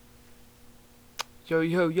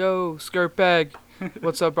Yo, skirt bag.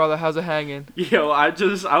 What's up, brother? How's it hanging? Yo, I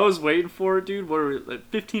was waiting for it, dude. What are we, like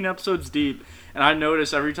 15 episodes deep, and I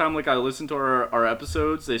notice every time like I listen to our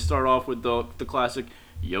episodes, they start off with the classic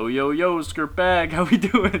yo, skirt bag, how we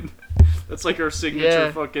doing? That's like our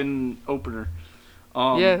signature fucking opener.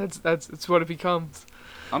 Yeah, that's what it becomes.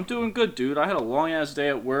 I'm doing good, dude. I had a long ass day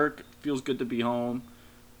at work. Feels good to be home.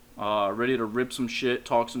 Ready to rip some shit,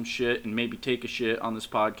 talk some shit, and maybe take a shit on this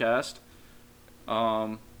podcast.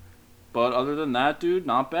 But other than that, dude,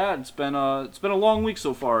 not bad. It's been a long week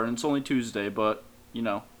so far, and it's only Tuesday, but you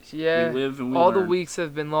know, yeah, we live and we all learn. The weeks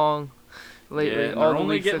have been long lately. Yeah, all the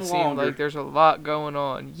weeks have seemed like there's a lot going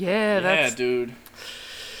on. Yeah, dude.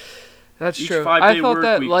 That's Each true. 5-day I thought work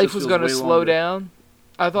that week life just was feels gonna way slow longer. down.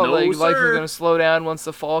 I thought No, life was sir. gonna slow down once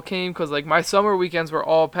the fall came, cause like my summer weekends were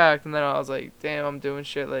all packed, and then I was like, damn, I'm doing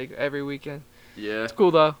shit like every weekend. Yeah. It's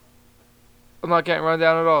cool though. I'm not getting run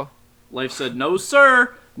down at all. Life said, no,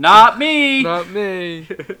 sir, not me. Not me.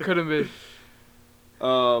 Couldn't be.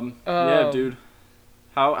 Yeah, dude.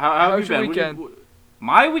 How have you your been? weekend?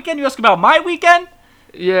 My weekend? You ask about my weekend?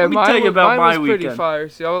 Yeah, Let me tell you about mine my was pretty weekend. fire.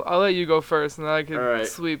 So I'll let you go first, and then I can Alright.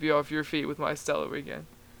 sweep you off your feet with my stellar weekend.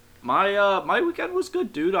 My weekend was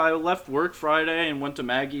good, dude. I left work Friday and went to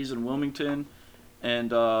Maggie's in Wilmington,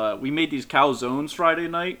 and we made these calzones Friday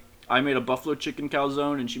night. I made a buffalo chicken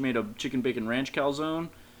calzone, and she made a chicken bacon ranch calzone.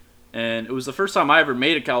 And it was the first time I ever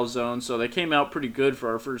made a calzone, so they came out pretty good for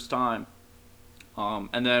our first time.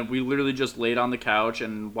 And then we literally just laid on the couch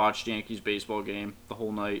and watched Yankees baseball game the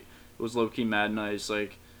whole night. It was low-key mad nice.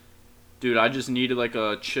 Like, dude, I just needed like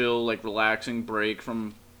a chill, like relaxing break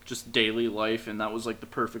from just daily life, and that was like the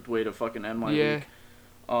perfect way to fucking end my week.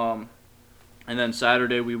 And then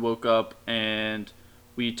Saturday we woke up and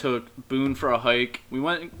we took Boone for a hike. We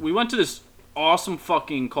went to this awesome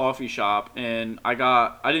fucking coffee shop, and I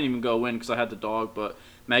didn't even go in because I had the dog, but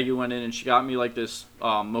Maggie went in and she got me like this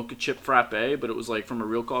mocha chip frappe, but it was like from a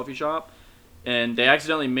real coffee shop, and they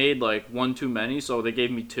accidentally made like one too many, so they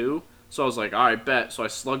gave me two. So I was like, alright, bet. So I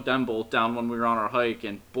slugged them both down when we were on our hike,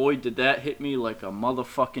 and boy, did that hit me like a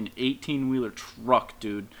motherfucking 18-wheeler truck,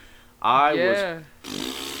 dude. I was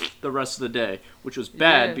the rest of the day, which was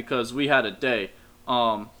bad because we had a day.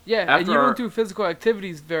 And you don't do physical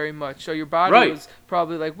activities very much, so your body was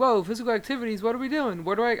probably like, whoa, physical activities, what are we doing?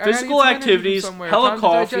 Where do I Physical activities, hella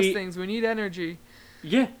coffee. To digest things. We need energy.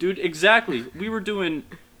 Yeah, dude, exactly. We were doing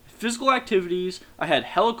physical activities, I had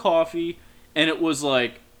hella coffee, and it was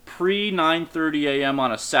like pre-9:30 a.m.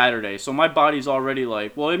 on a Saturday, so my body's already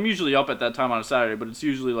like, well, I'm usually up at that time on a Saturday, but it's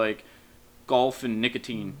usually like golf and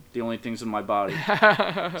nicotine, the only things in my body.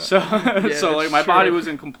 So like my body was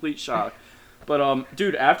in complete shock. But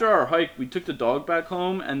dude, after our hike, we took the dog back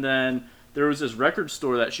home, and then there was this record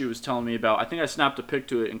store that she was telling me about. I think I snapped a pic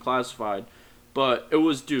to it in classified. But it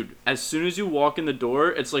was, dude, as soon as you walk in the door,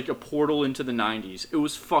 it's like a portal into the 90s. It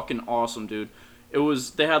was fucking awesome, dude.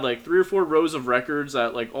 They had like 3 or 4 rows of records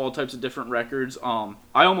at like all types of different records. I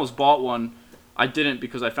almost bought one. I didn't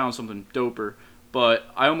because I found something doper. But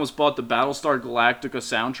I almost bought the Battlestar Galactica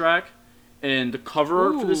soundtrack. And the cover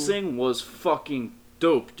art for this thing was fucking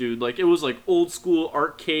dope, dude. Like, it was like old school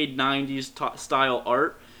arcade 90s style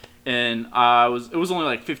art. And it was only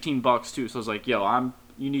like $15 too. So I was like, yo,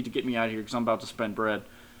 you need to get me out of here because I'm about to spend bread.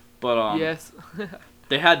 But yes.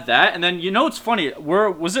 they had that, and then you know it's funny.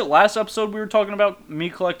 Was it last episode we were talking about me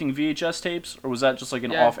collecting VHS tapes, or was that just like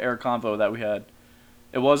an off-air convo that we had?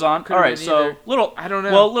 It was on. All right, so I don't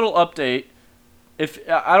know. Well, little update.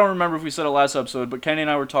 I don't remember if we said it last episode, but Kenny and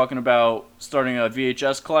I were talking about starting a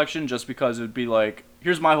VHS collection just because it would be like,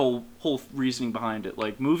 here's my whole reasoning behind it.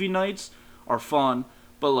 Like, movie nights are fun,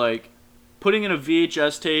 but like putting in a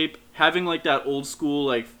VHS tape, having like that old school,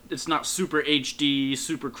 like, it's not super HD,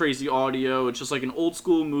 super crazy audio. It's just like an old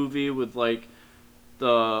school movie with like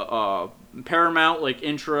the Paramount like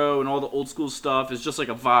intro and all the old school stuff is just like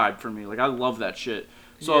a vibe for me. Like, I love that shit.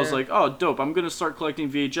 So I was like, oh, dope. I'm going to start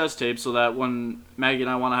collecting VHS tapes so that when Maggie and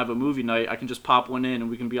I want to have a movie night, I can just pop one in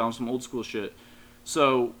and we can be on some old school shit.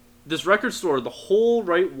 So this record store, the whole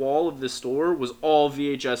right wall of this store was all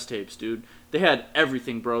VHS tapes, dude. They had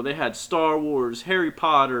everything, bro. They had Star Wars, Harry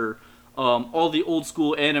Potter, all the old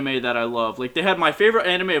school anime that I love. Like, they had my favorite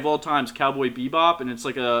anime of all time is Cowboy Bebop, and it's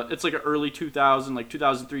like a early 2000, like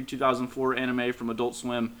 2003, 2004 anime from Adult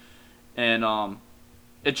Swim, and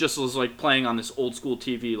it just was like playing on this old school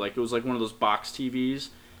TV, like it was like one of those box TVs,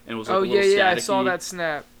 and it was like a little staticky. I saw that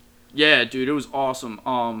snap. Yeah, dude, it was awesome.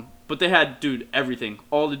 But they had, dude, everything,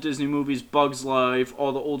 all the Disney movies, Bugs Life,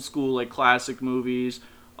 all the old school like classic movies.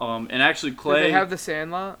 And actually, Clay. Did they have The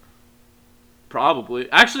Sandlot? Probably.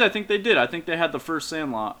 Actually, I think they did. I think they had the first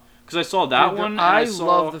Sandlot. Because I saw that one. I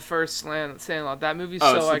love the first Sandlot. That movie's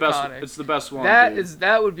so iconic. It's the best one.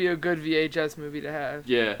 That would be a good VHS movie to have.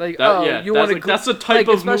 Yeah. Like that's the type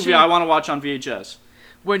of movie I want to watch on VHS.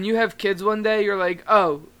 When you have kids one day, you're like,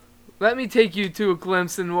 oh, let me take you to a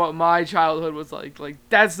glimpse in what my childhood was like. Like,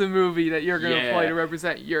 that's the movie that you're going to play to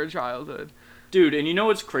represent your childhood. Dude, and you know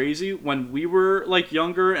what's crazy? When we were, like,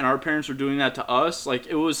 younger and our parents were doing that to us, like,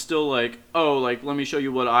 it was still like, oh, like, let me show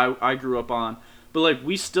you what I grew up on. But, like,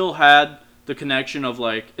 we still had the connection of,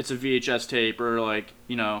 like, it's a VHS tape or, like,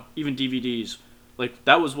 you know, even DVDs. Like,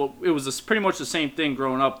 that was what, it was pretty much the same thing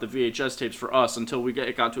growing up, the VHS tapes for us until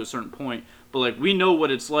it got to a certain point. But, like, we know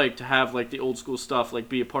what it's like to have, like, the old school stuff, like,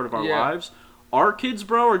 be a part of our lives. Our kids,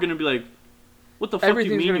 bro, are going to be like, what the fuck do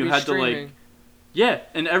you mean you had streaming. To, like... Yeah,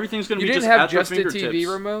 and everything's going to be just at their fingertips. You didn't have just a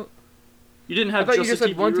TV remote? You didn't have just a TV remote? I thought you just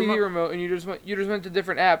had one TV remote, and you just went to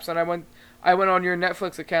different apps, and I went on your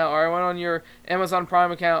Netflix account, or I went on your Amazon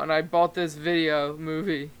Prime account, and I bought this video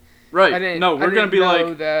movie. Right. We're going to be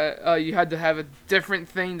like... that you had to have a different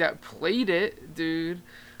thing that played it, dude.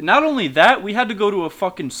 Not only that, we had to go to a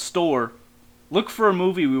fucking store, look for a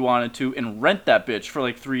movie we wanted to, and rent that bitch for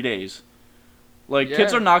like 3 days. Like,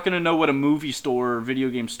 kids are not going to know what a movie store or video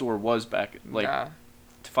game store was back, like,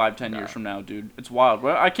 5-10 years from now, dude. It's wild.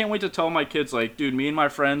 I can't wait to tell my kids, like, dude, me and my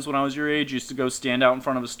friends when I was your age used to go stand out in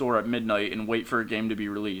front of a store at midnight and wait for a game to be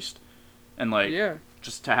released. And, like,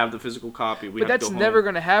 just to have the physical copy. But that's never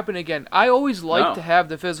going to happen again. I always liked to have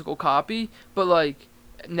the physical copy, but, like...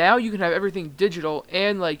 Now you can have everything digital,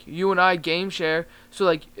 and like you and I game share. So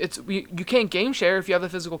like you can't game share if you have the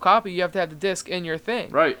physical copy. You have to have the disc in your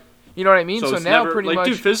thing. Right. You know what I mean? So now never, pretty like, much,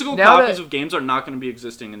 dude, physical copies of games are not going to be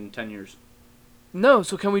existing in 10 years. No.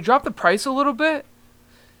 So can we drop the price a little bit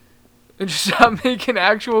and just stop making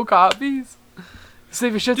actual copies?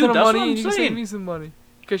 Save a shit ton of money, and you can save me some money.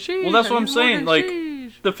 Well, that's what I'm saying. Like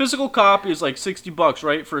the physical copy is like $60,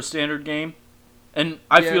 right, for a standard game. And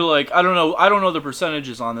I feel like, I don't know the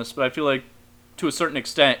percentages on this, but I feel like to a certain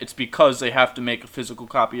extent it's because they have to make a physical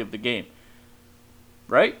copy of the game.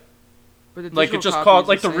 Right? But like it just costs,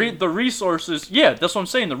 like the resources, that's what I'm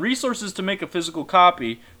saying. The resources to make a physical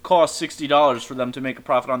copy cost $60 for them to make a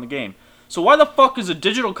profit on the game. So why the fuck is a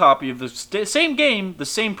digital copy of the same game the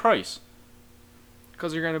same price?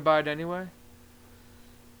 Because you're going to buy it anyway?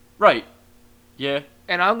 Right. Yeah.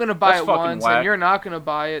 And I'm going to buy it once, and you're not going to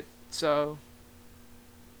buy it, so...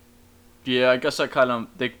 Yeah, I guess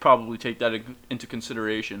they probably take that into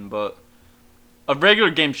consideration, but a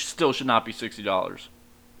regular game still should not be $60.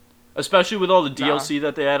 Especially with all the DLC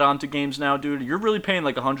that they add on to games now, dude. You're really paying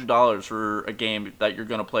like $100 for a game that you're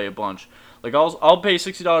gonna play a bunch. Like I'll pay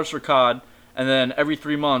 $60 for COD, and then every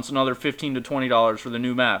 3 months another $15 to $20 for the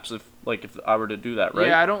new maps. If I were to do that, right?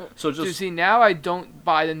 Yeah, I don't. So just see, now I don't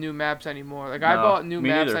buy the new maps anymore. Like I bought new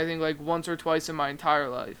maps, neither. I think like once or twice in my entire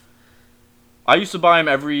life. I used to buy them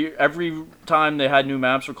every time they had new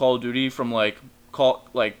maps for Call of Duty, from like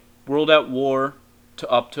World at War to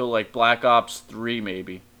up till like Black Ops 3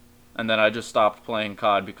 maybe, and then I just stopped playing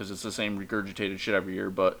COD because it's the same regurgitated shit every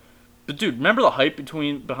year. But dude, remember the hype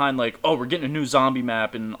behind like, oh, we're getting a new zombie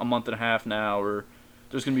map in a month and a half now, or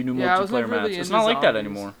there's gonna be new multiplayer maps. It's not like that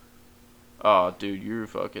anymore. Oh, dude, you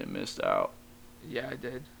fucking missed out. Yeah, I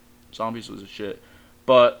did. Zombies was a shit,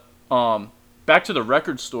 but back to the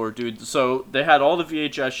record store, dude. So they had all the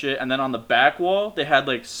VHS shit, and then on the back wall, they had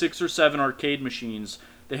like 6 or 7 arcade machines.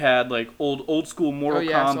 They had like old school Mortal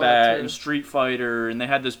Kombat and Street Fighter, and they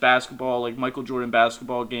had this basketball, like Michael Jordan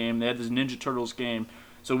basketball game. They had this Ninja Turtles game.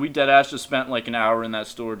 So we deadass just spent like an hour in that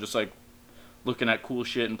store, just like looking at cool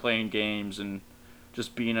shit and playing games and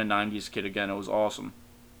just being a 90s kid again. It was awesome.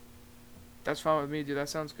 That's fine with me, dude. That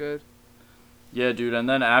sounds good. Yeah, dude, and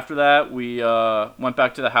then after that, we went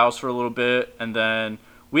back to the house for a little bit, and then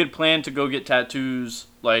we had planned to go get tattoos,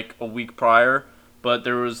 like, a week prior, but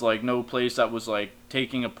there was, like, no place that was, like,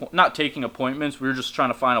 not taking appointments. We were just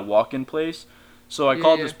trying to find a walk-in place. So I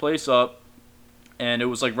called this place up, and it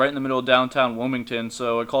was, like, right in the middle of downtown Wilmington,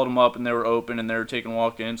 so I called them up, and they were open, and they were taking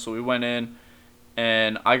walk-in, so we went in,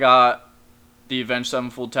 and I got the Avenged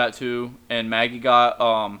Sevenfold tattoo, and Maggie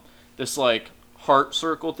got this, like, heart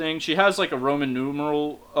circle thing. She has like a Roman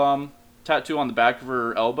numeral tattoo on the back of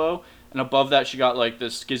her elbow, and above that she got like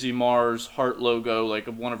this Skizzy Mars heart logo, like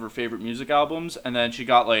of one of her favorite music albums, and then she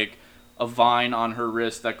got like a vine on her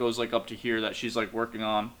wrist that goes like up to here that she's like working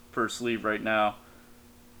on for her sleeve right now.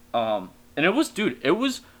 And it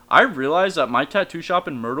was I realized that my tattoo shop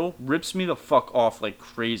in Myrtle rips me the fuck off like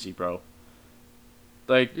crazy, bro.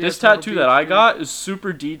 Like this tattoo that I got is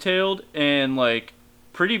super detailed and like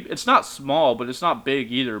it's not small, but it's not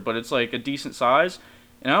big either, but it's like a decent size,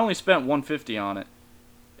 and I only spent $150 on it.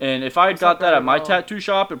 And if I had got that at my tattoo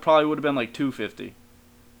shop, it probably would have been like $250.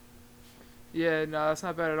 Yeah, no, that's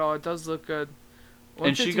not bad at all. It does look good.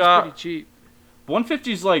 And she got pretty cheap.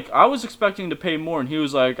 150's like, I was expecting to pay more, and he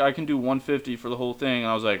was like, I can do 150 for the whole thing. And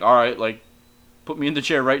I was like, all right, like, put me in the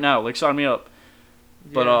chair right now, like, sign me up.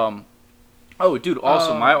 Yeah. But oh, dude,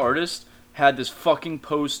 also my artist had this fucking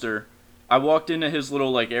poster. I walked into his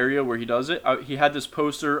little like area where he does it. He had this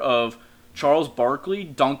poster of Charles Barkley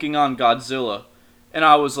dunking on Godzilla. And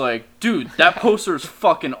I was like, dude, that poster is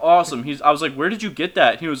fucking awesome. I was like, where did you get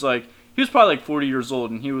that? He was probably like 40 years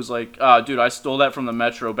old, and he was like, dude, I stole that from the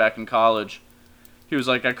Metro back in college. He was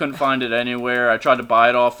like, I couldn't find it anywhere. I tried to buy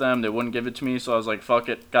it off them. They wouldn't give it to me, so I was like, fuck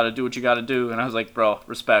it. Gotta do what you gotta do. And I was like, bro,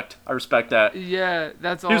 respect. I respect that. Yeah,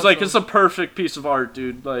 that's awesome. He was like, it's a perfect piece of art,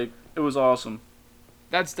 dude. Like, it was awesome.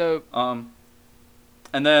 That's dope. And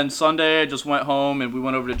then Sunday, I just went home, and we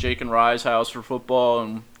went over to Jake and Rye's house for football,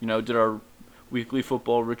 and, you know, did our weekly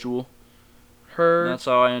football ritual. And that's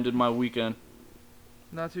how I ended my weekend.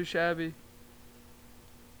 Not too shabby.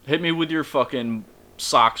 Hit me with your fucking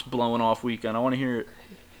socks blowing off weekend. I want to hear it.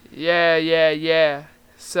 Yeah.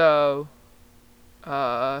 So,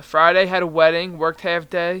 Friday had a wedding, worked half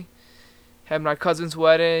day. Had my cousin's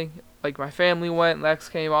wedding. Like, my family went. Lex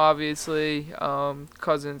came, obviously.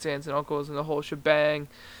 Cousins, aunts, and uncles, and the whole shebang.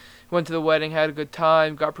 Went to the wedding, had a good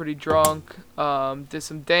time, got pretty drunk. Did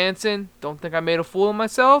some dancing. Don't think I made a fool of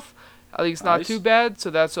myself. At least not too bad, so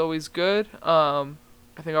that's always good.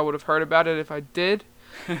 I think I would have heard about it if I did.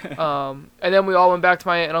 And then we all went back to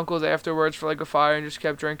my aunt and uncle's afterwards for like a fire and just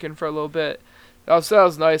kept drinking for a little bit. That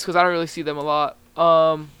was nice because I don't really see them a lot.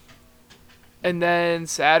 And then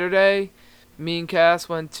Saturday, me and Cass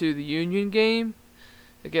went to the Union game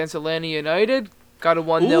against Atlanta United. Got a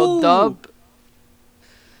 1-0 dub.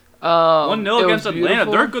 1-0 against Atlanta.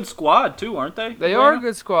 Beautiful. They're a good squad too, aren't they? They are a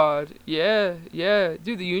good squad. Yeah.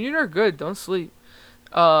 Dude, the Union are good. Don't sleep.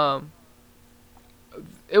 That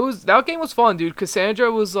game was fun, dude.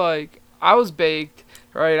 Cassandra was like, I was baked,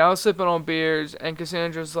 right? I was sipping on beers, and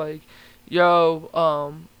Cassandra's like,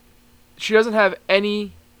 yo, she doesn't have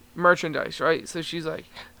any merchandise, right? So she's like,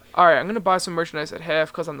 all right, I'm gonna buy some merchandise at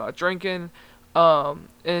half because I'm not drinking.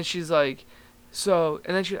 And she's like, so,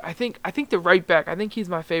 and then I think the right back, I think he's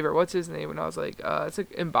my favorite. What's his name? And I was like, it's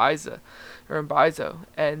like Mbiza,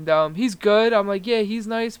 and he's good. I'm like, yeah, he's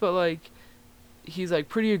nice, but like, he's like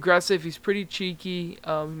pretty aggressive. He's pretty cheeky.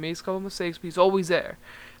 He makes a couple mistakes, but he's always there.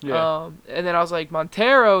 Yeah. And then I was like,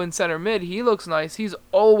 Montero in center mid, he looks nice. He's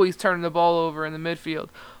always turning the ball over in the midfield.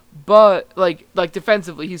 But like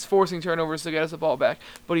defensively, he's forcing turnovers to get us the ball back.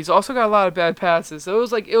 But he's also got a lot of bad passes. So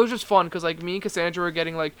it was just fun because like me and Cassandra were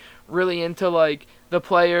getting like really into like the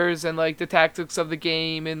players and like the tactics of the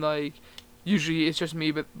game, and like usually it's just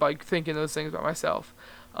me, but like thinking those things about myself.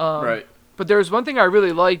 Right. But there was one thing I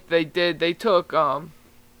really liked. They took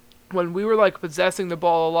when we were like possessing the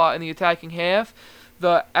ball a lot in the attacking half,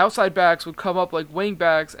 the outside backs would come up like wing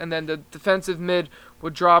backs, and then the defensive mid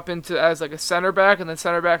would drop into as like a center back, and then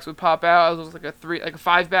center backs would pop out as like a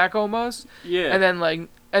 5-back almost. Yeah. And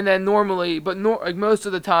then normally, like most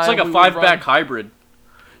of the time, it's like a 5-back hybrid.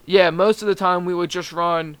 Yeah, most of the time we would just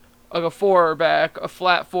run like a 4-back, a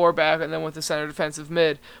flat 4-back, and then with the center defensive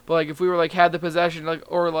mid. But like if we were like had the possession, like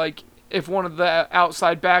or like if one of the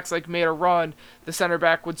outside backs like made a run, the center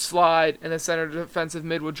back would slide and the center defensive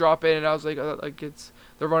mid would drop in, and I was like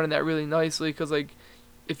they're running that really nicely because like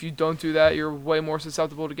if you don't do that, you're way more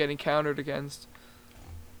susceptible to getting countered against.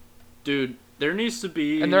 Dude, there needs to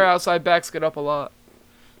be... And their outside backs get up a lot.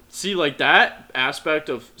 See, like, that aspect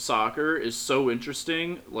of soccer is so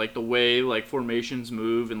interesting. Like, the way, like, formations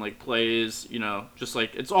move and, like, plays, you know, just,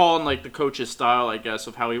 like, it's all in, like, the coach's style, I guess,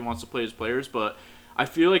 of how he wants to play his players. But I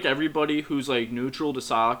feel like everybody who's, like, neutral to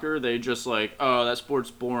soccer, they just, like, oh, that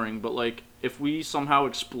sport's boring. But, like, if we somehow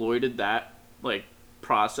exploited that, like,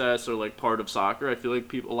 process or like part of soccer, I feel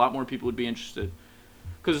like a lot more people would be interested,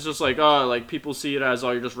 because it's just like, oh, like people see it as, oh,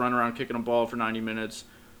 you're just running around kicking a ball for 90 minutes,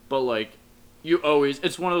 but like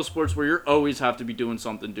it's one of those sports where you always have to be doing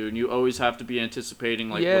something, dude, and you always have to be anticipating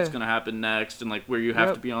like what's gonna happen next, and like where you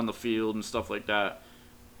have to be on the field and stuff like that.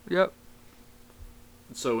 Yep.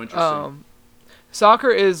 It's so interesting. Soccer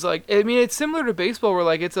is like, I mean, it's similar to baseball where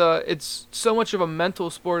like it's so much of a mental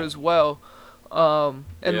sport as well,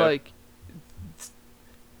 like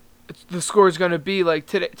the score is going to be like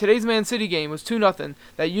today's Man City game was 2-0.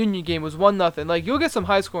 That Union game was 1-0. Like, you'll get some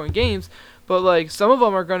high scoring games, but like some of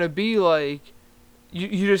them are going to be like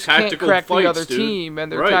you just tactical can't crack fights, the other dude. team, and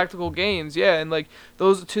they're tactical games, and like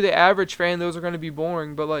those to the average fan, those are going to be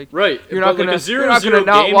boring. But like, you're not gonna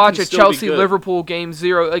not watch a Chelsea Liverpool game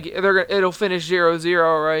 0. Like it'll finish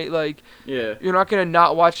 0-0, right? Like, you're not gonna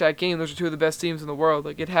not watch that game. Those are two of the best teams in the world.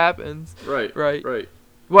 Like, it happens. Right.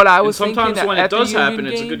 What I was thinking, sometimes when it does happen,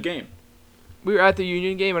 it's a good game. We were at the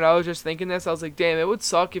Union game, and I was just thinking this. I was like, damn, it would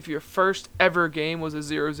suck if your first ever game was a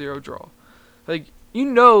 0-0 draw. Like,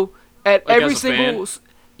 at every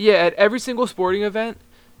single sporting event,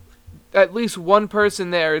 at least one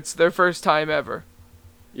person there, it's their first time ever.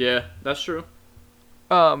 Yeah, that's true.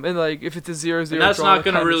 And like if it's a 0-0 draw, that's not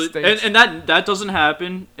gonna really, and that doesn't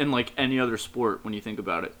happen in like any other sport when you think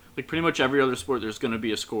about it. Like pretty much every other sport, there's gonna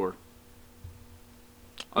be a score.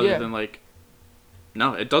 Other than like,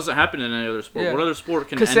 no, it doesn't happen in any other sport. What other sport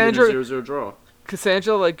can end in a 0-0 draw?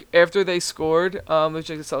 Cassandra, like, after they scored, it was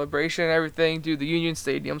like a celebration and everything. Dude, the Union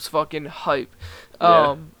Stadium's fucking hype.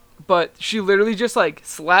 But she literally just, like,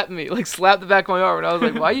 slapped me. Like, slapped the back of my arm. And I was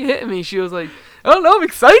like, why are you hitting me? She was like, I don't know, I'm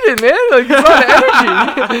excited, man. Like, it's a lot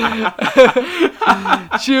of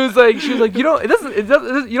energy. she was like, you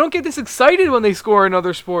don't get this excited when they score in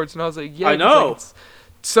other sports. And I was like, yeah. I know. Like, it's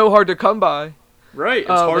so hard to come by. Right. It's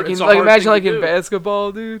hard. Like, imagine, like, in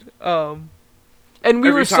basketball, dude. And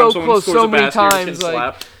we were so close so many times,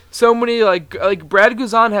 like so many, like Brad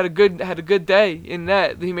Guzan had a good day in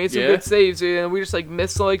net. He made some good saves, and we just like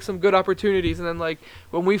missed like some good opportunities. And then like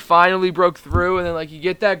when we finally broke through, and then like you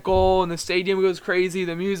get that goal, and the stadium goes crazy,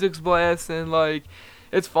 the music's blasting, and like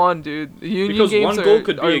it's fun, dude. The Union games one goal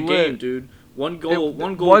could be a game, dude. One goal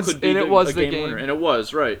could be a game winner, and it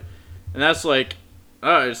was right. And that's like.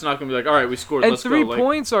 It's not going to be like, all right, we scored, let's go. And 3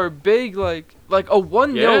 points are big, like a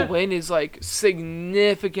 1-0 win is, like,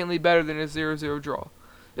 significantly better than a 0-0 draw.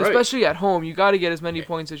 Right. Especially at home. You got to get as many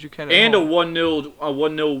points as you can at home. And a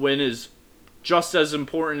 1-0 win is just as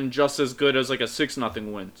important and just as good as, like, a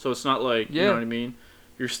 6-0 win. So it's not like, you know what I mean?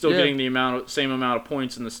 You're still getting the same amount of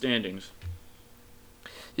points in the standings.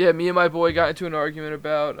 Yeah, me and my boy got into an argument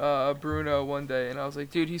about Bruno one day, and I was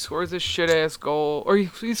like, dude, he scores this shit-ass goal. Or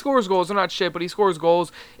he scores goals, they're not shit, but he scores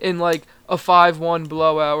goals in, like, a 5-1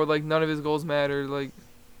 blowout where, like, none of his goals mattered. Like,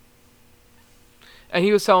 and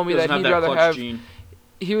he was telling me that he'd rather have...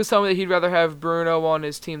 He was telling me that he'd rather have Bruno on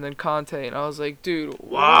his team than Conte, and I was like, dude,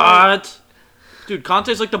 what? Dude,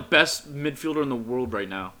 Conte's, like, the best midfielder in the world right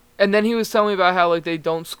now. And then he was telling me about how, like, they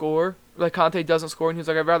don't score. Like, Conte doesn't score, and he was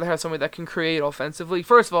like, I'd rather have somebody that can create offensively.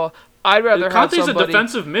 First of all, I'd rather have somebody... Conte's a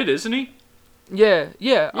defensive mid, isn't he? Yeah.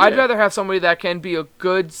 I'd rather have somebody that can be a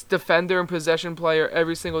good defender and possession player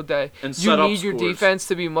every single day. And set up You need your defense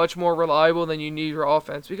to be much more reliable than you need your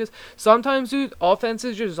offense. Because sometimes, dude,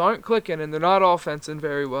 offenses just aren't clicking, and they're not offensing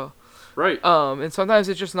very well. Right. And sometimes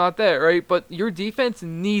it's just not there, right? But your defense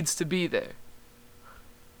needs to be there.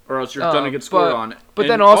 Or else you're going to get scored on. But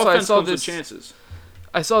then also I saw this... chances.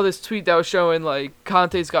 I saw this tweet that was showing, like,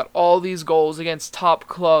 Conte's got all these goals against top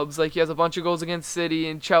clubs. Like, he has a bunch of goals against City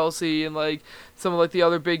and Chelsea and, like, some of, like, the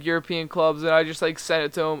other big European clubs. And I just, like, sent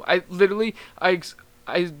it to him. I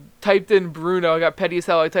typed in Bruno. I got petty as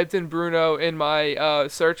hell. I typed in Bruno in my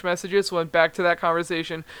search messages, went back to that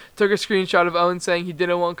conversation, took a screenshot of Owen saying he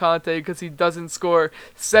didn't want Conte because he doesn't score,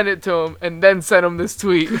 sent it to him, and then sent him this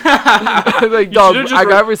tweet. Like, dog, I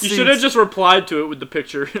got receipts. You should have just replied to it with the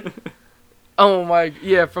picture. Oh my,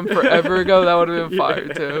 yeah, from forever ago, that would have been fire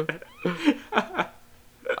too.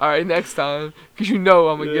 Alright, next time, because you know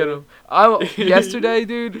I'm going to get him. Yesterday,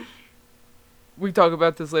 dude, we talk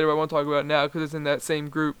about this later, but I won't talk about it now because it's in that same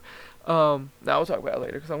group. Now we'll talk about it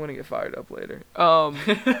later because I'm going to get fired up later. So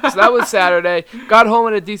that was Saturday. Got home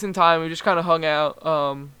at a decent time. We just kind of hung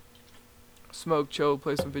out, smoked, chilled,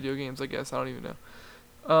 played some video games, I guess. I don't even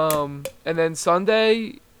know. And then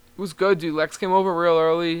Sunday was good, dude. Lex came over real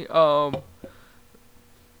early.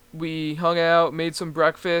 We hung out, made some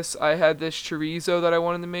breakfast. I had this chorizo that I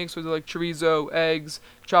wanted to make. So it was like chorizo, eggs,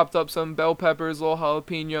 chopped up some bell peppers, a little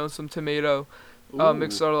jalapeno, some tomato.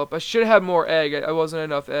 Mixed it all up. I should have had more egg. I wasn't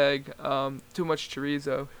enough egg. Too much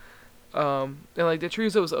chorizo. And like the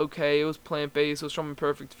chorizo was okay. It was plant-based. It was from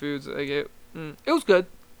Perfect Foods. Like it was good.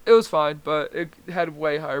 It was fine, but it had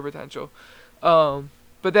way higher potential.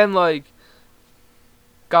 But then like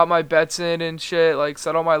got my bets in and shit. Like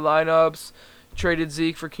set all my lineups. Traded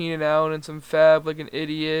Zeke for Keenan Allen and some fab like an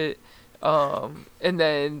idiot. And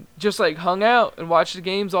then just like hung out and watched the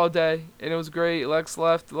games all day. And it was great. Lex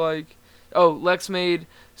left like... Lex made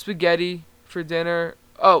spaghetti for dinner.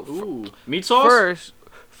 Meat sauce?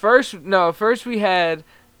 First we had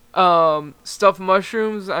stuffed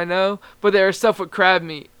mushrooms, I know. But they were stuffed with crab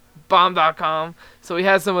meat. Bomb.com. So we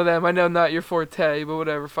had some of them. I know not your forte, but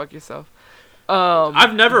whatever. Fuck yourself.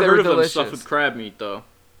 I've never heard of them stuffed with crab meat though.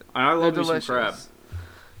 I love me some crab.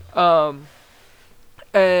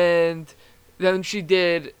 And then she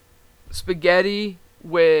did spaghetti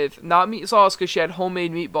with not meat sauce because she had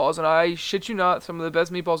homemade meatballs, and I shit you not, some of the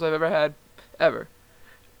best meatballs I've ever had, ever.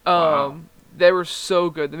 Wow. They were so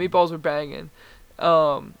good. The meatballs were banging.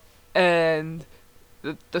 And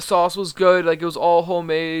the sauce was good. Like, it was all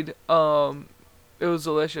homemade. It was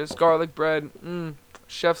delicious. Garlic bread.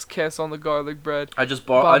 Chef's kiss on the garlic bread. I just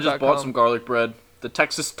bought some garlic bread. The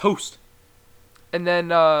Texas toast. And then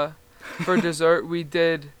for dessert we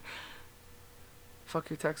did. Fuck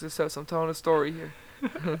your Texas toast. I'm telling a story here.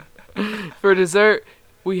 For dessert,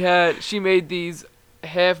 she made these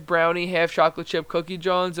half brownie, half chocolate chip cookie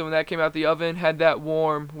Johns, and when that came out the oven, had that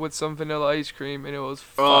warm with some vanilla ice cream, and it was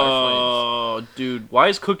fire flames. Dude, why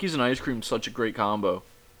is cookies and ice cream such a great combo?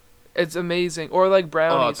 It's amazing. Or like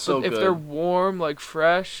brownies. Oh, it's so if good. they're warm, like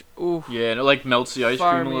fresh, ooh. Yeah, and it like melts the ice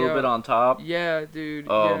cream a little bit on top. Yeah, dude.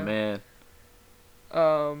 Oh, yeah. man.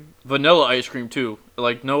 Vanilla ice cream too.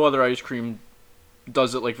 Like no other ice cream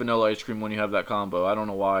does it like vanilla ice cream when you have that combo. I don't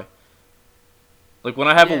know why. Like when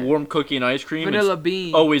I have a warm cookie and ice cream, vanilla it's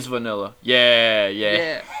bean. Always vanilla. Yeah.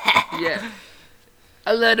 Yeah.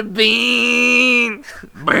 I love a bean.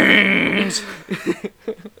 Beans.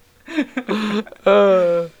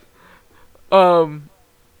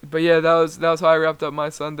 But yeah, that was how I wrapped up my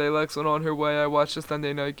Sunday. Lex went on her way. I watched the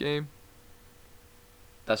Sunday night game.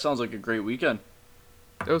 That sounds like a great weekend.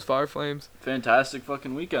 It was fire flames. Fantastic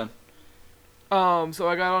fucking weekend. So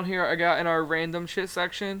I got on here. I got in our random shit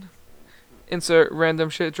section. Insert random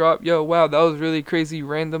shit drop. Yo, wow, that was really crazy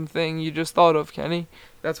random thing you just thought of, Kenny.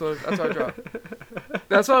 That's what I dropped.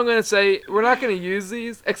 That's what I'm gonna say. We're not gonna use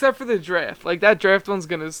these except for the draft. Like that draft one's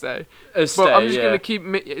gonna stay. But I'm just gonna keep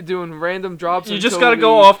doing random drops. You just gotta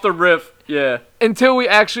go off the riff. Yeah. Until we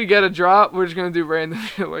actually get a drop, we're just gonna do random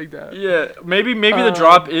shit like that. Yeah. Maybe the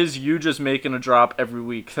drop is you just making a drop every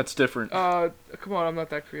week. That's different. Come on, I'm not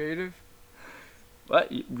that creative.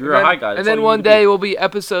 What? You're a high guy. And then one day will be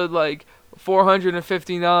episode like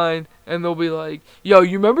 459, and they'll be like, yo,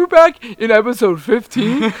 you remember back in episode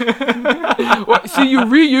 15? See, you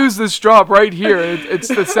reuse this drop right here. It's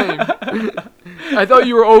the same. I thought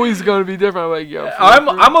you were always going to be different. I'm like, yo.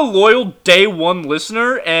 I'm a loyal day one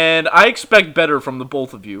listener, and I expect better from the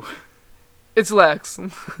both of you. It's Lex.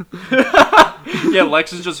 Yeah,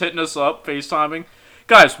 Lex is just hitting us up, FaceTiming.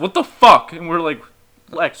 Guys, what the fuck? And we're like,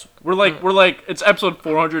 Lex, we're like, it's episode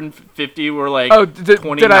 450. We're like,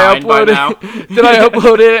 29 did I upload by now. Did I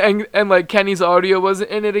upload it and like Kenny's audio wasn't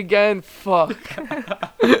in it again? Fuck.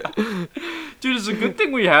 Dude, it's a good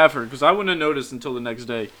thing we have her because I wouldn't have noticed until the next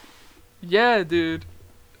day. Yeah, dude.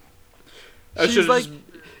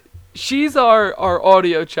 She's our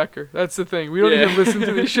audio checker. That's the thing. We don't even listen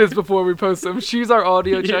to these shits before we post them. She's our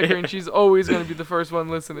audio checker, and she's always gonna be the first one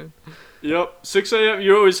listening. Yep, 6 a.m.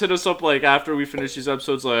 You always hit us up like after we finish these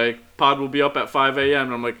episodes, like pod will be up at 5 a.m.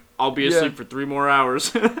 and I'm like, I'll be asleep for 3 more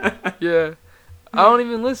hours. Yeah, I don't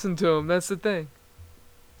even listen to them. That's the thing.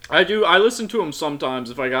 I do. I listen to them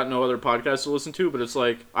sometimes if I got no other podcasts to listen to, but it's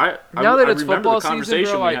like now that it's football season,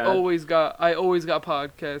 bro, I always got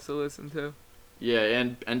podcasts to listen to. Yeah,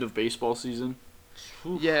 and end of baseball season.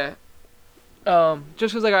 Oof. Yeah.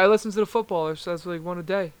 Just because like I listen to the footballers, so that's like one a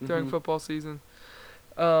day during football season.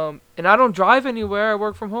 And I don't drive anywhere. I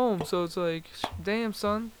work from home, so it's like, damn,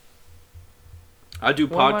 son. I do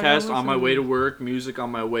podcasts on my way to work, music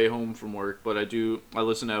on my way home from work, but I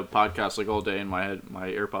listen to podcasts like all day in my head, my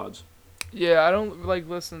AirPods. Yeah, I don't like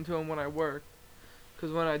listen to them when I work,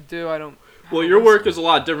 because when I do, I don't. Well, your work is a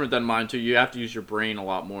lot different than mine too. You have to use your brain a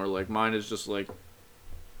lot more. Like mine is just like,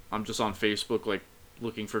 I'm just on Facebook like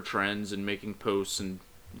looking for trends and making posts and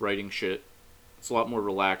writing shit. It's a lot more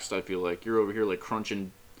relaxed, I feel like. You're over here, like,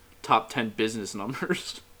 crunching top 10 business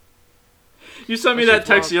numbers. You sent me that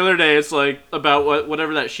text the other day. It's, like, about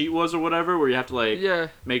whatever that sheet was or whatever, where you have to, like,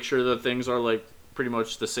 make sure that things are, like, pretty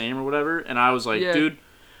much the same or whatever. And I was like, dude,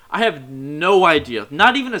 I have no idea.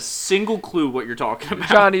 Not even a single clue what you're talking about.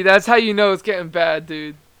 Johnny, that's how you know it's getting bad,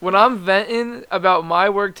 dude. When I'm venting about my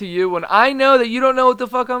work to you, when I know that you don't know what the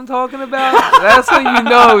fuck I'm talking about, that's when you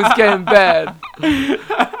know it's getting bad.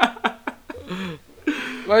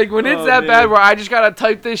 Like, when it's that bad where I just gotta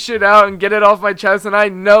type this shit out and get it off my chest and I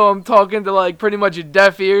know I'm talking to, like, pretty much your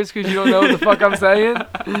deaf ears because you don't know what the fuck I'm saying,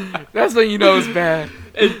 that's when you know it's bad.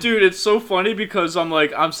 And, dude, it's so funny because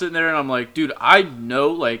I'm sitting there and I'm like, dude, I know,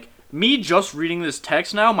 like, me just reading this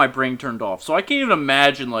text now, my brain turned off. So I can't even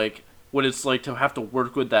imagine, like, what it's like to have to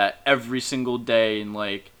work with that every single day and,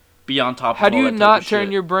 like, be on top of all that type of shit. How do you not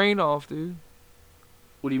turn your brain off, dude?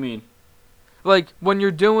 What do you mean? Like when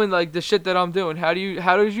you're doing like the shit that I'm doing, how do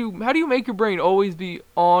you make your brain always be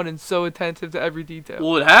on and so attentive to every detail?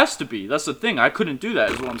 Well, it has to be. That's the thing. I couldn't do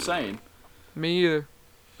that. Is what I'm saying. Me either.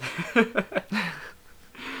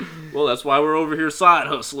 Well, that's why we're over here side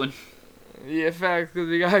hustling. Yeah, facts. Because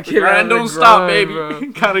we gotta get out of the don't grind, stop, baby.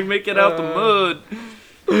 Gotta make it out the mud.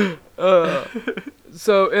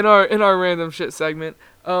 So in our random shit segment,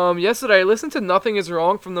 yesterday I listened to "Nothing Is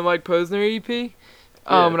Wrong" from the Mike Posner EP,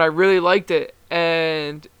 and I really liked it.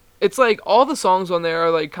 And it's like all the songs on there are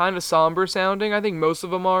like kind of somber sounding. I think most of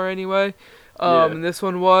them are anyway. And this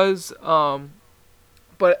one was.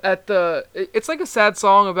 But it's like a sad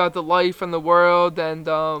song about the life and the world and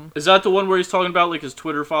Is that the one where he's talking about like his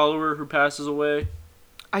Twitter follower who passes away?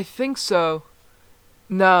 I think so.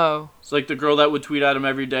 No. It's like the girl that would tweet at him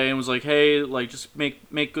every day and was like, "Hey, like just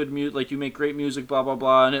make good music, like you make great music, blah blah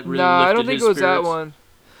blah," and it really lifted his spirits. I don't think it was that one.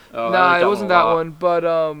 Oh, nah, it wasn't that one. But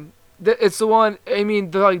it's the one. I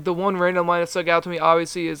mean, the one random line that stuck out to me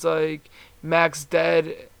obviously is like Mac's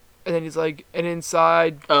dead. And then he's like, and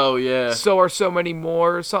inside. Oh yeah. So are so many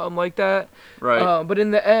more, or something like that. Right. But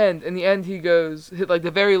in the end, he goes, like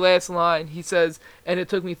the very last line, he says, "And it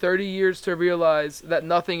took me 30 years to realize that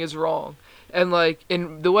nothing is wrong." And like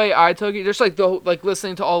in the way I took it, just like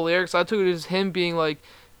listening to all lyrics, I took it as him being like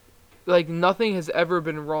nothing has ever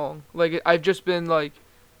been wrong. Like I've just been like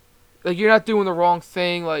you're not doing the wrong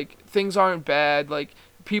thing. Like things aren't bad. Like.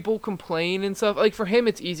 People complain and stuff. Like for him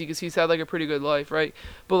it's easy because he's had like a pretty good life, right?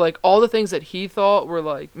 But like all the things that he thought were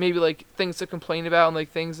like maybe like things to complain about and like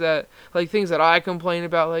things that I complain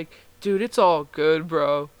about, like dude, it's all good,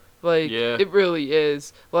 bro. Like it really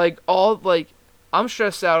is. Like all like I'm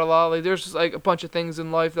stressed out a lot. Like there's just like a bunch of things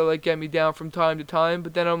in life that like get me down from time to time,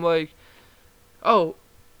 but then I'm like, oh,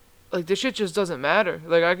 like this shit just doesn't matter.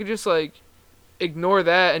 Like I could just like ignore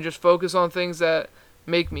that and just focus on things that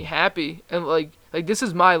make me happy. And like this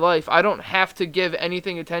is my life. I don't have to give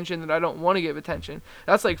anything attention that I don't want to give attention.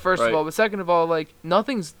 That's like first of all, but second of all, like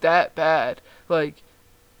nothing's that bad. Like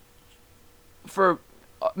for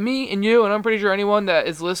me and you, and I'm pretty sure anyone that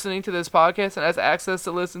is listening to this podcast and has access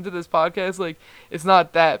to listen to this podcast, like it's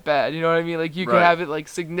not that bad. You know what I mean? Like you could have it like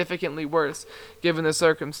significantly worse given the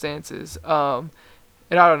circumstances.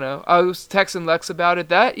 And I don't know. I was texting Lex about it.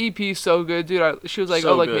 That EP is so good, dude. She was like,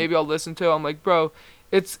 good. Maybe I'll listen to it. I'm like, bro,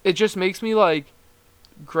 it just makes me like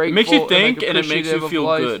grateful. It makes you think and it makes you feel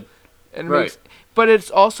good. And but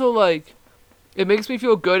it's also like it makes me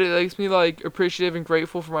feel good. It makes me like appreciative and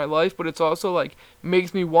grateful for my life, but it's also like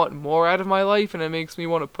makes me want more out of my life, and it makes me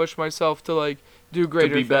want to push myself to like do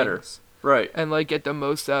greater things. Better. Right. And like get the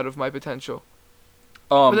most out of my potential.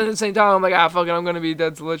 But then at the same time, I'm like, fuck it, I'm gonna be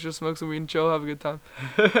dead delicious, smoke some weed and chill, have a good time.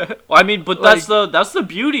 Well, I mean, but like, that's the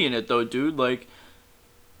beauty in it, though, dude. Like,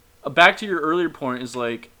 back to your earlier point is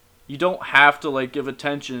like, you don't have to like give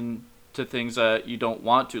attention to things that you don't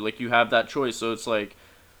want to. Like, you have that choice. So it's like,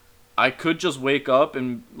 I could just wake up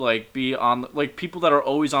and like be on like people that are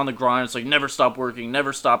always on the grind. It's like never stop working,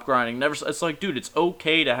 never stop grinding, never. It's like, dude, it's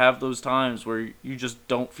okay to have those times where you just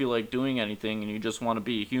don't feel like doing anything and you just want to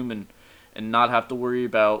be a human. And not have to worry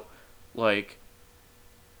about, like,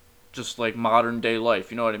 just, like, modern day life.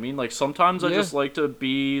 You know what I mean? Like, sometimes I just like to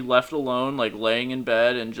be left alone, like, laying in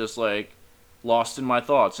bed and just, like, lost in my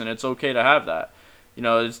thoughts. And it's okay to have that. You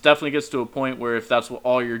know, it definitely gets to a point where if that's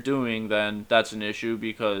all you're doing, then that's an issue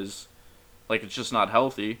because, like, it's just not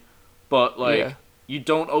healthy. But, like, you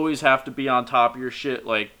don't always have to be on top of your shit,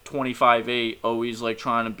 like, 25/8, always, like,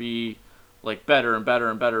 trying to be... like better and better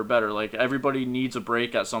and better and better. Like everybody needs a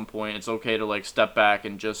break at some point. It's okay to like step back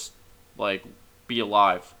and just like be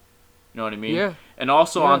alive. You know what I mean? Yeah. And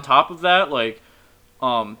also on top of that, like,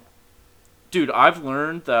 dude, I've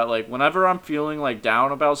learned that like whenever I'm feeling like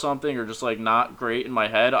down about something or just like not great in my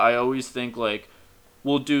head, I always think like,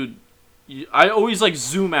 well, dude, I always like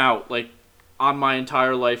zoom out like on my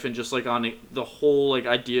entire life and just like on the whole like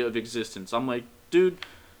idea of existence. I'm like, dude,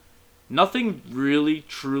 nothing really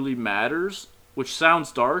truly matters, which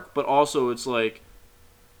sounds dark, but also it's like,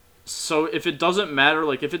 so if it doesn't matter,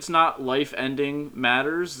 like if it's not life ending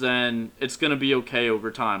matters, then it's going to be okay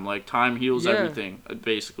over time. Like time heals everything,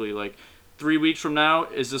 basically. Like 3 weeks from now,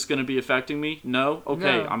 is this going to be affecting me? No?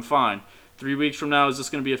 Okay, I'm fine. 3 weeks from now, is this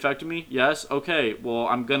going to be affecting me? Yes? Okay, well,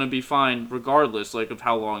 I'm going to be fine regardless, like, of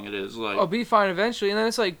how long it is. Like, I'll be fine eventually, and then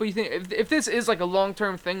it's like, but you think, if this is like a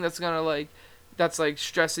long-term thing that's going to like, that's like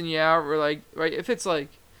stressing you out, or like, right, if it's like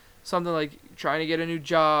something like trying to get a new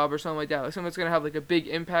job or something like that, like something that's going to have like a big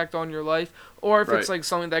impact on your life, or if it's like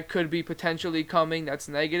something that could be potentially coming that's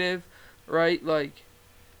negative, right, like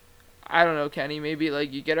I don't know, Kenny, maybe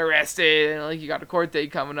like you get arrested and like you got a court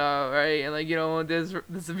date coming up, right? And like you don't want this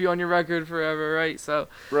to be on your record forever, right? So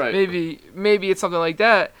right. maybe it's something like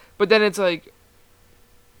that. But then it's like,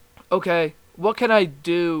 okay, what can I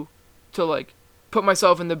do to like put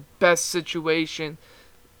myself in the best situation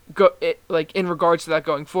like in regards to that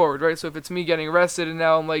going forward, right? So if it's me getting arrested and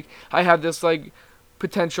now I'm like I have this like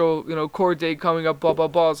potential, court date coming up, blah blah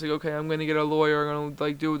blah. It's like, okay, I'm gonna get a lawyer. I'm gonna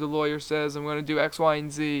like do what the lawyer says. I'm gonna do X, Y,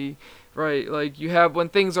 and Z, right? Like you have when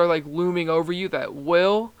things are like looming over you that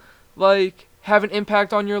will, like, have an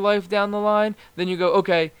impact on your life down the line. Then you go,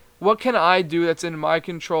 okay, what can I do that's in my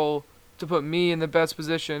control to put me in the best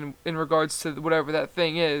position in regards to whatever that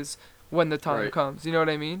thing is when the time comes. You know what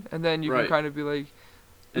I mean? And then you can kind of be like,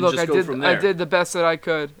 look, I did the best that I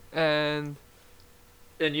could, and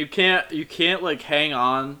you can't like hang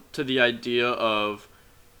on to the idea of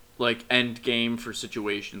like end game for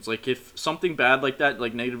situations. Like if something bad like that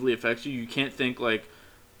like negatively affects you, you can't think like,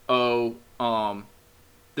 oh,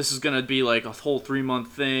 this is gonna be like a whole 3-month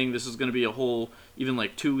thing. This is gonna be a whole even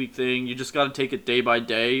like 2-week thing. You just gotta take it day by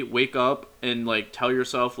day. Wake up and like tell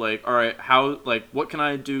yourself like, all right, what can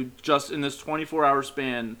I do just in this 24-hour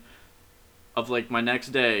span of like my next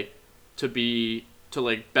day to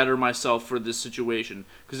like better myself for this situation.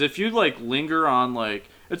 Because if you like linger on like,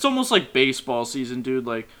 it's almost like baseball season, dude.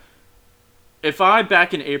 Like if I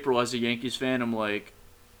back in April as a Yankees fan, I'm like,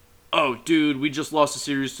 oh dude, we just lost a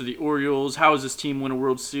series to the Orioles, how does this team win a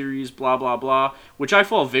World Series, blah blah blah, which I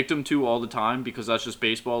fall victim to all the time because that's just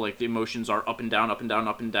baseball. Like the emotions are up and down, up and down,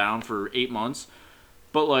 up and down for 8 months.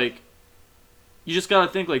 But like you just gotta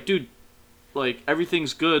think like, dude, like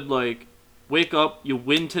everything's good. Like wake up, you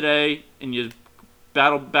win today, and you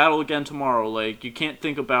battle again tomorrow. Like you can't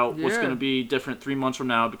think about what's going to be different 3 months from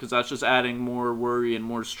now because that's just adding more worry and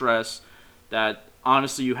more stress that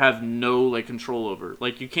honestly you have no like control over.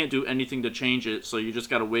 Like you can't do anything to change it, so you just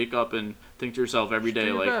got to wake up and think to yourself every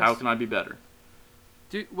day like, how can I be better?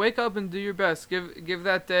 Wake up and do your best. Give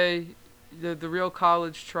that day the real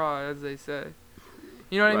college try, as they say.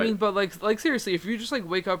 You know what I mean? But like seriously, if you just like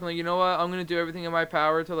wake up and like, you know what, I'm gonna do everything in my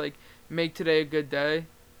power to like make today a good day.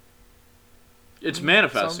 It's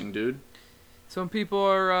manifesting, dude. Some people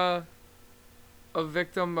are a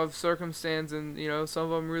victim of circumstance, and some of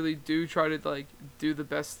them really do try to like do the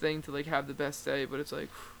best thing to like have the best day, but it's like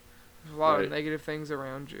there's a lot of negative things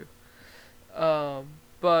around you.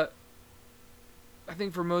 But I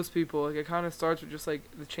think for most people, like it kind of starts with just like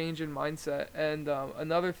the change in mindset. And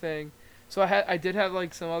another thing, so I did have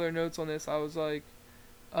like some other notes on this. I was like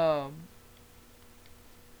I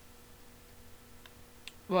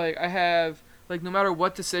have like no matter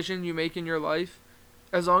what decision you make in your life,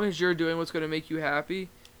 as long as you're doing what's going to make you happy,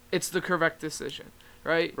 it's the correct decision,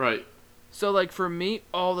 right? Right. So like for me,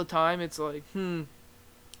 all the time it's like, do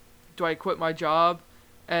I quit my job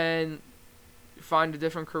and find a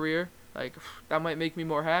different career? Like that might make me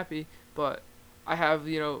more happy, but I have,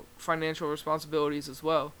 financial responsibilities as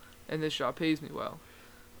well, and this job pays me well.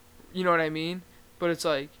 You know what I mean? But it's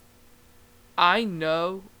like, I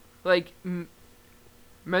know, like,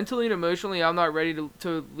 mentally and emotionally, I'm not ready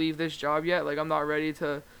to leave this job yet. Like, I'm not ready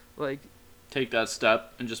to, like, take that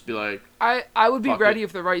step and just be like, I would be ready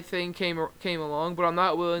if the right thing came along, but I'm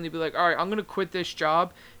not willing to be like, all right, I'm going to quit this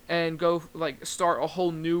job and go, like, start a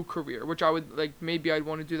whole new career, which I would, like, maybe I'd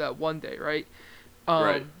want to do that one day, right?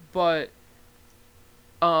 Right. But,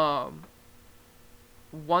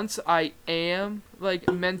 once I am,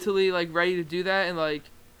 like, mentally, like, ready to do that and, like,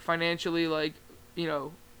 financially, like,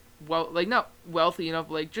 not wealthy enough,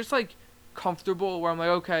 like, just, like, comfortable where I'm like,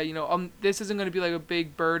 okay, this isn't going to be, like, a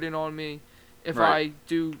big burden on me if I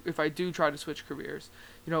do try to switch careers.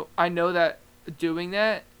 I know that doing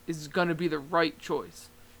that is going to be the right choice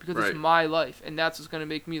because it's my life and that's what's going to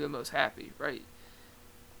make me the most happy, right?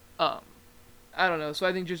 I don't know. So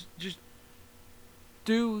I think just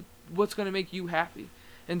do what's going to make you happy.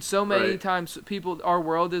 And so many times our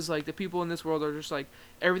world is like, the people in this world are just like,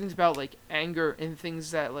 everything's about like anger and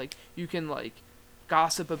things that like you can like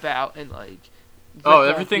gossip about and like.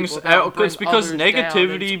 Everything's it's because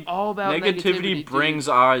negativity. All about negativity brings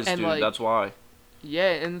eyes, dude. Like, that's why.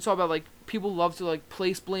 Yeah, and it's all about like people love to like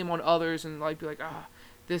place blame on others and like be like,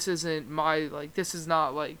 this isn't this is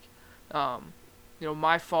not like,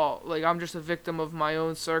 my fault. Like I'm just a victim of my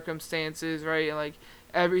own circumstances, right? And like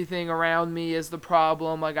everything around me is the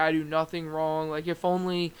problem. Like I do nothing wrong. Like if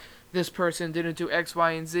only this person didn't do X,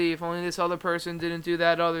 Y, and Z. If only this other person didn't do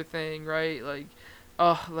that other thing, right? Like,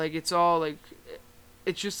 like it's all like,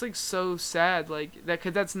 it's just like so sad. Like that,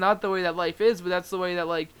 cause that's not the way that life is, but that's the way that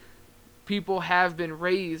like people have been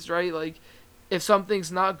raised, right? Like if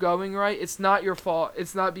something's not going right, it's not your fault.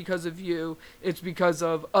 It's not because of you. It's because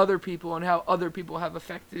of other people and how other people have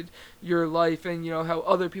affected your life and, how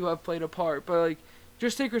other people have played a part. But, like,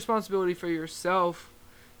 just take responsibility for yourself,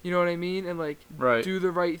 you know what I mean? And, like, do the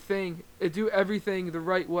right thing. Do everything the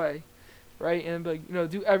right way, right? And, like,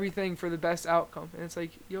 do everything for the best outcome. And it's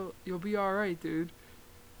like, you'll be all right, dude.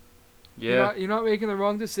 Yeah. You're not making the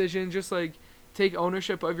wrong decision. Just, like, take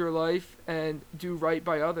ownership of your life and do right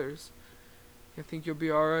by others. I think you'll be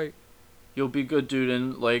alright. You'll be good, dude.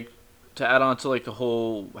 And, like, to add on to, like, the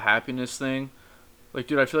whole happiness thing, like,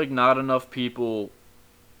 dude, I feel like not enough people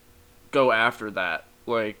go after that.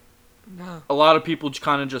 Like, no. A lot of people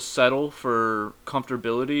kind of just settle for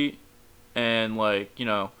comfortability and, like,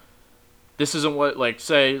 this isn't what, like,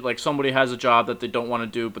 say, like, somebody has a job that they don't want to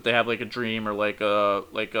do, but they have, like, a dream or, like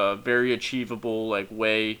a very achievable, like,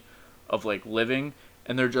 way of, like, living.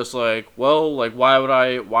 And they're just like, well, like, why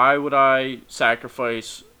would I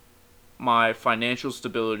sacrifice my financial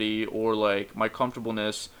stability or, like, my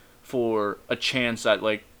comfortableness for a chance at,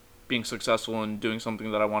 like, being successful and doing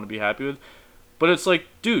something that I want to be happy with? But it's like,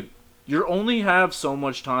 dude, you only have so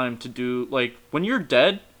much time to do, like, when you're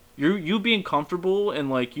dead, you being comfortable and,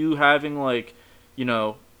 like, you having, like,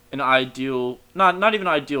 an ideal, not even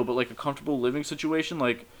ideal, but, like, a comfortable living situation,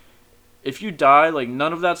 like, if you die, like,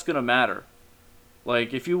 none of that's gonna matter.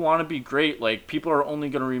 Like, if you want to be great, like, people are only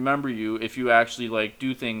going to remember you if you actually, like,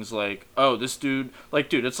 do things like, oh, this dude, like,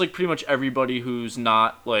 dude, it's, like, pretty much everybody who's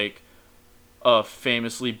not, like, a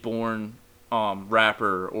famously born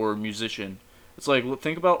rapper or musician. It's like,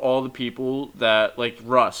 think about all the people that, like,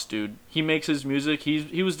 Russ, dude. He makes his music.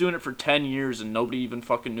 He was doing it for 10 years and nobody even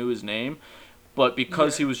fucking knew his name. But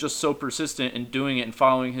because he was just so persistent in doing it and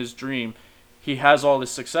following his dream, he has all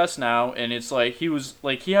this success now, and it's like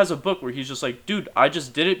he has a book where he's just like, dude, I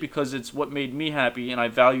just did it because it's what made me happy, and I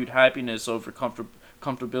valued happiness over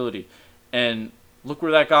comfortability, and look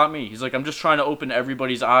where that got me. He's like, I'm just trying to open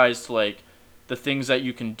everybody's eyes to, like, the things that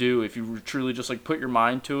you can do if you truly just, like, put your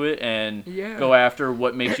mind to it and go after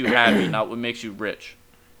what makes you happy, not what makes you rich.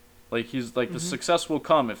 Like, he's like, the success will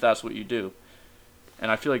come if that's what you do,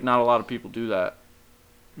 and I feel like not a lot of people do that.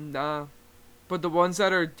 Nah, but the ones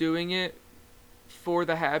that are doing it for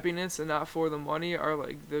the happiness and not for the money are,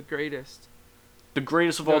 like, the greatest. The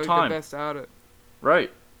greatest of all time. The best at it.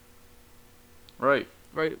 Right. Like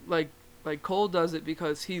Cole does it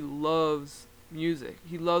because he loves music.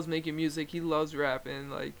 He loves making music. He loves rapping.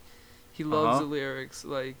 Like, he loves the lyrics.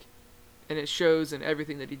 Like, and it shows in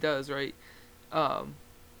everything that he does. Right.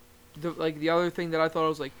 The other thing that I thought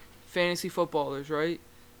was, like, fantasy footballers. Right.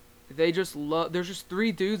 They just love. There's just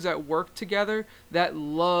 3 dudes that work together that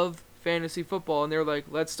love fantasy football, and they're like,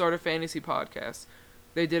 let's start a fantasy podcast.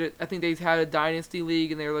 They did it. I think they had a dynasty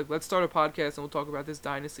league, and they were like, let's start a podcast and we'll talk about this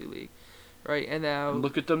dynasty league, right? And now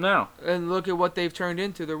look at them now, and look at what they've turned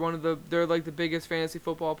into. They're like the biggest fantasy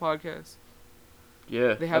football podcast.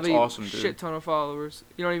 Yeah, they have awesome, shit ton of followers.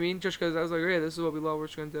 You know what I mean? Just because I was like, yeah, this is what we love, we're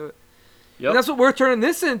just gonna do it. Yep. And that's what we're turning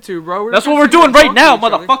this into, bro. That's what we're doing right now,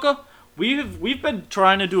 motherfucker. We've been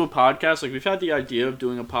trying to do a podcast. Like, we've had the idea of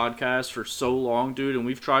doing a podcast for so long, dude, and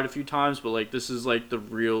we've tried a few times, but, like, this is, like, the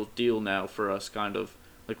real deal now for us, kind of.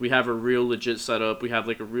 Like, we have a real legit setup. We have,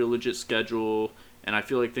 like, a real legit schedule, and I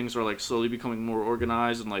feel like things are, like, slowly becoming more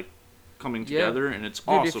organized and, like, coming together, and it's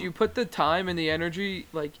awesome. Dude, if you put the time and the energy,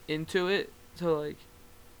 like, into it to, like,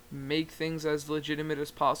 make things as legitimate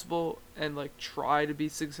as possible and, like, try to be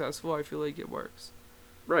successful, I feel like it works.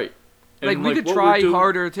 Right. Like, we could try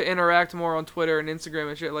harder to interact more on Twitter and Instagram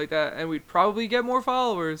and shit like that, and we'd probably get more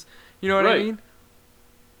followers. You know what I mean?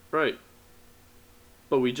 Right.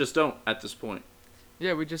 But we just don't at this point.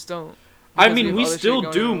 Yeah, we just don't. I mean, we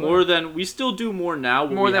still do more now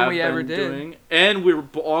than we ever did. And we're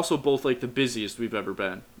also both, like, the busiest we've ever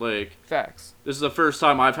been. Like, facts. This is the first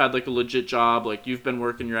time I've had, like, a legit job. Like, you've been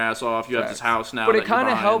working your ass off. You have this house now. But it kind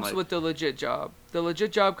of helps with the legit job. The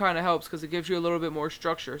legit job kind of helps because it gives you a little bit more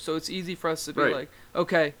structure. So it's easy for us to be like,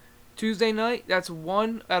 okay, Tuesday night, that's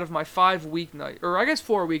 1 out of my 5 weeknights. Or I guess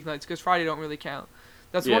 4 weeknights because Friday don't really count.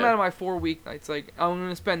 That's 1 out of my 4 weeknights. Like, I'm going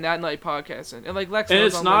to spend that night podcasting. And, like, Lex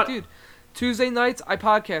knows, I'm like, dude, Tuesday nights, I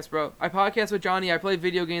podcast, bro. I podcast with Johnny. I play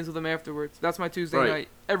video games with him afterwards. That's my Tuesday night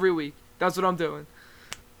every week. That's what I'm doing.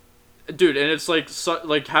 Dude, and it's like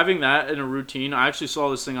having that in a routine. I actually saw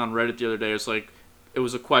this thing on Reddit the other day. It's like, it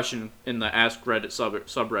was a question in the Ask Reddit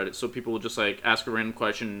subreddit. So people will just, like, ask a random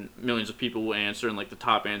question. Millions of people will answer, and, like, the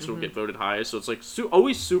top answer will get voted highest. So it's, like,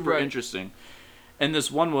 always super interesting. And this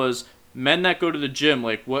one was, men that go to the gym,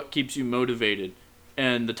 like, what keeps you motivated?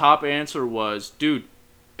 And the top answer was, dude,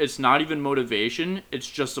 it's not even motivation, it's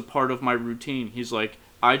just a part of my routine. He's like,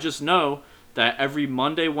 I just know that every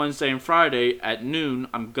Monday, Wednesday, and Friday at noon,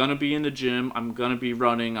 I'm going to be in the gym, I'm going to be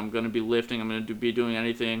running, I'm going to be lifting, I'm going to be doing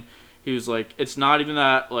anything. He was like, it's not even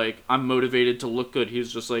that, like, I'm motivated to look good. He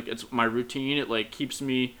was just like, it's my routine. It, like, keeps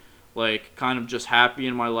me, like, kind of just happy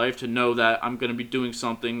in my life to know that I'm going to be doing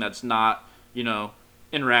something that's not, you know,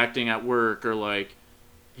 interacting at work or, like,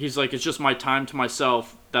 he's like, it's just my time to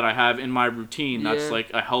myself that I have in my routine. That's,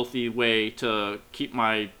 like, a healthy way to keep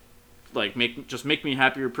my, like, make me a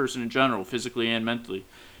happier person in general, physically and mentally.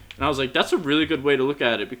 And I was like, that's a really good way to look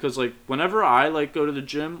at it because, like, whenever I, like, go to the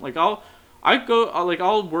gym, like, I'll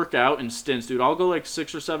work out in stints, dude. I'll go like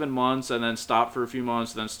 6 or 7 months and then stop for a few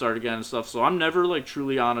months and then start again and stuff. So I'm never like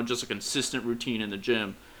truly on just a consistent routine in the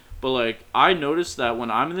gym. But like I notice that when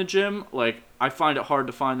I'm in the gym, like I find it hard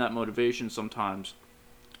to find that motivation sometimes.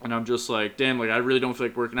 And I'm just like, damn, like I really don't feel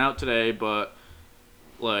like working out today, but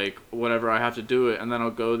like whatever, I have to do it. And then I'll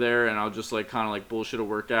go there and I'll just like kind of like bullshit a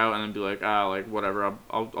workout and then be like, like whatever,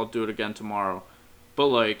 I'll do it again tomorrow. But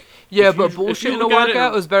like, yeah, but bullshitting a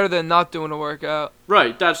workout is better than not doing a workout.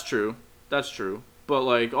 Right, that's true. But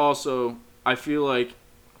like, also, I feel like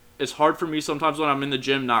it's hard for me sometimes when I'm in the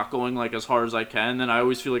gym not going like as hard as I can. Then I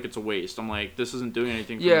always feel like it's a waste. I'm like, this isn't doing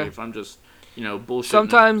anything for me if I'm just, you know,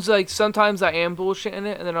 bullshitting. Sometimes I am bullshitting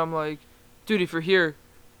it, and then I'm like, dude, if you're here,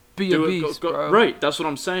 be a beast, bro. Right, that's what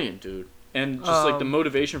I'm saying, dude. And just, like, the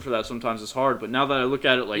motivation for that sometimes is hard. But now that I look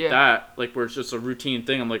at it like that, like, where it's just a routine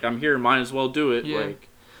thing, I'm like, I'm here, might as well do it. Yeah. Like,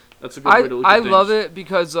 that's a good way to look at things. I love it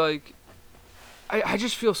because, like, I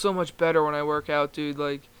just feel so much better when I work out, dude.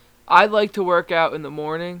 Like, I like to work out in the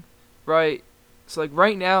morning, right? So, like,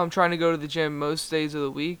 right now I'm trying to go to the gym most days of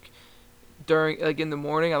the week. In the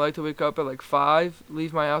morning, I like to wake up at, like, 5,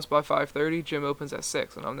 leave my house by 5:30. Gym opens at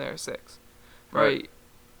 6, and I'm there at 6, right?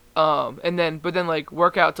 But then like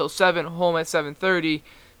work out till 7, home at 7:30.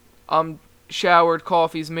 I'm showered,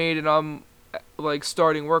 coffee's made, and I'm like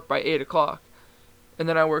starting work by 8 o'clock. And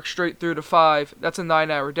then I work straight through to 5. That's a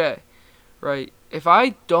 9-hour day, right? If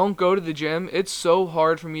I don't go to the gym, it's so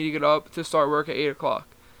hard for me to get up to start work at 8 o'clock.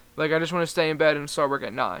 Like I just want to stay in bed and start work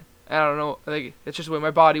at 9. And I don't know, like it's just the way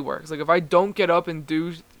my body works. Like if I don't get up and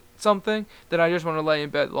do something, then I just want to lay in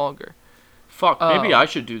bed longer. Fuck, maybe I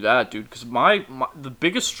should do that, dude. Because the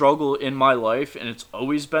biggest struggle in my life, and it's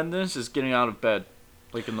always been this, is getting out of bed,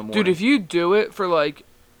 like in the morning. Dude, if you do it for like,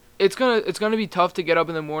 it's gonna be tough to get up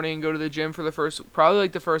in the morning and go to the gym for the first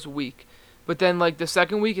week, but then like the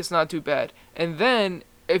second week it's not too bad. And then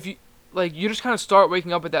if you just kind of start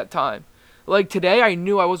waking up at that time. Like today, I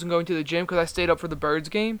knew I wasn't going to the gym because I stayed up for the Birds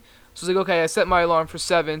game. So it's like, okay, I set my alarm for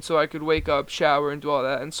 7 so I could wake up, shower, and do all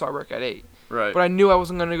that, and start work at 8. Right. But I knew I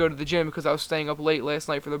wasn't going to go to the gym because I was staying up late last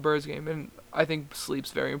night for the Birds game, and I think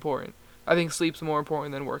sleep's very important. I think sleep's more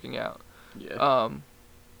important than working out. Yeah.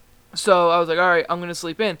 So I was like, all right, I'm going to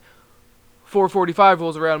sleep in. 4:45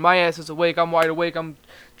 rolls around. My ass is awake. I'm wide awake. I'm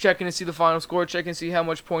checking to see the final score, checking to see how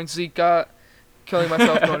much points Zeke got, killing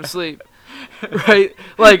myself going to sleep. Right?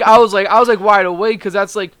 Like I was wide awake because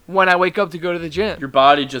that's like when I wake up to go to the gym. My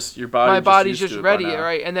body's just ready,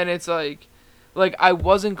 right? And then it's like I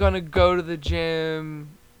wasn't gonna go to the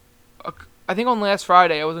gym. I think on last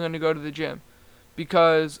Friday I wasn't gonna go to the gym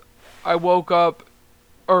because I woke up,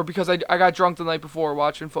 or because I got drunk the night before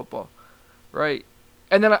watching football, right?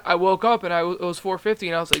 And then I woke up and it was 4:50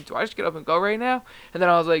 and I was like, do I just get up and go right now? And then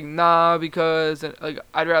I was like, nah, because like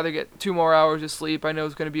I'd rather get 2 more hours of sleep. I know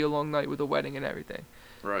it's gonna be a long night with the wedding and everything.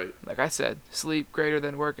 Right. Like I said, sleep greater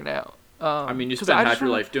than working out. I mean, you spend half your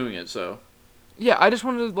life doing it, so. Yeah, I just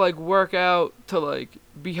wanted to like work out to like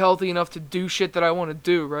be healthy enough to do shit that I want to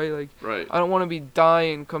do, right? Like, right. I don't want to be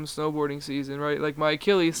dying come snowboarding season, right? Like my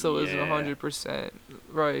Achilles still isn't 100%,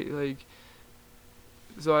 right? Like.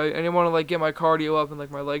 So I didn't want to like get my cardio up and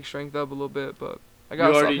like my leg strength up a little bit, but I got.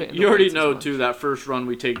 You already know too. That first run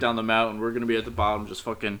we take down the mountain, we're gonna be at the bottom, just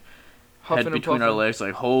fucking huffing head between our legs,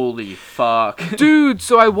 like holy fuck, dude.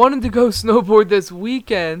 So I wanted to go snowboard this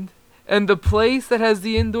weekend, and the place that has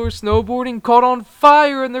the indoor snowboarding caught on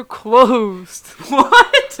fire and they're closed.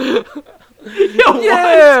 What?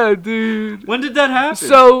 Yeah, dude. When did that happen?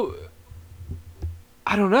 So.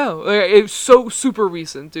 I don't know. It's so super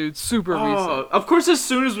recent, dude. Super recent. Of course, as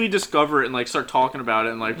soon as we discover it and like start talking about it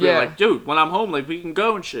and like we're like, dude, when I'm home, like we can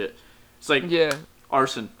go and shit. It's like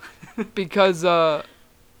arson. Because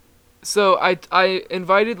so I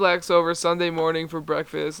invited Lex over Sunday morning for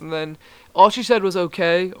breakfast, and then all she said was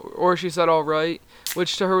okay, or she said all right,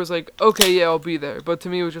 which to her was like, okay, yeah, I'll be there. But to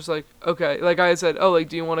me it was just like, okay. Like I said, oh, like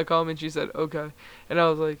do you want to come? And she said okay, and I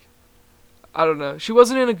was like. I don't know. She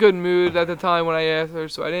wasn't in a good mood at the time when I asked her,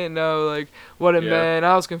 so I didn't know like what it meant.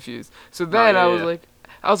 I was confused. So then I was like,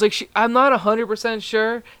 I was like, I'm not 100%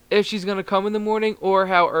 sure if she's going to come in the morning or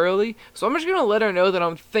how early. So I'm just going to let her know that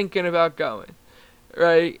I'm thinking about going.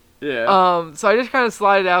 Right? Yeah. So I just kind of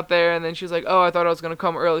slid out there, and then she was like, "Oh, I thought I was gonna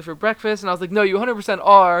come early for breakfast," and I was like, "No, you 100%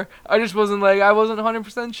 are. I just wasn't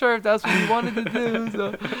 100% sure if that's what you wanted to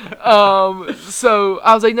do." So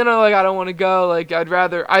I was like, "No, like I don't want to go. Like I'd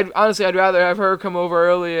rather have her come over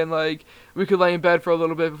early, and like we could lay in bed for a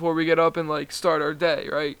little bit before we get up and like start our day,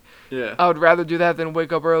 right?" Yeah. I would rather do that than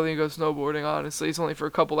wake up early and go snowboarding. Honestly, it's only for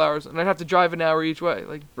a couple hours, and I'd have to drive an hour each way.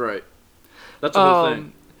 Like. Right. That's the whole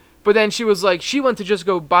thing. But then she was like, she went to just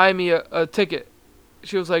go buy me a ticket.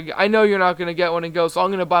 She was like, I know you're not going to get one and go, so I'm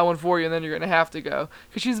going to buy one for you, and then you're going to have to go.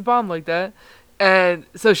 Because she's a bomb like that. And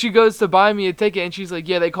so she goes to buy me a ticket, and she's like,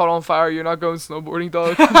 yeah, they caught on fire. You're not going snowboarding,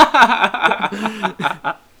 dog.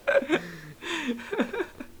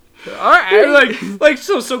 All right. Like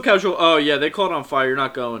so casual. Oh, yeah, they caught on fire. You're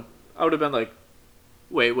not going. I would have been like,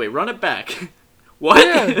 wait, run it back. What?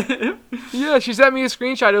 Yeah. Yeah, she sent me a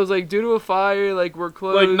screenshot. It was like, due to a fire, like we're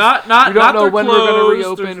closed. Like not we don't know when closed, we're gonna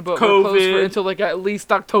reopen, but COVID. we're closed for until like at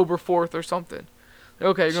least October 4th or something.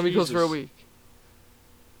 Okay, you're gonna be closed for a week.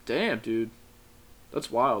 Damn, dude,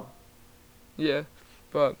 that's wild. Yeah,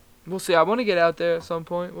 but we'll see. I want to get out there at some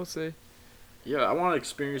point. We'll see. Yeah, I want to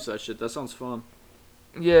experience that shit. That sounds fun.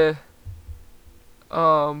 Yeah.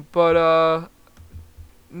 But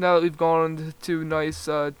now that we've gone to nice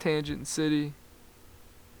Tangent City.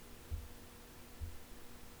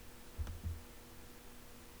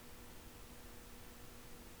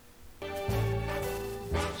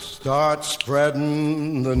 Start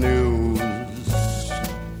spreading the news.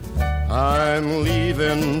 I'm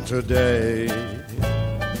leaving today.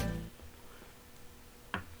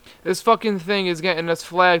 This fucking thing is getting us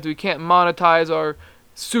flagged. We can't monetize our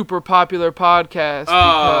super popular podcast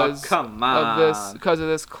because of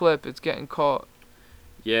this clip. It's getting caught.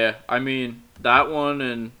 Yeah, I mean that one,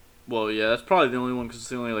 and well, yeah, that's probably the only one because it's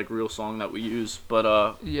the only like real song that we use.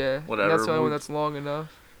 But yeah, whatever. That's the only one that's long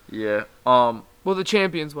enough. Yeah. Well, the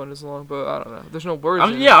Champions one is long, but I don't know. There's no words.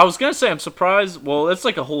 I was gonna say I'm surprised. Well, it's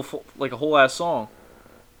like a whole ass song.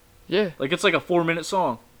 Yeah. Like it's like a 4-minute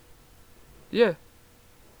song. Yeah.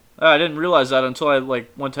 I didn't realize that until I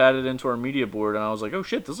like went to add it into our media board, and I was like, oh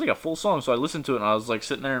shit, this is like a full song. So I listened to it, and I was like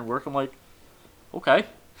sitting there and work. I'm like, okay.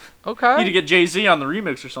 Need to get Jay-Z on the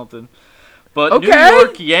remix or something. But okay. New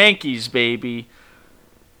York Yankees, baby.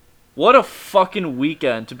 What a fucking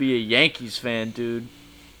weekend to be a Yankees fan, dude.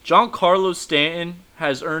 Giancarlo Stanton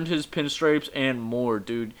has earned his pinstripes and more,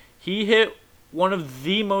 dude. He hit one of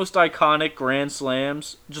the most iconic grand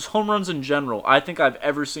slams, just home runs in general, I think I've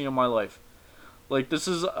ever seen in my life. Like, this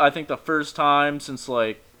is, I think, the first time since,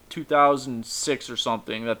 like, 2006 or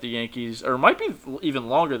something that the Yankees, or it might be even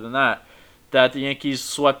longer than that the Yankees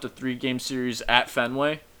swept a 3-game series at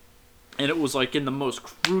Fenway. And it was, like, in the most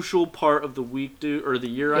crucial part of the week, dude, or the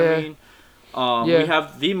year, yeah. I mean. We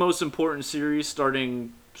have the most important series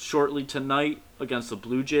starting shortly tonight against the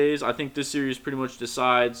Blue Jays. I think this series pretty much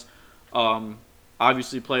decides,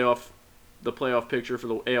 obviously, the playoff picture for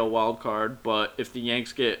the AL wildcard, but if the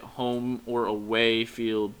Yanks get home or away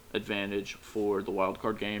field advantage for the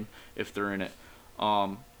wildcard game, if they're in it.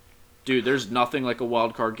 Dude, there's nothing like a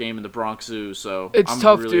wildcard game in the Bronx Zoo, so it's I'm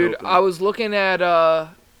tough, really dude. hoping. I was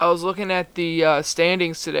looking at the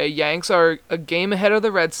standings today. Yanks are a game ahead of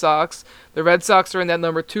the Red Sox. The Red Sox are in that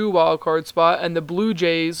number 2 wildcard spot, and the Blue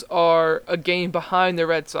Jays are a game behind the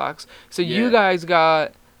Red Sox. So you guys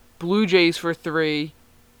got Blue Jays for 3,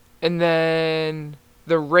 and then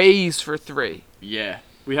the Rays for 3. Yeah,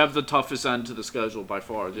 we have the toughest end to the schedule by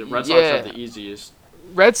far. The Red Sox have the easiest.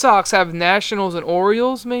 Red Sox have Nationals and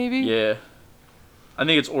Orioles, maybe? Yeah. I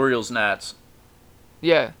think it's Orioles-Nats.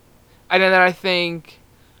 Yeah. And then I think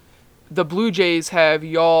the Blue Jays have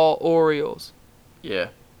y'all Orioles. Yeah.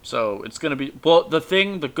 So it's going to be... Well, the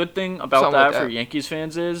good thing about that for Yankees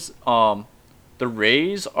fans is the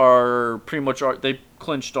Rays are pretty much... They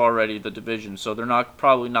clinched already the division, so they're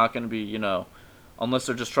probably not going to be, unless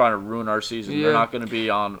they're just trying to ruin our season, they're not going to be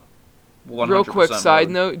on 100% Real quick side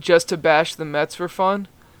mode. note, just to bash the Mets for fun,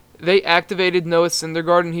 they activated Noah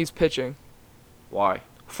Syndergaard and he's pitching. Why?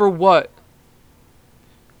 For what?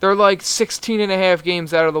 They're like 16 and a half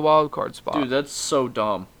games out of the wild card spot. Dude, that's so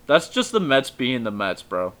dumb. That's just the Mets being the Mets,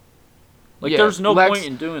 bro. Like, there's no point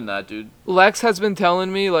in doing that, dude. Lex has been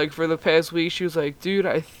telling me, like, for the past week, she was like, dude,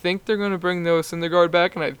 I think they're going to bring Noah Syndergaard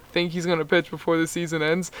back, and I think he's going to pitch before the season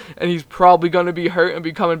ends, and he's probably going to be hurt and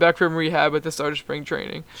be coming back from rehab at the start of spring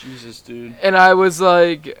training. Jesus, dude. And I was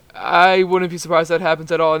like, I wouldn't be surprised if that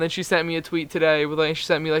happens at all. And then she sent me a tweet today, she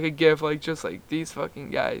sent me, like, a gif, like, just like, these fucking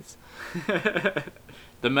guys.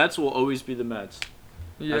 The Mets will always be the Mets.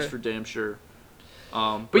 Yeah. That's for damn sure.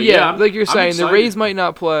 But yeah, like you're saying, the Rays might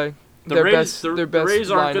not play their best Rays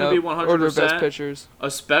aren't going to be 100%, or their best pitchers.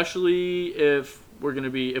 Especially if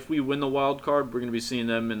we win the wild card, we're going to be seeing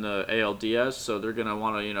them in the ALDS, so they're going to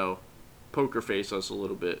want to, poker face us a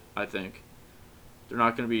little bit, I think. They're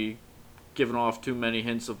not going to be giving off too many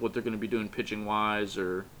hints of what they're going to be doing pitching-wise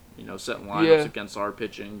or, setting lineups against our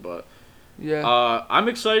pitching, but I'm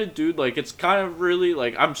excited, dude. Like, it's kind of really,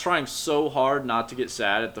 like, I'm trying so hard not to get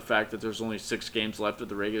sad at the fact that there's only 6 games left of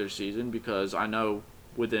the regular season because I know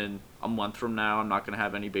within a month from now I'm not going to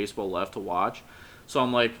have any baseball left to watch. So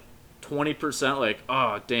I'm like 20% like,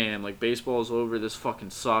 oh, damn, like, baseball's over. This fucking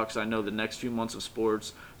sucks. I know the next few months of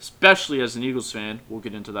sports, especially as an Eagles fan, we'll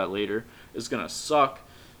get into that later, is going to suck.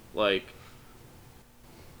 Like,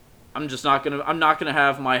 I'm not going to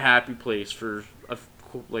have my happy place for,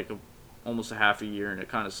 almost a half a year, and it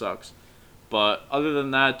kind of sucks. But other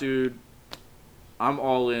than that, dude, I'm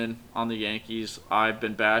all in on the Yankees. I've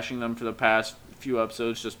been bashing them for the past few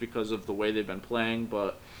episodes just because of the way they've been playing,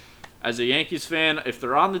 but as a Yankees fan, if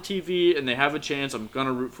they're on the TV and they have a chance, I'm going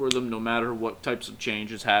to root for them no matter what types of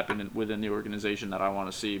changes happen within the organization that I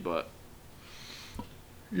want to see, but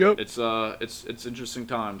it's interesting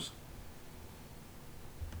times.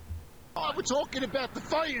 Oh, we're talking about the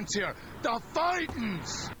Fightins here. The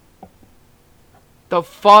Fightins! The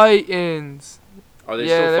Fightins. Are they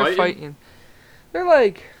still they're fighting. They're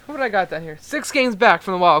like, what did I got down here? 6 games back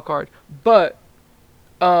from the wild card, but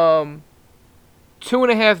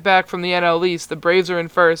 2.5 back from the NL East. The Braves are in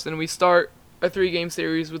first, and we start a 3-game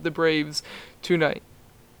series with the Braves tonight.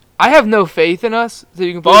 I have no faith in us, so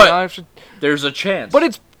you can put it on. There's a chance. But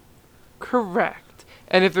it's correct.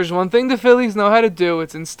 And if there's one thing the Phillies know how to do,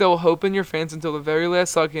 it's instill hope in your fans until the very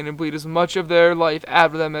last second and bleed as much of their life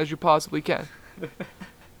out of them as you possibly can.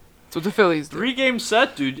 That's what the Phillies do. 3-game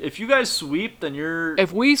set, dude. If you guys sweep, then you're...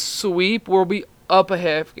 If we sweep, we'll be up a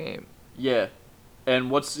half game. Yeah.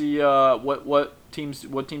 And what's the what team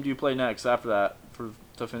do you play next after that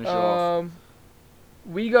to finish it off?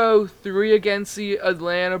 We go 3 against the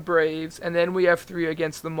Atlanta Braves, and then we have 3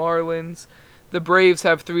 against the Marlins. The Braves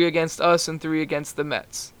have 3 against us and 3 against the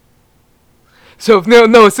Mets. So if no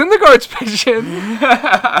Syndergaard's pitching.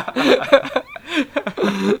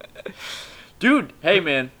 Dude, hey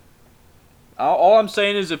man. All I'm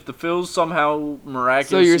saying is if the Phils somehow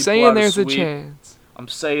miraculously So you're saying there's a chance. I'm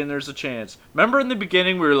saying there's a chance. Remember in the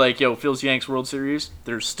beginning we were like, yo, Phils Yanks World Series?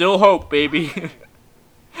 There's still hope, baby.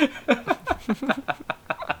 That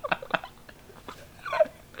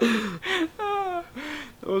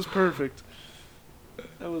was perfect.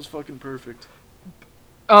 That was fucking perfect.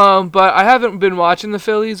 But I haven't been watching the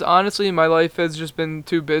Phillies. Honestly, my life has just been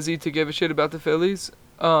too busy to give a shit about the Phillies.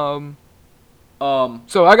 So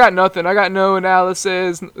I got nothing. I got no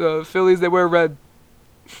analysis. Phillies, they wear red.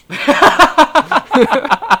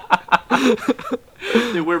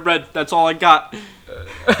 They wear red. That's all I got.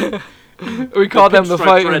 We call them the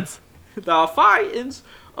Fightins. The Fightins.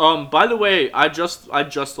 By the way, I just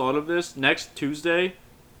thought of this. Next Tuesday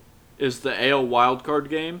is the AL wildcard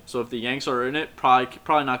game. So if the Yanks are in it, probably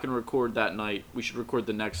not going to record that night. We should record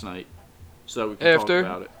the next night so that we can talk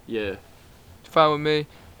about it. Yeah. Fine with me.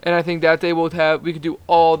 And I think that day we could do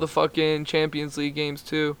all the fucking Champions League games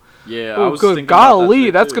too. Yeah, I was thinking golly,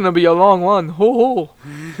 about that's gonna be a long one. Ho ho.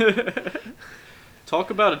 Talk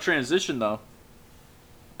about a transition though.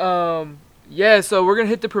 Yeah, so we're gonna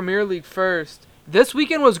hit the Premier League first. This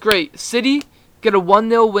weekend was great. City get a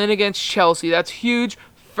 1-0 win against Chelsea. That's huge.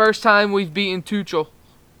 First time we've beaten Tuchel.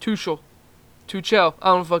 I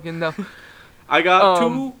don't fucking know. I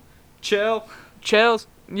got Chels.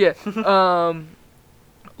 Yeah.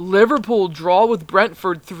 Liverpool draw with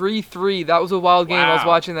Brentford 3-3. That was a wild game. Wow. I was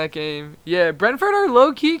watching that game. Yeah, Brentford are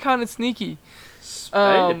low-key kind of sneaky.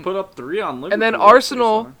 They put up 3 on Liverpool. And then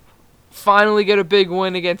Arsenal finally get a big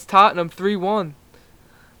win against Tottenham 3-1.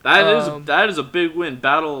 That is a big win.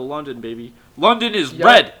 Battle of London, baby. London is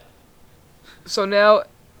red. So now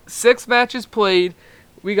 6 matches played.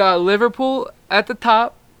 We got Liverpool at the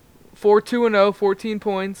top, 4-2-0, 14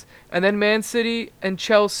 points. And then Man City and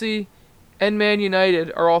Chelsea and Man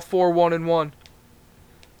United are all 4-1-1.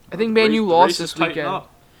 I think Man U lost this weekend.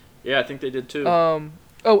 Up. Yeah, I think they did too.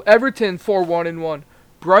 Everton 4-1-1.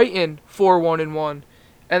 Brighton 4-1-1.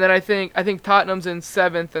 And then I think Tottenham's in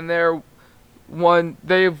 7th, and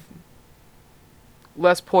they have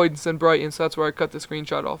less points than Brighton, so that's where I cut the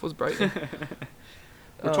screenshot off, was Brighton.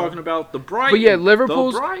 We're talking about the Brighton. But yeah,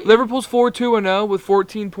 Liverpool's 4-2-0 with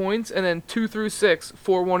 14 points, and then 2 through 6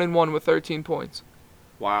 4-1-1 with 13 points.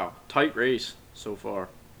 Wow, tight race so far.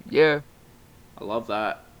 Yeah. I love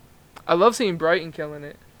that. I love seeing Brighton killing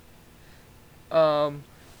it. I'm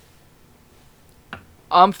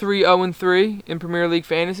 3-0-3 in Premier League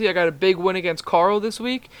Fantasy. I got a big win against Carl this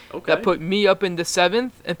week. Okay. That put me up into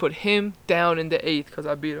 7th and put him down into 8th because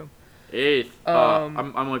I beat him. 8th.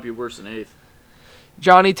 I might be worse than 8th.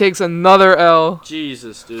 Johnny takes another L.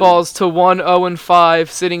 Jesus, dude. Falls to 1-0-5,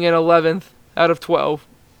 sitting in 11th out of 12.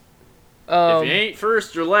 If you ain't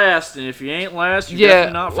first, you're last, and if you ain't last, you're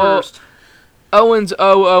definitely not first. Owen's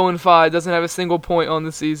 0-0-5, doesn't have a single point on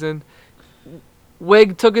the season.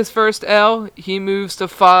 Wig took his first L. He moves to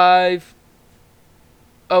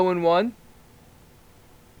 5-0-1.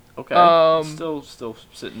 Okay. Still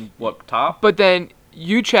sitting top? But then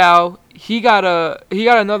Yu Chow, he got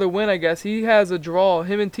another win, I guess. He has a draw.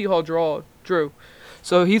 Him and T Hall drew.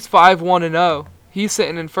 So he's 5-1-0. He's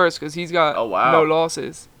sitting in first because he's got no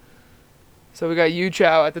losses. So we got Yu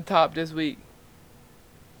Chow at the top this week.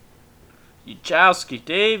 Uchowski,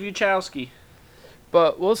 Dave Uchowski.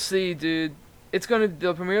 But we'll see, dude.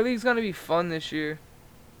 The Premier League's gonna be fun this year.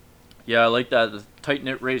 Yeah, I like that. The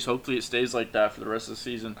tight-knit race. Hopefully it stays like that for the rest of the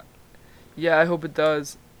season. Yeah, I hope it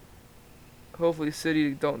does. Hopefully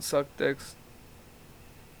City don't suck dicks.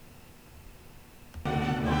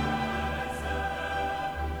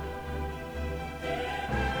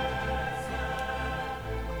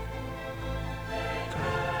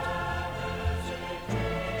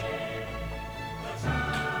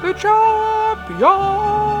 The champions!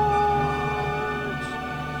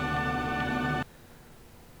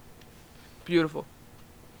 Beautiful.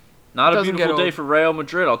 Not a beautiful day for Real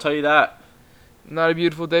Madrid, I'll tell you that. Not a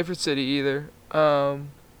beautiful day for City either.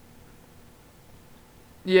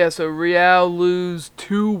 Yeah, so Real lose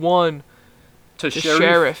 2-1 to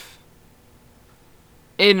Sheriff.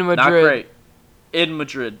 In Madrid. Not great. In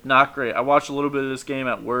Madrid, not great. I watched a little bit of this game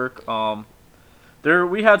at work.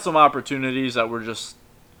 We had some opportunities that were just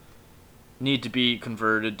need to be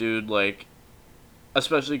converted, dude. Like,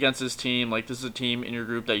 especially against this team. Like, this is a team in your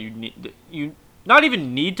group that you not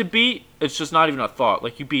even need to beat. It's just not even a thought.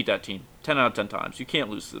 Like, you beat that team 10 out of 10 times. You can't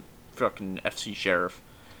lose to fucking FC Sheriff.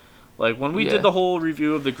 Like, when we did the whole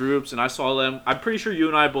review of the groups and I saw them, I'm pretty sure you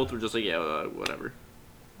and I both were just like, yeah, whatever.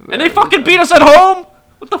 And they fucking beat us at home?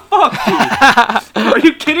 What the fuck, dude? Are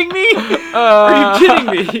you kidding me? Are you kidding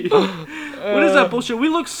me? What is that bullshit? We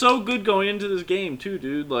look so good going into this game, too,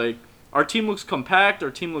 dude. Like, our team looks compact.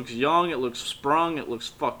 Our team looks young. It looks sprung. It looks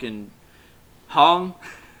fucking hung.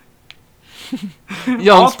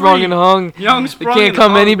 Young, sprung, and hung. Young, sprung, it can't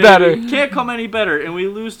come any better. Can't come any better. And we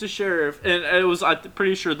lose to Sheriff. And it was, I'm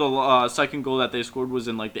pretty sure the second goal that they scored was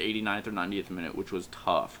in like the 89th or 90th minute, which was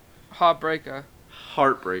tough. Heartbreaker,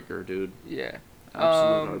 dude. Yeah.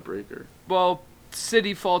 Absolute heartbreaker. Well,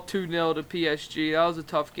 City fall 2-0 to PSG. That was a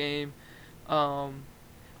tough game.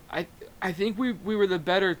 I think we were the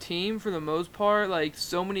better team for the most part. Like,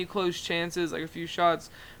 so many close chances, like a few shots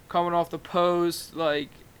coming off the post. Like,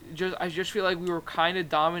 I just feel like we were kind of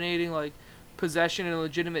dominating, like, possession and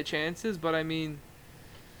legitimate chances. But I mean,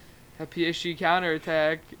 that PSG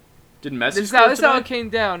counterattack. Did Messi score? This is how it came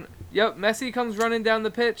down. Yep, Messi comes running down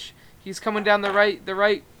the pitch. He's coming down the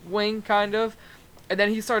right wing, kind of, and then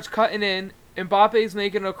he starts cutting in. Mbappe's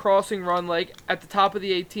making a crossing run, like, at the top of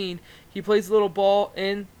the 18. He plays a little ball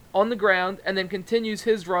in on the ground and then continues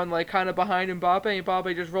his run, like, kind of behind Mbappe.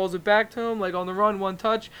 Mbappe just rolls it back to him, like, on the run, one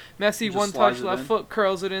touch. Messi, one touch, left foot,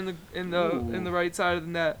 curls it in the right side of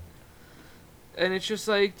the net. And it's just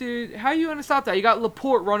like, dude, how are you gonna stop that? You got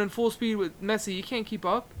Laporte running full speed with Messi. You can't keep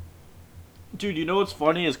up. Dude, you know what's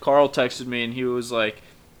funny is Carl texted me and he was like,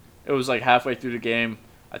 it was like halfway through the game.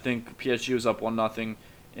 I think PSG was up 1-0,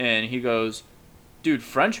 and he goes, "Dude,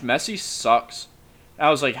 French Messi sucks." And I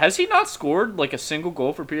was like, "Has he not scored like a single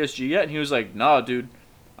goal for PSG yet?" And he was like, "Nah, dude."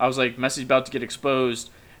 I was like, "Messi's about to get exposed."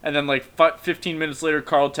 And then like 15 minutes later,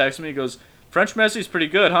 Carl texts me. He goes, "French Messi's pretty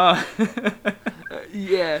good, huh?"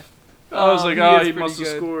 Yeah. I was like, "Oh, he must have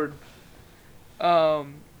scored."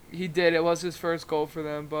 He did. It was his first goal for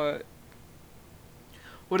them, but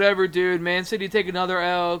whatever, dude. Man City take another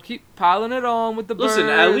L. Keep piling it on with the birds. Listen,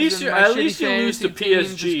 at least you lose to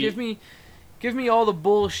PSG. Just give me all the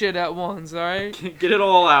bullshit at once, all right? Get it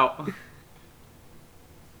all out.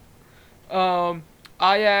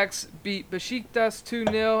 Ajax beat Besiktas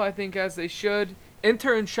 2-0, I think, as they should.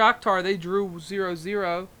 Inter and Shakhtar, they drew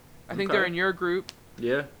 0-0. I think they're in your group.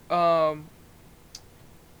 Yeah.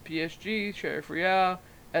 PSG, Sheriff Real.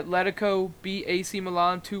 Atletico beat AC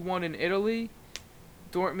Milan 2-1 in Italy.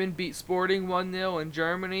 Dortmund beat Sporting 1-0 in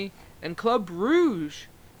Germany. And Club Brugge,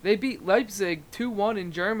 they beat Leipzig 2-1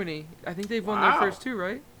 in Germany. I think they've won their first two,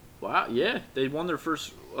 right? Wow, yeah. They won their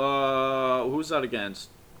first... who was that against?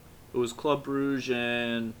 It was Club Brugge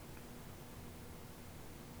and...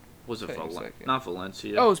 Was it not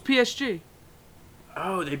Valencia? Oh, it was PSG.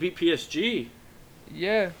 Oh, they beat PSG.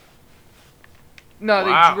 Yeah. No,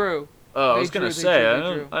 wow. they drew. Oh, I was gonna say,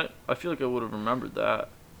 I feel like I would have remembered that.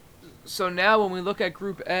 So now when we look at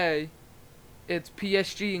Group A, it's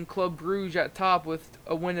PSG and Club Brugge at top with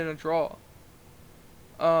a win and a draw.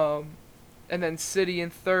 And then City in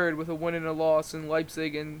third with a win and a loss, and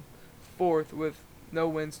Leipzig in fourth with no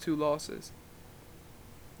wins, 2 losses.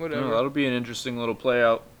 Whatever. Oh, that'll be an interesting little play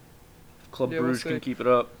out. If Club Brugge can keep it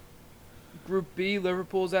up. Group B,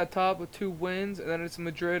 Liverpool's at top with 2 wins, and then it's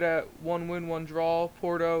Madrid at 1 win, 1 draw.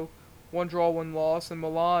 Porto, 1 draw, 1 loss, and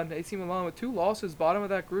Milan, AC Milan with 2 losses, bottom of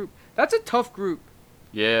that group. That's a tough group.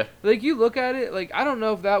 Yeah. Like, you look at it, like, I don't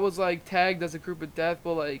know if that was, like, tagged as a group of death,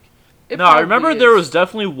 but, like, no, I remember there was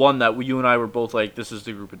definitely one that you and I were both like, this is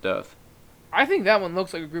the group of death. I think that one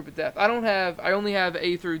looks like a group of death. I only have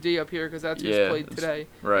A through D up here because that's who's played today.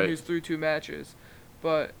 Right. And who's through 2 matches.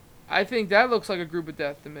 But I think that looks like a group of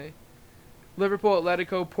death to me. Liverpool,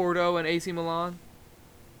 Atletico, Porto, and AC Milan.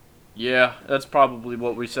 Yeah, that's probably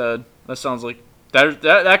what we said. That sounds like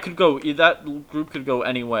that could go. That group could go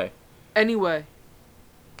any way. Anyway,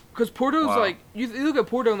 because Porto's like you look at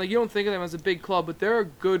Porto and like you don't think of them as a big club, but they're a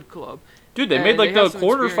good club. Dude, they made like the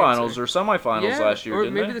quarterfinals or semifinals last year,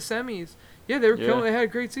 didn't they? Or maybe the semis. Yeah, they were killing. They had a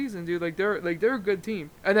great season, dude. Like they're a good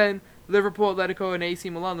team. And then Liverpool, Atletico, and AC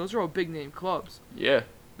Milan. Those are all big name clubs. Yeah.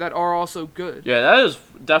 That are also good. Yeah, that is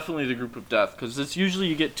definitely the group of death because it's usually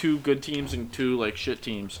you get 2 good teams and 2 like shit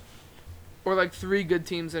teams. Or like 3 good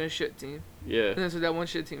teams and a shit team. Yeah. And then so that one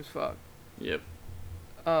shit team's fucked. Yep.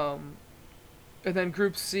 And then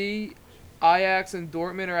Group C, Ajax and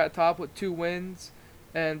Dortmund are at top with 2 wins,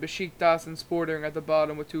 and Besiktas and Sporting at the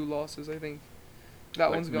bottom with 2 losses. I think that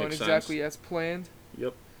one's going exactly as planned.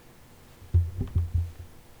 Yep.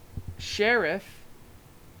 Sheriff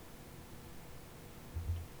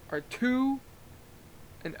are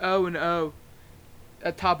 2-0-0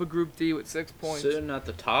 at top of Group D with 6 points. Sitting at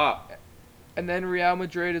the top. And then Real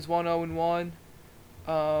Madrid is 1-0-1.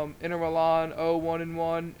 Inter Milan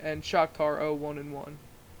 0-1-1, and Shakhtar 0-1-1.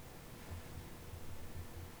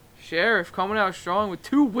 Sheriff coming out strong with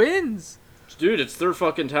 2 wins. Dude, it's their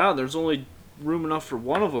fucking town. There's only room enough for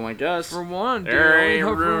one of them, I guess. For one, dude. There ain't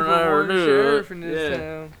room for one Sheriff in this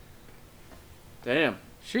town. Damn.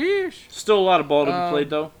 Sheesh. Still a lot of ball to be played,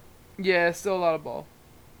 though. Yeah, still a lot of ball.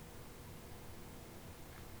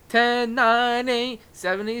 10, 9, 8,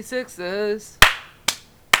 76ers.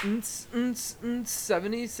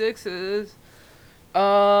 76ers.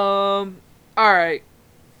 Alright.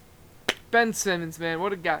 Ben Simmons, man.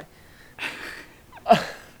 What a guy. Can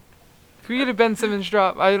we get a Ben Simmons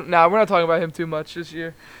drop? We're not talking about him too much this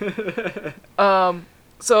year.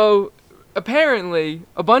 So, apparently,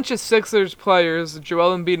 a bunch of Sixers players,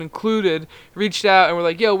 Joel Embiid included, reached out and were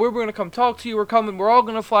like, yo, we're going to come talk to you. We're all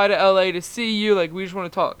going to fly to LA to see you. Like, we just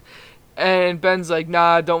want to talk. And Ben's like,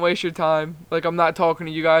 nah, don't waste your time. Like, I'm not talking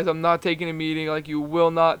to you guys. I'm not taking a meeting. Like, you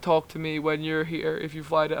will not talk to me when you're here if you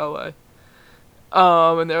fly to LA.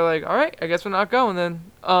 And they're like, all right, I guess we're not going then.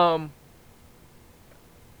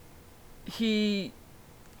 He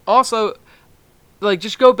also, like,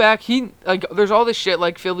 just go back. There's all this shit,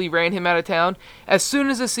 like, Philly ran him out of town. As soon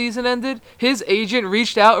as the season ended, his agent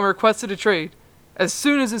reached out and requested a trade. As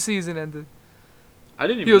soon as the season ended. I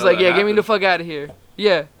didn't even He was know like, that yeah, happened. get me the fuck out of here.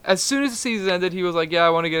 Yeah, as soon as the season ended, he was like, yeah, I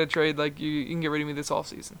want to get a trade. Like, you can get rid of me this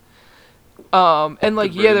offseason. And,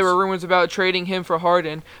 like, yeah, there were rumors about trading him for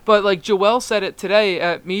Harden. But, like, Joel said it today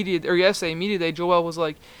at yesterday, Media Day, Joel was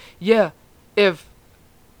like, yeah, if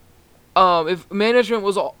Warriors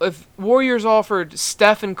offered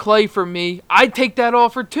Steph and Clay for me, I'd take that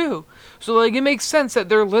offer too. So, like, it makes sense that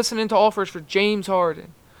they're listening to offers for James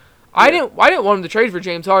Harden. Yeah. I didn't want him to trade for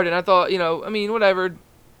James Harden. I thought, whatever.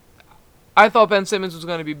 I thought Ben Simmons was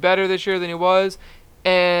going to be better this year than he was,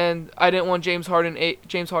 and I didn't want James Harden's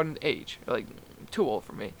age. Like, too old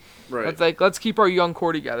for me. Right. It's like, let's keep our young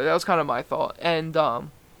core together. That was kind of my thought. And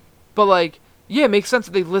but like, yeah, it makes sense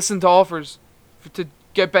that they listened to offers to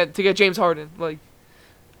get James Harden. Like,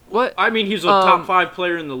 what? I mean, he's a top 5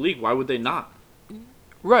 player in the league. Why would they not?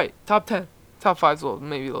 Right, top 10, top 5's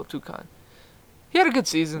maybe a little too kind. He had a good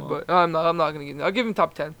season, but I'm not gonna give him. I'll give him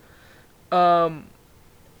top 10.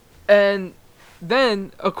 And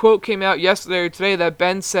then a quote came out yesterday or today that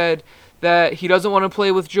Ben said that he doesn't want to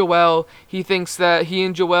play with Joel. He thinks that he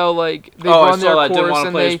and Joel, like, they run their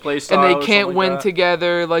course and they can't win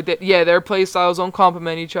together. Like, that, yeah, their play styles don't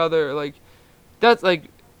complement each other. Like, that's like,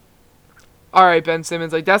 all right, Ben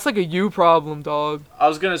Simmons, like, that's like a you problem, dog. I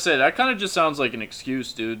was gonna say that kind of just sounds like an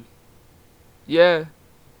excuse, dude. Yeah.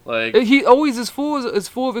 Like, he always is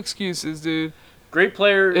full of excuses, dude. Great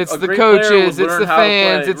player. It's the coaches. It's the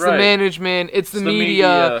fans. It's the management. It's the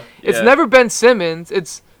media. It's never Ben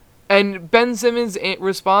Simmons. And Ben Simmons'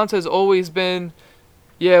 response has always been,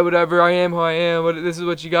 "Yeah, whatever. I am who I am. This is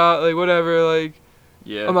what you got. Like whatever. Like,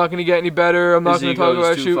 yeah. I'm not gonna get any better. I'm not gonna talk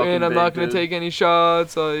about shooting. I'm not gonna take any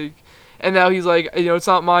shots. Like." And now he's like, it's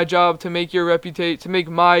not my job to make your reputation, to make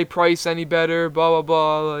my price any better, blah, blah,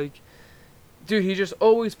 blah. Like, dude, he's just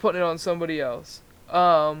always putting it on somebody else.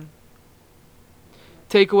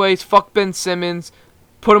 Takeaways, fuck Ben Simmons.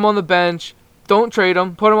 Put him on the bench. Don't trade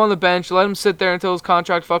him. Put him on the bench. Let him sit there until his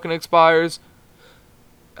contract fucking expires.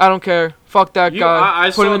 I don't care. Fuck that guy.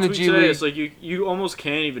 I put him in the G League. It's like you almost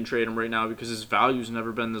can't even trade him right now because his value's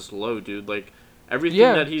never been this low, dude. Like, everything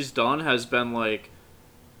that he's done has been like,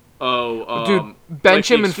 dude,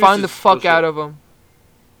 bench him and find the fuck out of him.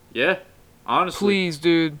 Yeah, honestly. Please,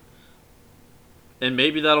 dude. And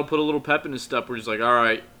maybe that'll put a little pep in his step where he's like, all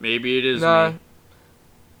right, maybe it is me.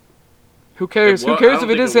 Who cares? Who cares if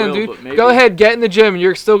it is him, dude? Go ahead, get in the gym.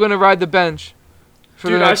 You're still going to ride the bench.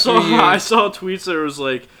 Dude, I saw tweets that was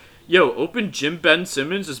like, yo, open gym Ben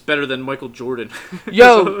Simmons is better than Michael Jordan.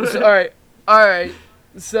 Yo, all right.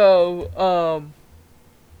 So,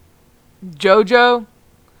 JoJo,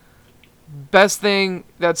 best thing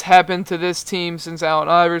that's happened to this team since Allen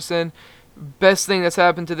Iverson, best thing that's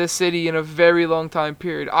happened to this city in a very long time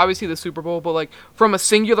period. Obviously the Super Bowl, but like from a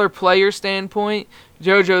singular player standpoint,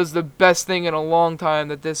 JoJo's the best thing in a long time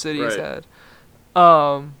that this city has had.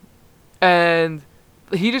 And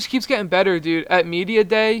he just keeps getting better, dude. At Media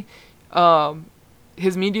Day,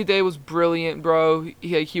 his Media Day was brilliant, bro.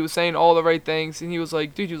 He was saying all the right things, and he was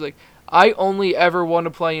like, I only ever want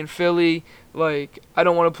to play in Philly. Like, I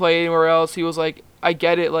don't want to play anywhere else. He was like, I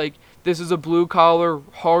get it. Like, this is a blue-collar,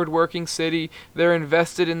 hard-working city. They're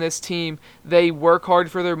invested in this team. They work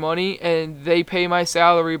hard for their money, and they pay my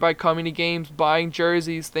salary by coming to games, buying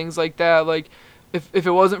jerseys, things like that. Like, if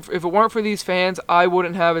it weren't for these fans, I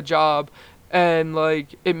wouldn't have a job. And,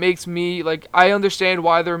 like, it makes me, like, I understand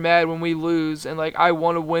why they're mad when we lose. And, like, I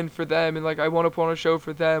want to win for them. And, like, I want to put on a show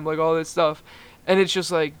for them. Like, all this stuff. And it's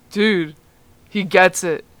just like, dude, he gets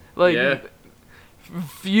it. Like,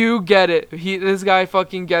 you get it. This guy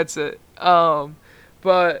fucking gets it.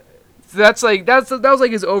 But that was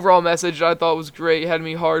like his overall message that I thought was great. It had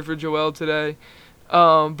me hard for Joel today.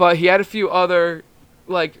 But he had a few other,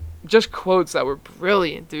 like, just quotes that were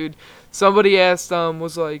brilliant, dude. Somebody asked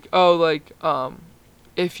was like,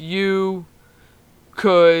 if you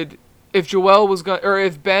could, if Joel was gonna, or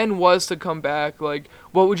if Ben was to come back, like,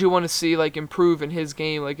 what would you want to see, like, improve in his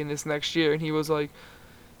game, like, in this next year? And he was like,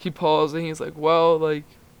 he paused and he's like, well, like,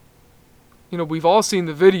 we've all seen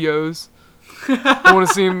the videos. I want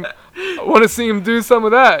to see him do some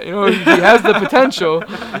of that. He has the potential.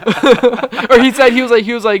 Or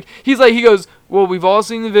he goes, well, we've all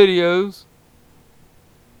seen the videos.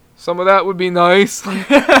 Some of that would be nice.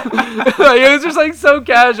 It was just like so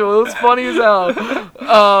casual. It was funny as hell.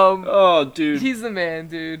 Oh, dude. He's the man,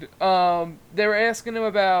 dude. They were asking him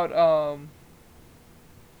about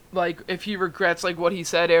like if he regrets like what he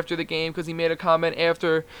said after the game because he made a comment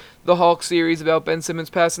after the Hawks series about Ben Simmons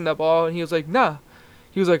passing that ball, and he was like, nah.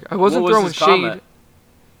 He was like, I wasn't throwing shade. Comment?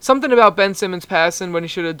 Something about Ben Simmons passing when he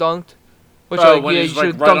should have dunked. Which he should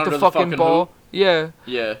have dunked the fucking ball. Hoop? Yeah.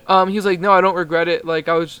 Yeah. He was like, no, I don't regret it. Like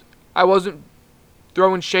I wasn't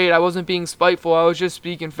throwing shade. I wasn't being spiteful. I was just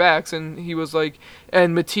speaking facts. And he was like,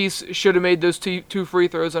 and Matisse should have made those two free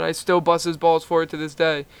throws, and I still bust his balls for it to this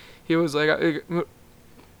day. He was like,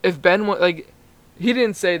 if Ben, like, he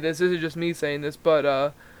didn't say this. This is just me saying this.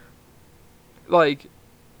 But, like,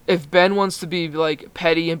 if Ben wants to be, like,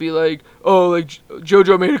 petty and be like, oh, like,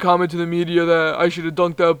 JoJo made a comment to the media that I should have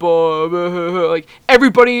dunked that ball. Like,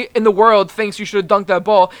 everybody in the world thinks you should have dunked that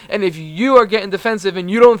ball. And if you are getting defensive and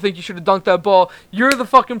you don't think you should have dunked that ball, you're the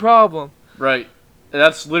fucking problem. Right.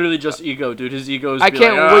 That's literally just ego, dude. His ego is I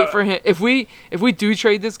can't wait for him. If we do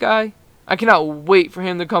trade this guy, I cannot wait for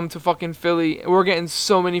him to come to fucking Philly. We're getting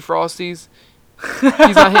so many Frosties.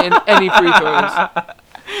 He's not hitting any free throws.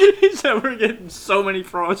 He said we're getting so many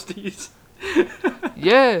Frosties.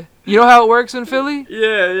 Yeah. You know how it works in Philly?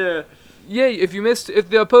 Yeah. Yeah, if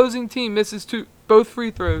the opposing team misses both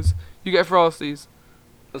free throws, you get Frosties.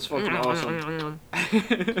 That's fucking awesome.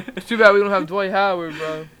 It's too bad we don't have Dwight Howard,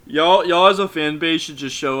 bro. Y'all as a fan base should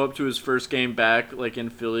just show up to his first game back, like in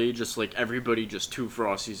Philly, just like everybody just 2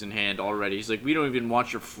 Frosties in hand already. He's like, we don't even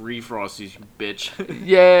want your free Frosties, you bitch.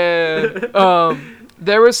 Yeah.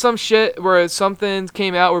 There was some shit where something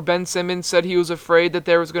came out where Ben Simmons said he was afraid that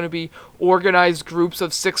there was going to be organized groups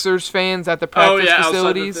of Sixers fans at the practice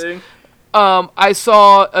facilities. Outside the thing. I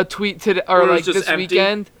saw a tweet today, or like this empty?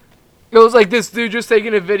 weekend. It was like this dude just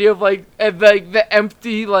taking a video of like the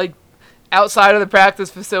empty like outside of the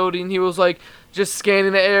practice facility, and he was like just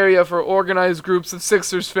scanning the area for organized groups of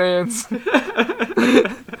Sixers fans.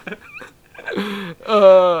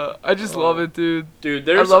 I just love it, dude. Dude,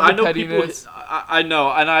 I know people. I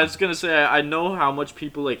know, and I was gonna say I know how much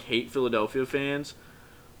people like hate Philadelphia fans,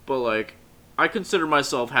 but like I consider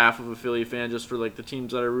myself half of a Philly fan just for like the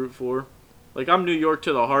teams that I root for. Like I'm New York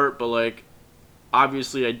to the heart, but like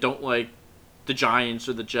obviously I don't like the Giants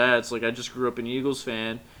or the Jets. Like I just grew up an Eagles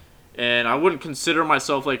fan, and I wouldn't consider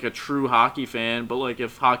myself like a true hockey fan, but like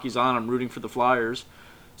if hockey's on, I'm rooting for the Flyers.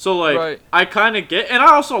 So, like, right. I kind of get... And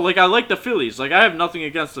I also, like, I like the Phillies. Like, I have nothing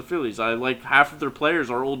against the Phillies. I like half of their players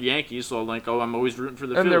are old Yankees, so I'm like, oh, I'm always rooting for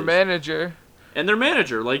the Phillies. And their manager. And their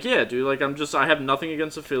manager. Like, yeah, dude. Like, I have nothing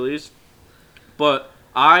against the Phillies. But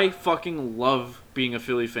I fucking love being a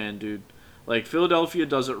Philly fan, dude. Like, Philadelphia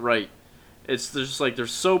does it right. It's just, like, they're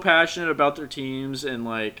so passionate about their teams, and,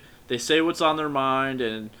 like, they say what's on their mind,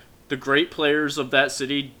 and... The great players of that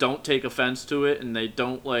city don't take offense to it, and they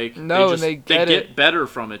don't like. No, they get better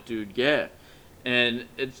from it, dude. Yeah, and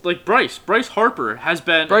it's like Bryce Harper has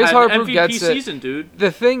been Harper MVP gets season, dude. The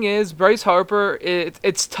thing is, Bryce Harper,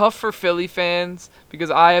 it's tough for Philly fans because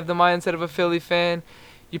I have the mindset of a Philly fan.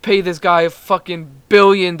 You pay this guy $1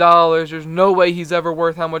 billion. There's no way he's ever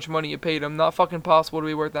worth how much money you paid him. Not fucking possible to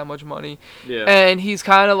be worth that much money. Yeah, and he's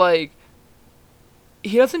kind of like.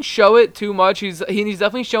 He doesn't show it too much. He's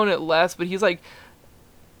definitely shown it less, but he's like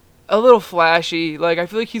a little flashy. Like I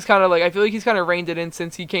feel like he's kind of reined it in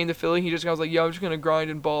since he came to Philly. He just was like, "Yo, I'm just gonna grind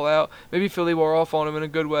and ball out." Maybe Philly wore off on him in a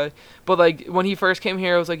good way, but like when he first came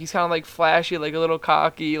here, it was like he's kind of like flashy, like a little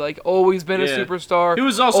cocky, like always been a superstar. He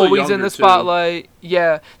was also always in the spotlight. Too.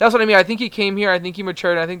 Yeah, that's what I mean. I think he came here. I think he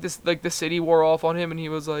matured. And I think the city wore off on him, and he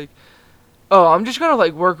was like, "Oh, I'm just gonna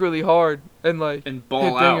like work really hard and like ball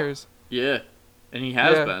hit out." Dingers. Yeah. And he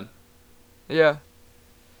has been. Yeah.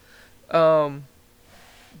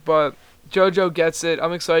 But JoJo gets it.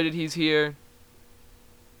 I'm excited he's here.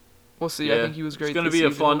 We'll see. Yeah. I think he was great. It's going to be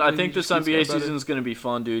a fun. I think this NBA season is going to be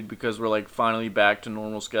fun, dude, because we're like finally back to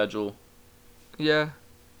normal schedule. Yeah.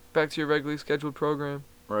 Back to your regularly scheduled program.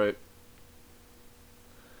 Right.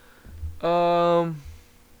 All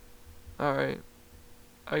right.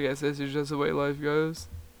 I guess this is just the way life goes.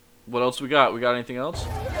 What else we got? We got anything else?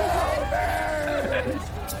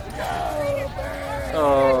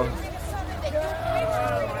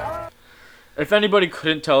 If anybody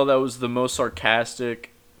couldn't tell, that was the most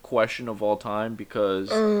sarcastic question of all time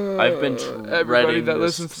because I've been dreading everybody that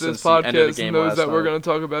listens to this podcast knows that we're going to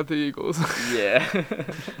talk about the Eagles. Yeah.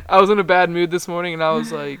 I was in a bad mood this morning, and I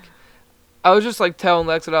was just like telling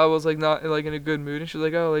Lex that I was like not like in a good mood, and she's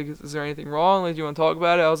like, "Oh, like is there anything wrong? Like, do you want to talk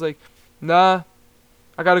about it?" I was like, "Nah,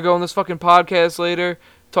 I got to go on this fucking podcast later,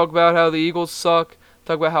 talk about how the Eagles suck."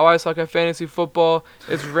 Talk about how I suck at fantasy football.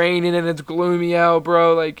 It's raining and it's gloomy out,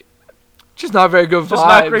 bro. Like, just not very good vibes. Just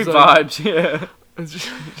not great vibes, yeah. It's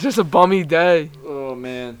just a bummy day. Oh,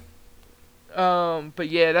 man. But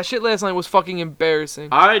yeah, that shit last night was fucking embarrassing.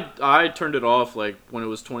 I turned it off, like, when it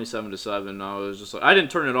was 27-7. I was just like, I didn't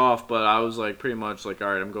turn it off, but I was, like, pretty much like,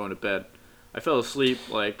 all right, I'm going to bed. I fell asleep,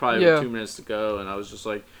 like, probably with 2 minutes to go, and I was just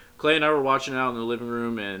like, Clay and I were watching it out in the living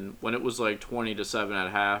room, and when it was like 20-7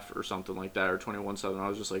 at half or something like that, or 21-7, I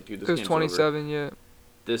was just like, dude, this game's over. It was 27, yeah.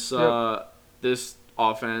 This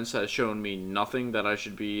offense has shown me nothing that I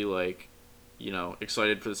should be like,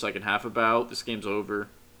 excited for the second half about. This game's over.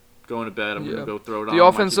 Going to bed. I'm gonna go throw it on. The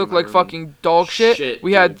offense looked like fucking dog shit.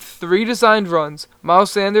 We had 3 designed runs.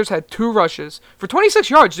 Miles Sanders had 2 rushes for 26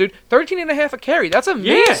 yards, dude. 13.5 a carry. That's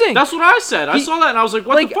amazing. Yeah, that's what I said. I saw that and I was like,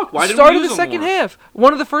 what the fuck? Why didn't we use him more? Started the second half.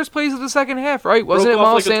 One of the first plays of the second half, right? Wasn't it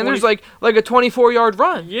Miles Sanders like a 24-yard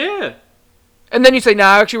run? Yeah. And then you say,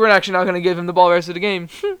 nah, actually, we're actually not gonna give him the ball the rest of the game.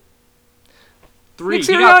 3. Nick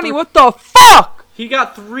Sirianni, what the fuck? He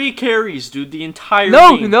got 3 carries, dude. The entire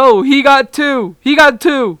game. No, he got 2.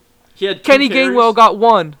 He had Kenny Gainwell got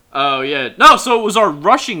 1. Oh yeah. No, so it was our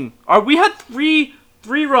rushing. We had 3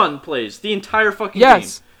 run plays the entire fucking game.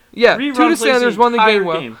 Yes. Yeah. 2 to Sanders, 1 to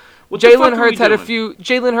Gainwell. Jalen Hurts had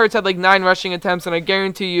Jalen Hurts had like 9 rushing attempts, and I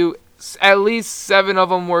guarantee you, at least 7 of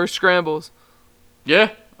them were scrambles.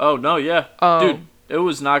 Yeah. Oh no. Yeah. Dude, it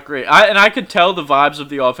was not great. I could tell the vibes of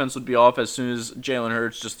the offense would be off as soon as Jalen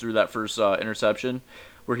Hurts just threw that first interception,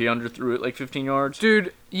 where he underthrew it like 15 yards.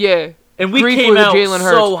 Dude. Yeah. And we came out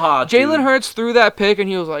so hot, dude. Jalen Hurts threw that pick, and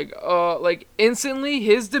he was like instantly,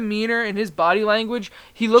 his demeanor and his body language,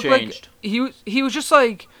 he looked changed. Like he was just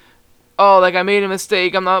like, oh, like I made a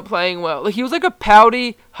mistake, I'm not playing well. Like he was like a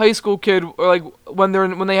pouty high school kid, or like when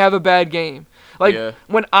they have a bad game. Like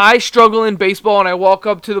when I struggle in baseball and I walk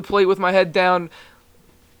up to the plate with my head down.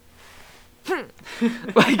 Like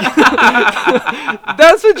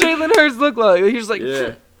that's what Jalen Hurts looked like. He's like,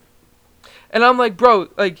 and I'm like, bro,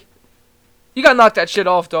 like you gotta knock that shit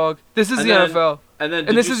off, dog. This is the NFL,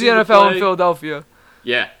 and this is the NFL in Philadelphia.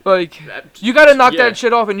 Yeah, like you gotta knock that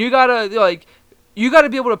shit off, and you gotta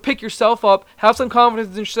be able to pick yourself up, have some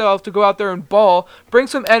confidence in yourself to go out there and ball, bring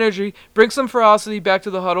some energy, bring some ferocity back to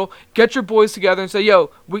the huddle, get your boys together and say, yo,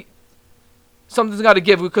 something's got to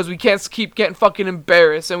give because we can't keep getting fucking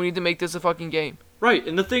embarrassed and we need to make this a fucking game. Right,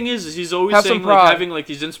 and the thing is he's always saying, like, having, like,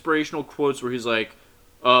 these inspirational quotes where he's like,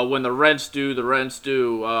 when the rent's due,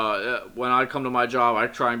 when I come to my job, I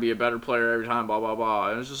try and be a better player every time, blah, blah,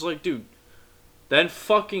 blah. And it's just like, dude, then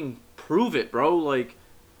fucking prove it, bro. Like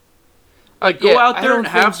go out there and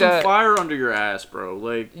have some fire under your ass, bro.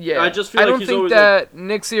 Like, I just feel like he's always I don't think that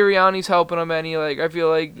Nick Sirianni's helping him any. Like, I feel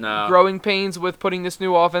like growing pains with putting this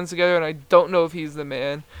new offense together, and I don't know if he's the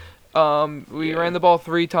man. We ran the ball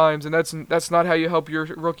 3 times, and that's not how you help your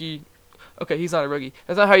rookie. Okay, he's not a rookie.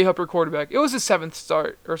 That's not how you help your quarterback. It was his 7th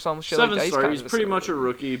start or some shit like that. 7th start. He's pretty much a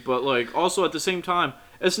rookie, but like also at the same time,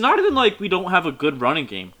 it's not even like we don't have a good running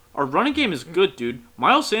game. Our running game is good, dude.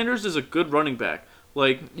 Miles Sanders is a good running back.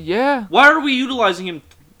 Like, why are we utilizing him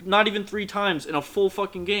not even 3 times in a full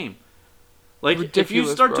fucking game? Like, if you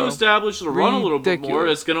start to establish the run a little bit more,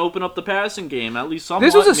 it's going to open up the passing game, at least somewhat.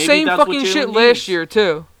 This was the same fucking shit last year,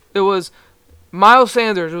 too. It was Miles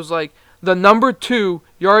Sanders was like the number 2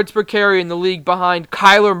 yards per carry in the league behind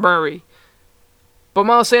Kyler Murray. But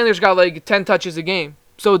Miles Sanders got like 10 touches a game.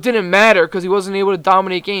 So it didn't matter because he wasn't able to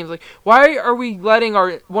dominate games. Like, why are we letting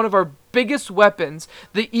one of our biggest weapons,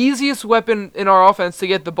 the easiest weapon in our offense to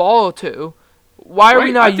get the ball to, why are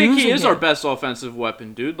we not using him? I think he is our best offensive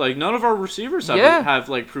weapon, dude. Like, none of our receivers have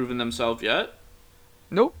like proven themselves yet.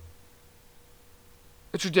 Nope.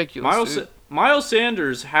 It's ridiculous. Miles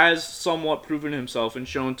Sanders has somewhat proven himself and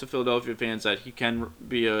shown to Philadelphia fans that he can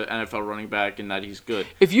be an NFL running back and that he's good.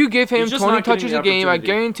 If you give him 20 touches a game, I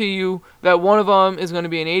guarantee you that one of them is going to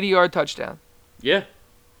be an 80-yard touchdown. Yeah.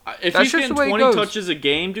 If he's getting 20 touches a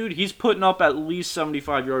game, dude, he's putting up at least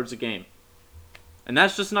 75 yards a game. And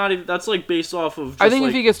that's just not even... That's, like, based off of just, I think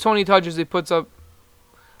if he gets 20 touches, he puts up...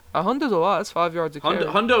 Hundo's a lot. That's 5 yards a carry.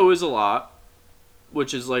 Hundo is a lot.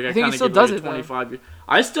 Which is like, I think he still does it 25 years.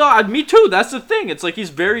 Me too. That's the thing. It's like he's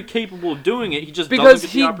very capable of doing it. He just doesn't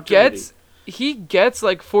get the opportunity. He gets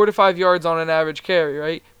like 4 to 5 yards on an average carry,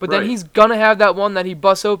 right? But then he's gonna have that one that he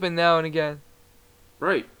busts open now and again.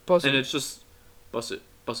 Right. And it's just bust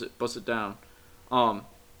it down. And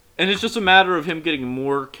it's just a matter of him getting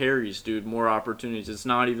more carries, dude, more opportunities. It's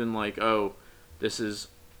not even like, oh, this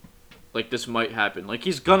might happen. Like,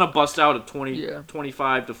 he's gonna bust out a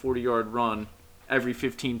 25 to 40 yard run every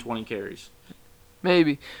 15, 20 carries.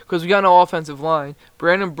 Maybe. Because we got no offensive line.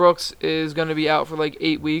 Brandon Brooks is going to be out for like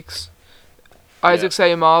 8 weeks. Isaac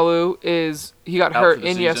Sayamalu he got hurt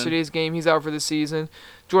in yesterday's game. He's out for the season.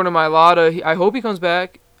 Jordan Mailata, I hope he comes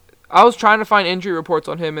back. I was trying to find injury reports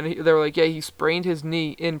on him, and they were like, yeah, he sprained his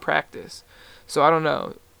knee in practice. So I don't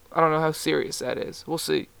know. I don't know how serious that is. We'll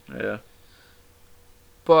see. Yeah.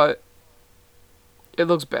 But it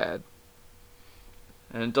looks bad.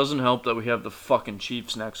 And it doesn't help that we have the fucking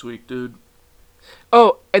Chiefs next week, dude.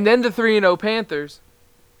 Oh, and then the 3-0 Panthers.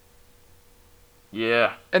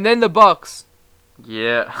 Yeah. And then the Bucks.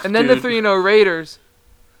 Yeah. And then the 3-0 Raiders.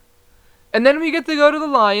 And then we get to go to the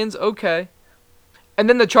Lions, okay. And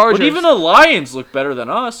then the Chargers. But even the Lions look better than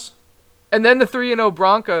us. And then the 3-0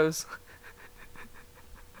 Broncos.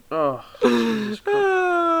 Oh, Jesus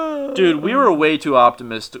Christ. Dude, we were way too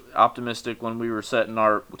optimistic when we were taking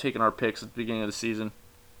our picks at the beginning of the season.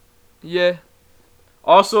 Yeah.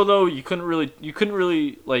 Also, though, you couldn't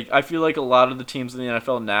really like. I feel like a lot of the teams in the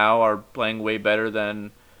NFL now are playing way better than,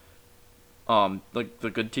 like the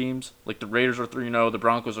good teams. Like the Raiders are 3-0, the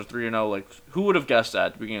Broncos are 3-0. Like, who would have guessed that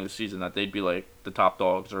at the beginning of the season that they'd be like the top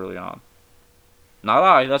dogs early on? Not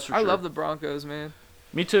I. That's for sure. I love the Broncos, man.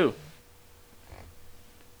 Me too.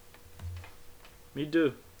 Me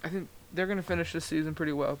too. I think they're gonna finish this season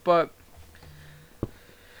pretty well, but.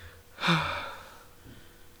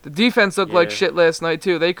 The defense looked like shit last night,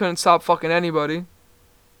 too. They couldn't stop fucking anybody.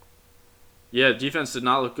 Yeah, defense did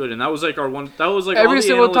not look good. And that was like our one... That was like every all the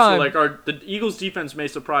single time. Like the Eagles' defense may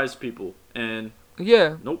surprise people. And...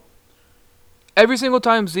 Yeah. Nope. Every single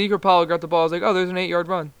time Zeke or Pollard got the ball, I was like, oh, there's an 8-yard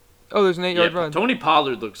run. Oh, there's an 8-yard run. Tony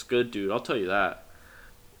Pollard looks good, dude. I'll tell you that.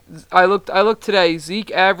 I looked today. Zeke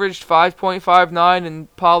averaged 5.59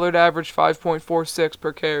 and Pollard averaged 5.46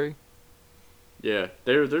 per carry. Yeah,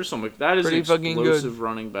 there's some. That is pretty an explosive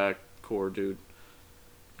running back core, dude.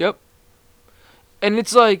 Yep. And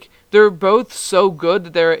it's like they're both so good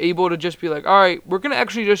that they're able to just be like, all right, we're gonna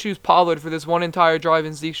actually just use Pollard for this one entire drive,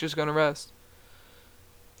 and Zeke's just gonna rest.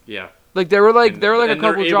 Yeah. Like there were a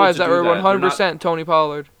couple drives that were 100% Tony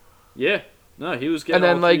Pollard. Yeah. No, he was getting.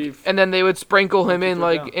 And then they would sprinkle him in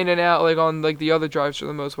in and out on the other drives for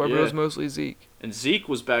the most part, but it was mostly Zeke. And Zeke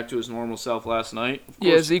was back to his normal self last night.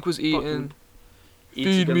 Yeah, Zeke was eating.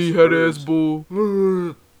 Feed me, head ass bull.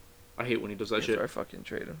 I hate when he does that shit. I fucking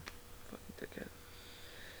trade him. Fucking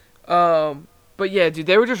dickhead. But yeah, dude,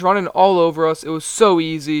 they were just running all over us. It was so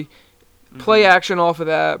easy. Play action off of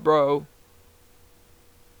that, bro.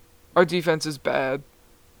 Our defense is bad.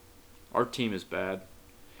 Our team is bad.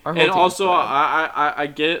 And also, I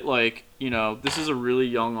get, this is a really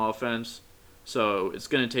young offense, so it's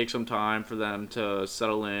going to take some time for them to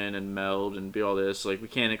settle in and meld and be all this. Like, we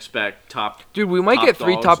can't expect top Dude, we might get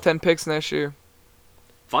 3 top 10 picks next year.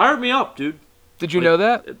 Fire me up, dude. Did you know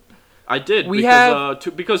that? I did. We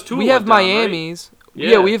because two. We have Miami's. Right?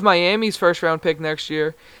 Yeah, we have Miami's first round pick next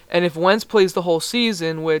year. And if Wentz plays the whole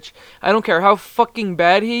season, which I don't care how fucking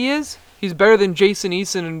bad he is, he's better than Jason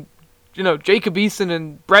Eason and Jacob Eason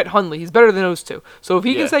and Brett Hundley. He's better than those two. So if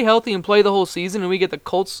he can stay healthy and play the whole season and we get the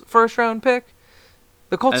Colts first round pick,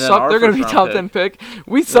 the Colts suck. They're going to be top 10 pick.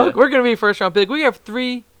 We suck. We're going to be first round pick. We have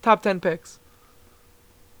 3 top 10 picks.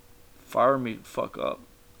 Fire me fuck up.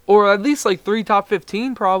 Or at least 3 top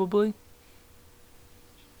 15 probably.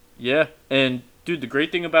 Yeah, and dude, the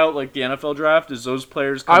great thing about the NFL draft is those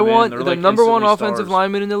players come I want in, the number 1 offensive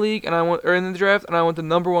lineman in the league, and in the draft, and I want the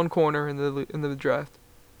number 1 corner in the draft.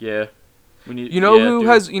 Yeah.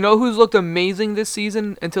 Who's looked amazing this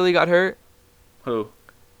season until he got hurt? Who?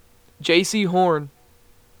 J.C. Horn,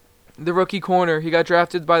 the rookie corner. He got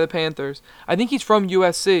drafted by the Panthers. I think he's from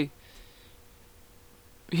USC.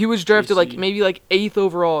 He was drafted maybe 8th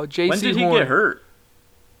overall. J.C. When did he Horn, get hurt?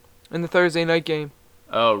 in the Thursday night game.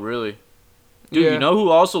 Oh, really? Dude, you know who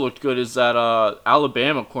also looked good is that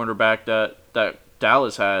Alabama cornerback that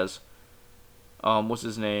Dallas has. What's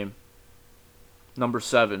his name? Number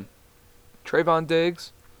 7. Trayvon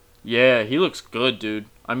Diggs. Yeah, he looks good, dude.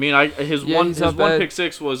 I mean, his one pick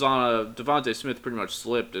six was on a Devontae Smith pretty much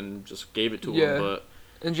slipped and just gave it to him. But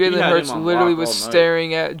and Jalen Hurts literally was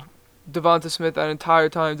staring at Devonta Smith that entire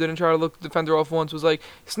time. Didn't try to look the defender off once. Was like,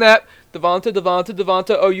 snap,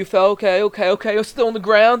 Devonta. Oh, you fell. Okay. You're still on the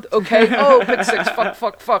ground. Okay. Oh, pick 6.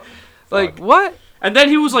 Fuck. Like, what? And then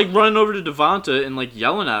he was running over to Devonta and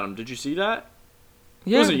yelling at him. Did you see that?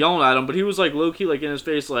 Yeah. He wasn't yelling at him, but he was low-key in his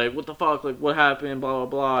face what the fuck, what happened, blah, blah,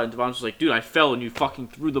 blah. And Devonta was like, dude, I fell and you fucking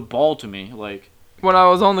threw the ball to me. When I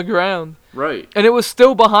was on the ground. Right. And it was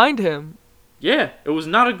still behind him. Yeah, it was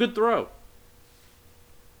not a good throw.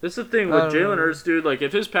 That's the thing with Jalen Hurts, dude.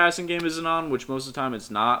 If his passing game isn't on, which most of the time it's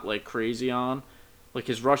not, crazy on,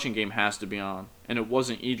 his rushing game has to be on. And it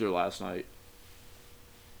wasn't either last night.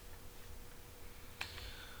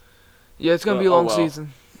 Yeah, it's going to be a long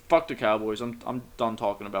season. Fuck the Cowboys. I'm done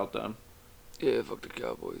talking about them. Yeah, fuck the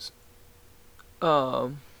Cowboys.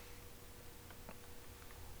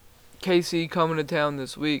 KC coming to town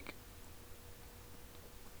this week.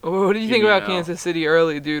 What do you think about Kansas City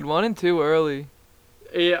early, dude? 1-2 early.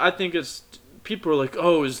 Yeah, I think it's people are like,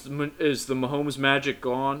 oh, is the Mahomes magic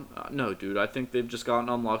gone? No, dude. I think they've just gotten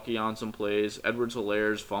unlucky on some plays.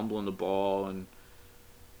 Edwards-Hilaire's fumbling the ball, and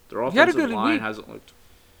their offensive line hasn't looked.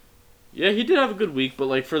 Yeah, he did have a good week,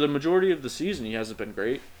 but for the majority of the season, he hasn't been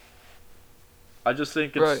great. I just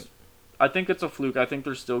think it's. Right. I think it's a fluke. I think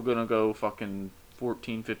they're still gonna go fucking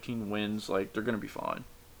 14, 15 wins. They're gonna be fine.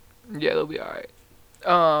 Yeah, they'll be all right.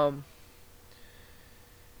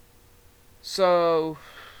 So,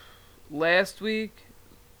 last week,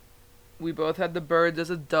 we both had the Birds as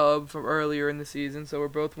a dub from earlier in the season, so we're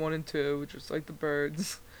both 1-2, just like the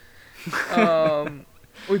Birds.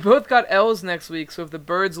 We both got L's next week, so if the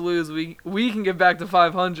Birds lose, we can get back to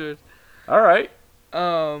 500. All right.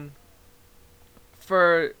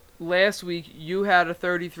 For last week, you had a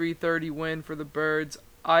 33-30 win for the Birds.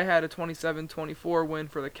 I had a 27-24 win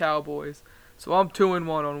for the Cowboys. So I'm 2-1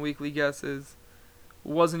 on weekly guesses.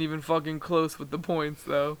 Wasn't even fucking close with the points,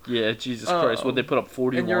 though. Yeah, Jesus Christ. What'd they put up,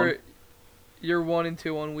 41? And you're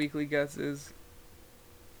 1-2 on weekly guesses.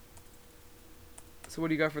 So what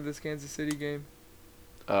do you got for this Kansas City game?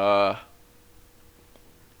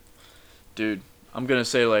 Dude, I'm gonna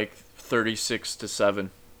say 36-7.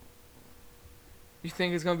 You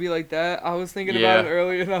think it's gonna be like that? I was thinking about it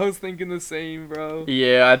earlier, and I was thinking the same, bro.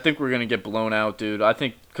 Yeah, I think we're gonna get blown out, dude. I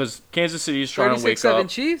think because Kansas City's trying to wake up. 36-7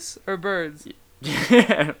 Chiefs or Birds?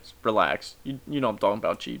 Yeah, relax. You know I'm talking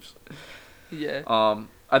about Chiefs. Yeah.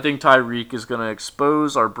 I think Tyreek is going to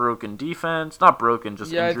expose our broken defense. Not broken,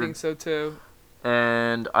 just injured. Yeah, I think so too.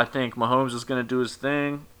 And I think Mahomes is going to do his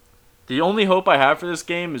thing. The only hope I have for this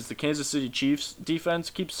game is the Kansas City Chiefs defense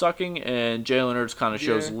keeps sucking, and Jalen Hurts kind of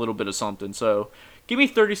shows a little bit of something. So, give me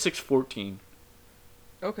 36-14.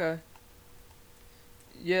 Okay.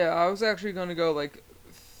 Yeah, I was actually going to go like...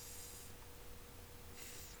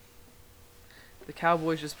 The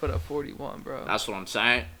Cowboys just put up 41, bro. That's what I'm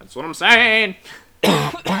saying.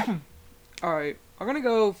 All right. I'm going to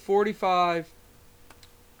go 45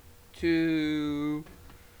 to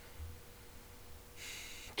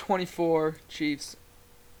 24 Chiefs.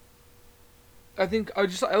 I think I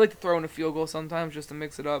like to throw in a field goal sometimes just to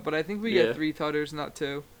mix it up, but I think we get 3 tutters, not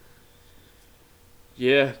 2.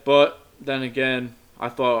 Yeah, but then again, I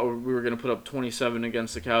thought we were going to put up 27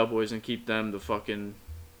 against the Cowboys and keep them the fucking...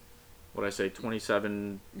 What'd I say,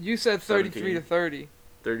 27... You said 33 17. to 30.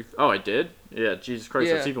 30. Oh, I did? Yeah, Jesus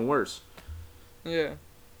Christ, that's even worse. Yeah.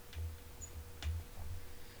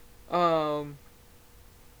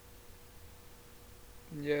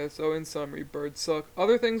 Yeah, so in summary, birds suck.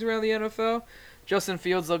 Other things around the NFL, Justin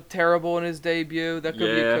Fields looked terrible in his debut. That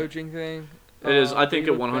could be a coaching thing. It is. I think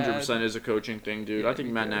it 100% is a coaching thing, dude. Yeah, I think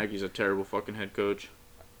Matt Nagy's a terrible fucking head coach.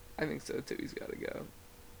 I think so, too. He's got to go.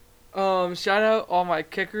 Shout out all my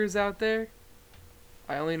kickers out there.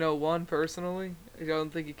 I only know one personally. I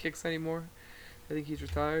don't think he kicks anymore. I think he's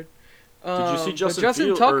retired. Did you see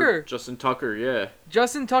Justin Tucker? Justin Tucker, yeah.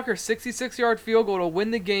 Justin Tucker, 66-yard field goal to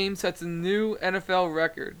win the game, sets a new NFL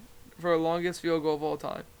record for the longest field goal of all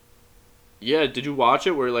time. Yeah, did you watch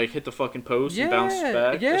it where it, hit the fucking post and bounced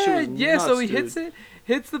back? Yeah, nuts, so he dude.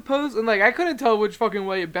 hits the post, and I couldn't tell which fucking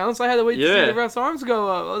way it bounced. I had to wait to see the ref's arms go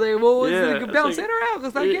up. I was like, well, was it bounce in or out?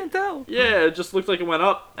 Because I can't tell. Yeah, it just looked like it went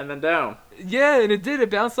up and then down. Yeah, and it did.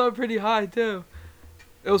 It bounced up pretty high, too.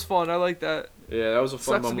 It was fun. I like that. Yeah, that was a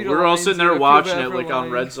fun moment. We were all sitting there watching it, on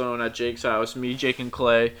Red Zone at Jake's house. Me, Jake, and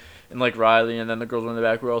Clay, and, Riley, and then the girls were in the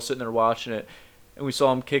back. We were all sitting there watching it. And we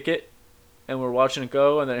saw him kick it. And we're watching it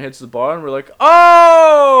go, and then it hits the bar, and we're like,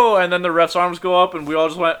 oh! And then the ref's arms go up, and we all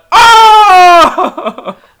just went,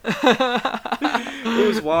 oh! It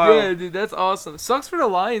was wild. Yeah, dude, that's awesome. Sucks for the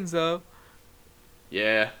Lions, though.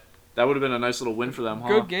 Yeah, that would have been a nice little win for them,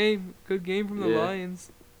 huh? Good game from the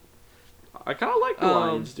Lions. I kind of like the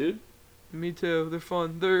Lions, dude. Me too. They're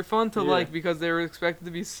fun. They're fun to like because they were expected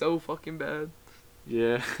to be so fucking bad.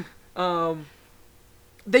 Yeah.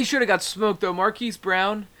 They should have got smoked, though. Marquise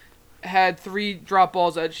Brown had 3 drop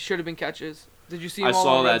balls that should have been catches. Did you see him I all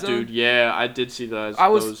saw in the that, red zone? dude. Yeah, I did see those. I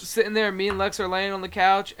was sitting there, me and Lex are laying on the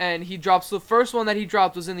couch, and he drops the first one that he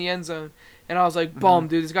dropped was in the end zone. And I was like, bum,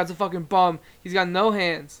 dude, this guy's a fucking bum. He's got no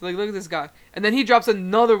hands. Look at this guy. And then he drops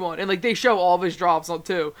another one, and they show all of his drops on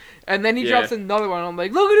too. And then he drops another one. I'm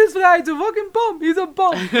like, look at this guy, he's a fucking bum. He's a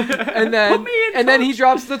bum. And then he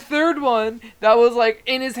drops the third one that was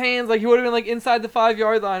in his hands, he would have been inside the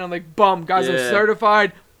 5-yard line. I'm like, bum, guys, I'm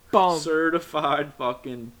certified bum. Certified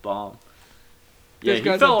fucking bum. Yeah, He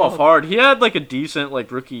fell off hard. He had a decent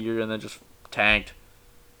rookie year and then just tanked.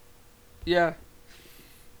 Yeah.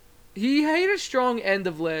 He had a strong end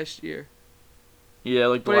of last year. Yeah,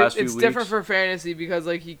 the last few weeks. It's different for fantasy because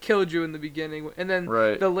he killed you in the beginning, and then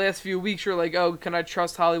the last few weeks you're like, oh, can I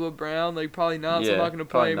trust Hollywood Brown? Probably not. So I'm not gonna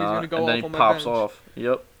play him. He's gonna go off on my bench. And then he pops off.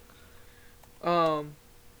 Yep.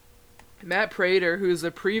 Matt Prater, who's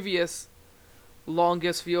the previous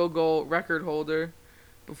longest field goal record holder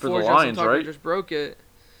before Justin Tucker just broke it.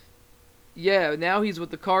 Yeah, now he's with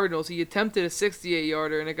the Cardinals. He attempted a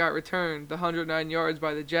 68-yarder, and it got returned, the 109 yards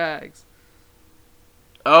by the Jags.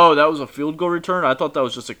 Oh, that was a field goal return? I thought that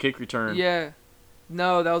was just a kick return. Yeah.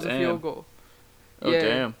 No, that was a field goal. Oh,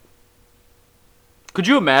 damn. Could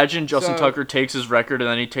you imagine Justin Tucker takes his record, and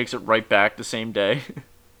then he takes it right back the same day?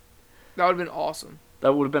 That would have been awesome.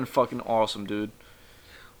 That would have been fucking awesome, dude.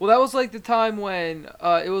 Well, that was the time when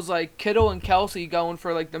it was Kittle and Kelsey going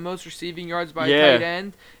for the most receiving yards by a tight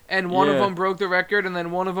end, and one of them broke the record, and then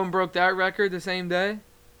one of them broke that record the same day.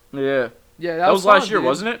 Yeah. Yeah, that was last year,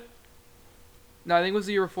 wasn't it? No, I think it was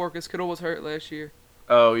the year before because Kittle was hurt last year.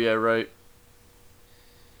 Oh yeah, right.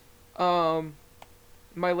 My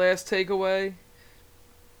last takeaway: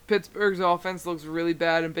 Pittsburgh's offense looks really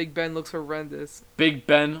bad, and Big Ben looks horrendous. Big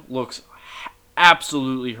Ben looks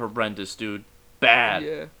absolutely horrendous, dude. Bad.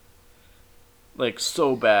 Yeah.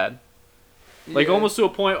 So bad. Almost to a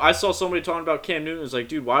point, I saw somebody talking about Cam Newton. It's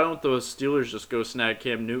dude, why don't the Steelers just go snag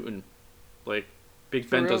Cam Newton? Big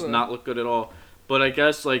Ben does not look good at all. But I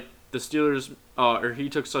guess, the Steelers, or he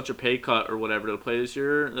took such a pay cut or whatever to play this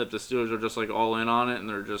year that the Steelers are just, all in on it, and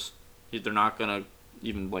they're not going to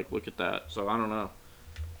even, look at that. So, I don't know.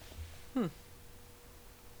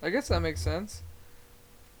 I guess that makes sense.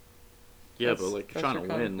 Yeah, but like you're trying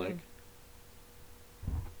to win, like.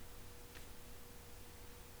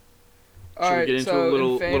 Should we get into a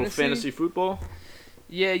little fantasy football?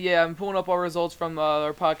 Yeah. I'm pulling up our results from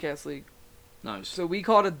our podcast league. Nice. So we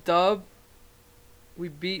called a dub. We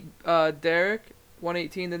beat Derek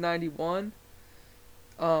 118-91.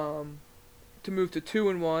 To move to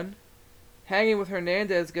 2-1. Hanging with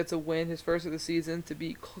Hernandez gets a win, his first of the season, to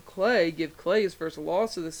beat Clay, give Clay his first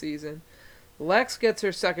loss of the season. Lex gets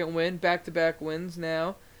her second win, back-to-back wins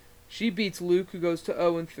now. She beats Luke, who goes to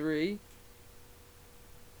 0-3.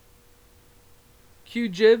 Q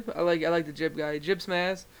Jib, I like the Jib guy. Jib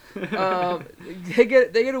Smaz. They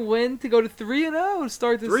get a win to go to 3-0 to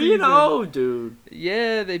start the season. 3-0, dude.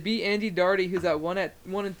 Yeah, they beat Andy Darty, who's at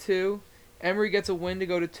 1-2. Emery gets a win to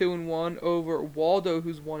go to 2-1 over Waldo,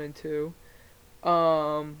 who's 1-2.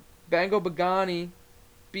 Bango Bagani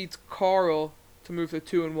beats Carl to move to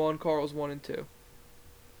 2-1. Carl's 1-2.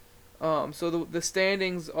 So the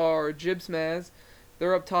standings are Jibsmaz.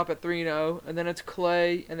 They're up top at 3-0, and then it's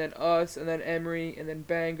Clay, and then us, and then Emery, and then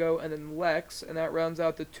Bango, and then Lex, and that rounds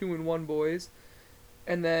out the 2-1 boys.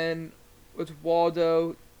 And then it's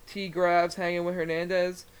Waldo, T. Graves hanging with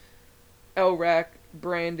Hernandez, Elrac,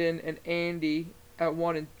 Brandon, and Andy at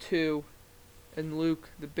 1-2, and Luke,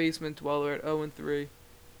 the basement dweller, at 0-3.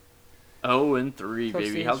 0-3,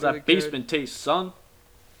 baby. How's that basement taste, son?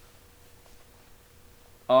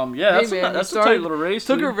 Yeah, that's a tight little race.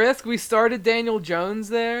 Took a risk. We started Daniel Jones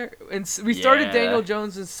there, and we started Daniel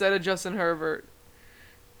Jones instead of Justin Herbert.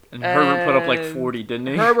 And Herbert put up like 40, didn't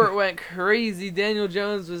he? Herbert went crazy. Daniel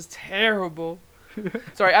Jones was terrible.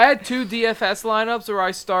 Sorry, I had 2 DFS lineups where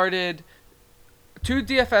I started 2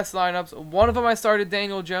 DFS lineups. One of them I started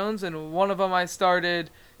Daniel Jones, and one of them I started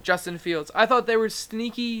Justin Fields. I thought they were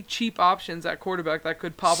sneaky, cheap options at quarterback that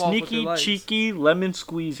could pop off with their legs. Sneaky, cheeky, lemon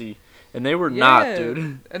squeezy. And they were not,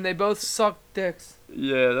 dude. And they both sucked dicks.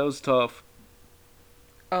 Yeah, that was tough.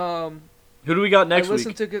 Who do we got next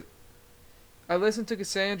week? I listened to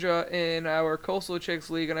Cassandra in our Coastal Chicks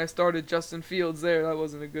League, and I started Justin Fields there. That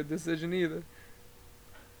wasn't a good decision either.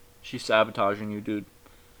 She's sabotaging you, dude.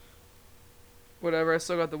 Whatever, I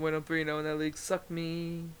still got the win. I'm 3-0 in that league. Suck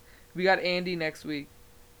me. We got Andy next week.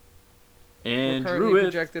 And we're currently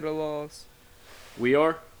projected a loss. We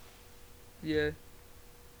are? Yeah.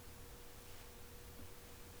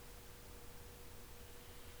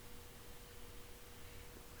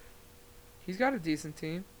 He's got a decent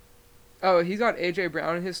team. Oh, he's got A.J.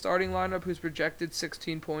 Brown in his starting lineup, who's projected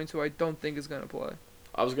 16 points, who I don't think is going to play.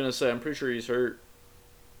 I was going to say, I'm pretty sure he's hurt.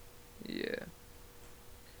 Yeah.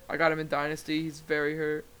 I got him in Dynasty. He's very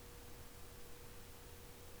hurt.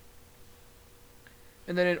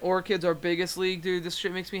 And then in Orchids, our biggest league, dude, this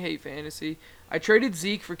shit makes me hate fantasy. I traded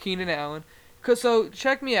Zeke for Keenan Allen. So,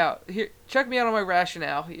 check me out. Check me out on my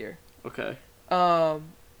rationale here. Okay.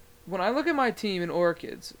 When I look at my team in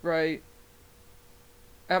Orchids, right,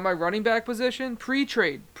 at my running back position,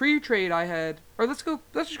 pre-trade I had, or let's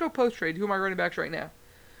just go post-trade. Who are my running backs right now?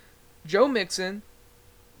 Joe Mixon,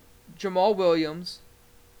 Jamal Williams,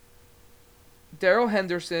 Darrell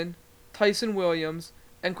Henderson, Tyson Williams,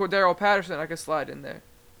 and Cordero Patterson. I could slide in there.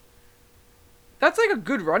 That's like a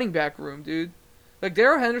good running back room, dude. Like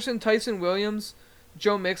Darrell Henderson, Tyson Williams,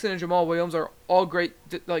 Joe Mixon, and Jamal Williams are all great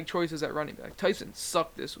choices at running back. Tyson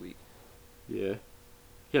sucked this week. Yeah.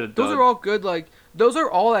 Those are all good. Those are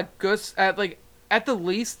all at the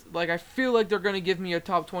least. I feel like they're gonna give me a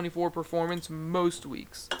top 24 performance most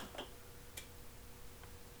weeks.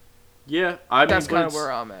 Yeah, that's kind of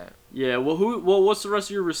where I'm at. Yeah. Well, what's the rest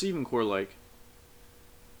of your receiving core like?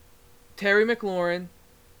 Terry McLaurin,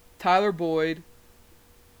 Tyler Boyd,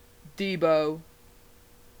 Debo,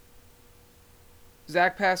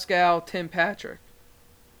 Zach Pascal, Tim Patrick.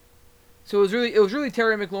 So it was really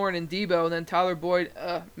Terry McLaurin and Debo, and then Tyler Boyd,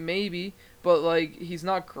 maybe, but he's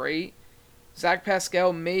not great. Zach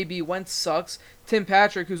Pascal, maybe. Wentz sucks. Tim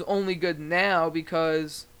Patrick, who's only good now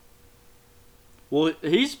because. Well,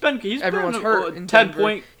 everyone's been hurt. A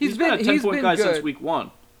 10-point. He's been a 10-point guy good since week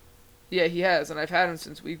 1. Yeah, he has, and I've had him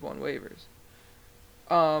since week 1 waivers.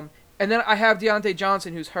 And then I have Deontay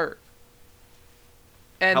Johnson, who's hurt,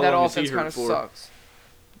 and that offense kind of sucks.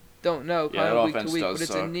 Don't know, kind of week to week, but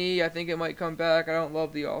it's a knee. I think it might come back. I don't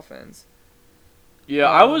love the offense.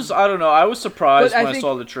 Yeah, I don't know. I was surprised when I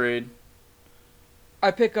saw the trade.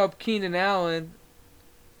 I pick up Keenan Allen,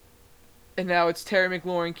 and now it's Terry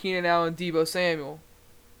McLaurin, Keenan Allen, Debo Samuel.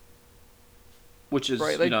 Which is,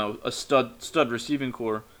 a stud receiving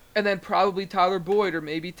core. And then probably Tyler Boyd or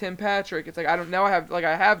maybe Tim Patrick. It's I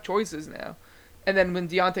have choices now. And then when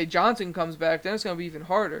Deontay Johnson comes back, then it's gonna be even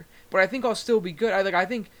harder. But I think I'll still be good. I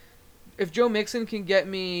think if Joe Mixon can get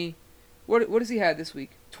me, what does he have this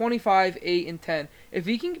week? 25, 8, and 10. If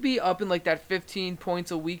he can be up in like that 15 points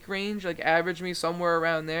a week range, like average me somewhere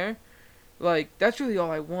around there, like that's really all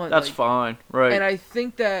I want. That's like, fine, right? And I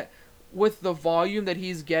think that with the volume that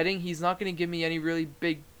he's getting, he's not gonna give me any really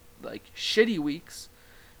big, like shitty weeks,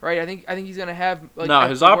 right? I think he's gonna have like no,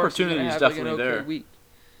 his opportunity is definitely like, an okay there. Week.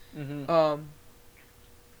 Mm-hmm.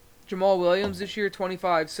 Jamal Williams this year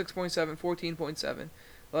 25, 6.7, 14.7,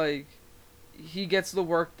 like he gets the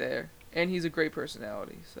work there, and he's a great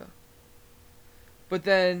personality. So, but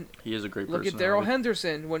then he is a great look personality. at Darrell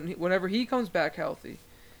Henderson whenever he comes back healthy,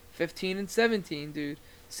 15 and 17, dude,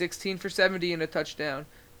 16 for 70 and a touchdown,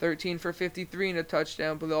 13 for 53 and a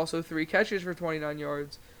touchdown, but also 3 catches for 29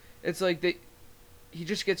 yards. It's like he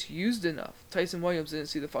just gets used enough. Tyson Williams didn't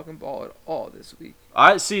see the fucking ball at all this week.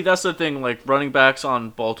 I see. That's the thing. Like running backs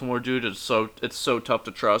on Baltimore, dude, it's so tough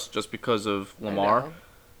to trust just because of Lamar.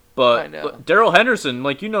 But Darrell Henderson,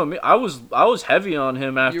 like you know me, I was heavy on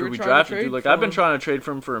him after we drafted, dude. Like I've been trying to trade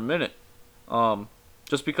for him for a minute,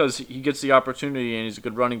 just because he gets the opportunity and he's a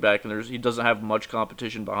good running back and he doesn't have much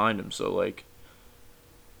competition behind him. So like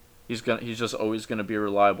he's just always gonna be a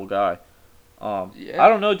reliable guy. I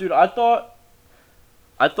don't know, dude. I thought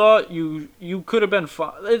you could have been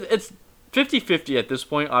fine. It's 50-50 at this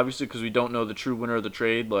point, obviously, because we don't know the true winner of the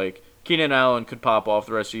trade. Like, Keenan Allen could pop off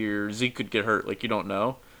the rest of the year. Zeke could get hurt. Like, you don't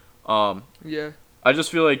know. I just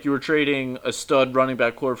feel like you were trading a stud running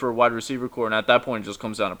back core for a wide receiver core, and at that point, it just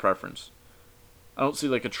comes down to preference. I don't see,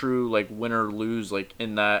 like, a true, like, win-or-lose, like,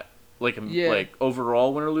 in that, like, like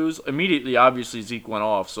overall win-or-lose. Immediately, obviously, Zeke went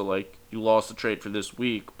off, so, like, you lost the trade for this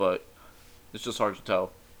week, but it's just hard to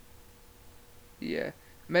tell. Yeah.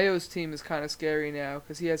 Mayo's team is kind of scary now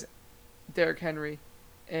because he has Derrick Henry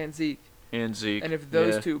and Zeke. And if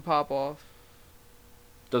those two pop off.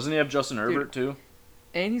 Doesn't he have Justin Herbert too?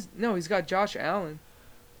 And he's got Josh Allen.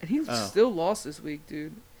 And he still lost this week,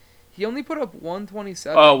 dude. He only put up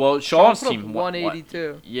 127. Oh, well, Sean's team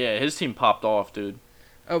 182. Yeah, his team popped off, dude.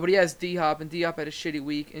 Oh, but he has D-Hop, and D-Hop had a shitty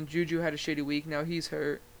week, and Juju had a shitty week. Now he's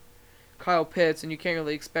hurt. Kyle Pitts, and you can't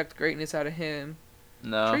really expect greatness out of him.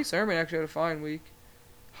 No. Trey Sermon actually had a fine week.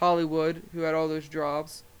 Hollywood, who had all those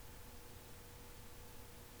drops.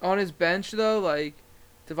 On his bench, though, like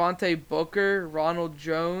Devontae Booker, Ronald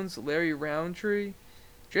Jones, Larry Roundtree.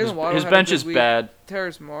 Jalen Waddle his had bench a good is week. bad.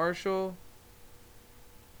 Terrace Marshall.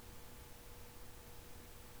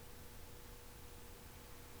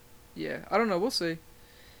 Yeah, I don't know. We'll see.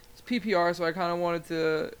 It's PPR, so I kind of wanted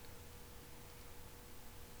to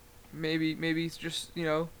maybe just, you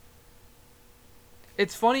know.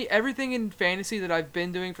 It's funny, everything in fantasy that I've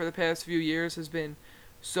been doing for the past few years has been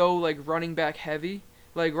so, like, running back heavy.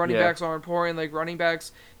 Like, running backs are important. Like, running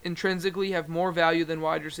backs intrinsically have more value than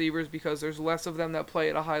wide receivers because there's less of them that play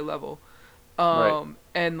at a high level.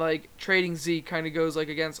 And, like, trading Zeke kind of goes, like,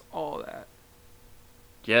 against all that.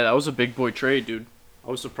 Yeah, that was a big boy trade, dude. I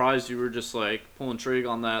was surprised you were just, like, pulling trig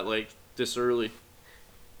on that, like, this early.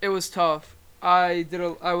 It was tough. I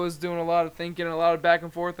was doing a lot of thinking, a lot of back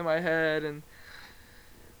and forth in my head, and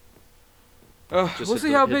we'll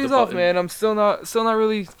see how it pays off, man. I'm still not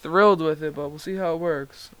really thrilled with it, but we'll see how it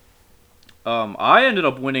works. I ended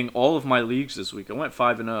up winning all of my leagues this week. I went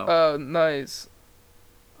 5-0. Oh, nice.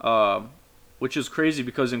 Which is crazy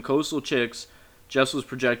because in Coastal Chicks, Jess was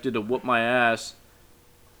projected to whoop my ass.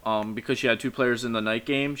 Because she had 2 players in the night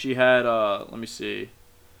game. She had let me see.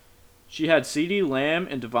 She had CeeDee Lamb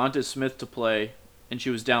and Devonta Smith to play, and she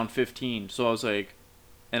was down 15. So I was like,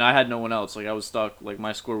 and I had no one else. Like, I was stuck. Like,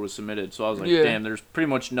 my score was submitted. So I was like, damn, there's pretty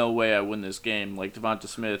much no way I win this game. Like, Devonta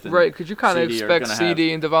Smith and right, because you kind of expect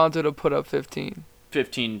CD and Devonta to put up 15.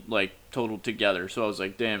 15, like, total together. So I was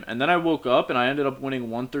like, damn. And then I woke up, and I ended up winning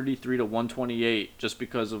 133 to 128 just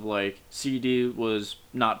because of, like, CD was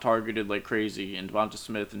not targeted like crazy, and Devonta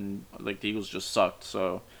Smith and, like, the Eagles just sucked.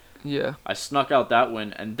 So yeah, I snuck out that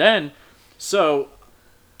win. And then, so,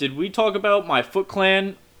 did we talk about my Foot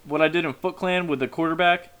Clan, what I did in Foot Clan with the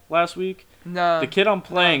quarterback last week? No. The kid I'm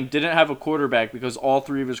playing didn't have a quarterback because all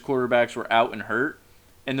 3 of his quarterbacks were out and hurt.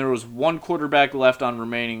 And there was 1 quarterback left on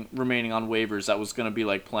remaining on waivers that was going to be,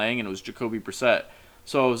 like, playing, and it was Jacoby Brissett.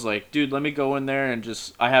 So I was like, dude, let me go in there and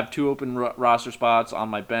just – I have 2 open roster spots on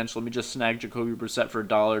my bench. Let me just snag Jacoby Brissett for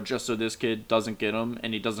 $1 just so this kid doesn't get him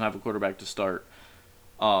and he doesn't have a quarterback to start.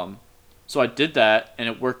 So I did that, and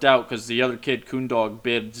it worked out because the other kid, Coondog,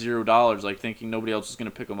 bid $0, like, thinking nobody else was going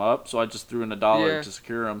to pick him up. So I just threw in $1 to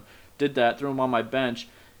secure him. Did that, threw him on my bench.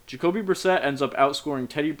 Jacoby Brissett ends up outscoring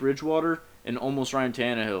Teddy Bridgewater and almost Ryan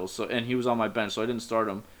Tannehill, and he was on my bench, so I didn't start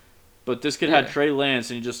him. But this kid had Trey Lance,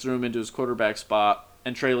 and he just threw him into his quarterback spot,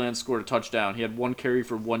 and Trey Lance scored a touchdown. He had 1 carry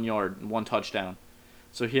for 1 yard and 1 touchdown.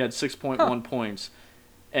 So he had 6.1 points.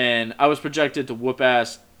 And I was projected to whoop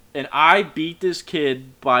ass, and I beat this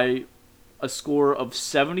kid by a score of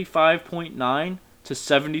 75.9 to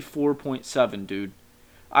 74.7, dude.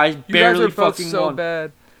 I barely fucking won. So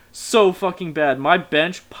bad. So fucking bad. My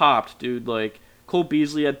bench popped, dude. Like, Cole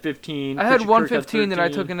Beasley had 15. I had 115 and I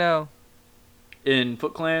took an L. In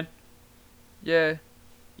Foot Clan? Yeah.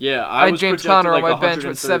 Yeah, I had was James Conner on my bench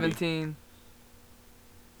with 17.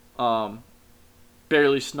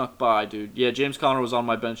 Barely snuck by, dude. Yeah, James Conner was on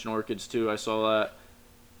my bench in Orchids, too. I saw that.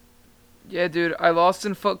 Yeah, dude. I lost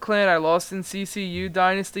in Foot Clan. I lost in CCU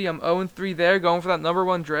Dynasty. I'm 0-3 there, going for that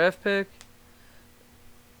 #1 draft pick.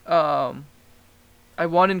 I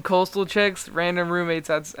won in Coastal Chicks, random roommates.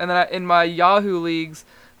 And then in my Yahoo leagues,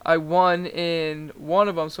 I won in one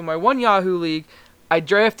of them. So my one Yahoo league, I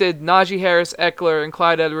drafted Najee Harris, Eckler, and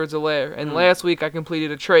Clyde Edwards-Helaire. And last week I completed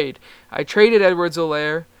a trade. I traded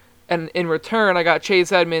Edwards-Helaire, and in return I got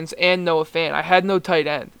Chase Edmonds and Noah Fant. I had no tight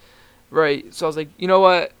end, right? So I was like, you know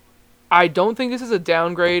what? I don't think this is a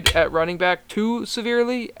downgrade at running back too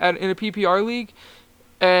severely in a PPR league.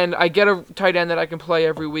 And I get a tight end that I can play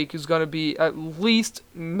every week who's going to be at least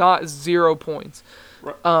not 0 points.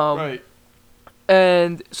 Right.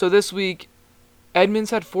 And so this week,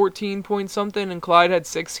 Edmonds had 14 points something, and Clyde had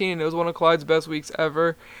 16, and it was one of Clyde's best weeks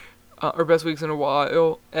ever, or best weeks in a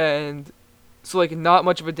while. And so, like, not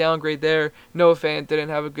much of a downgrade there. Noah Fant didn't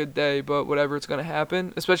have a good day, but whatever, it's going to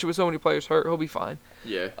happen. Especially with so many players hurt, he'll be fine.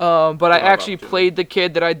 Yeah. But I actually played the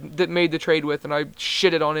kid that made the trade with, and I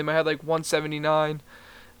shitted on him. I had, like, 179.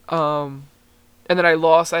 And then I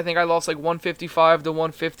lost. I think I lost like 155 to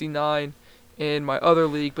 159 in my other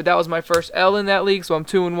league. But that was my first L in that league, so I'm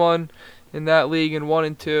 2-1 in that league and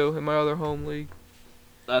 1-2 in my other home league.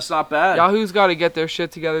 That's not bad. Yahoo's got to get their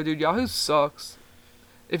shit together, dude. Yahoo sucks.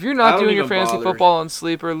 If you're not doing your fantasy football on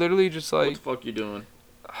Sleeper, literally just like... What the fuck you doing?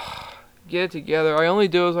 Get it together. I only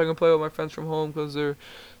do it so I can play with my friends from home because they're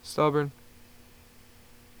stubborn.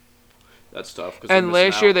 That's tough. And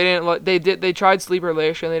last year they didn't they tried Sleeper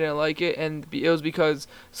last year and they didn't like it, and it was because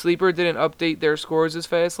Sleeper didn't update their scores as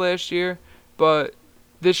fast last year. But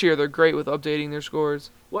this year they're great with updating their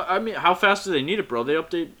scores. Well, I mean, how fast do they need it, bro? They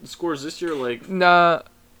update the scores this year, like. Nah,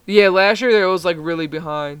 yeah, last year they was like really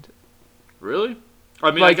behind. Really?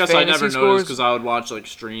 I mean, like, I guess I never noticed because I would watch like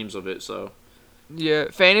streams of it. So. Yeah,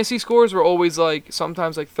 fantasy scores were always like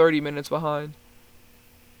sometimes like 30 minutes behind.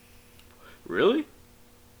 Really?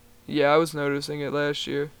 Yeah, I was noticing it last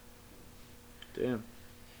year. Damn.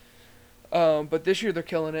 But this year they're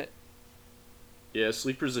killing it. Yeah,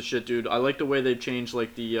 Sleeper's a shit, dude. I like the way they've changed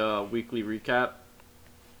like the weekly recap.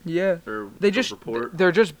 Yeah. Or report.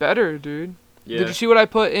 They're just better, dude. Yeah. Did you see what I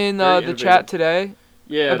put in the chat today?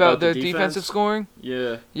 Yeah, about the defensive scoring?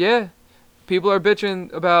 Yeah. Yeah. People are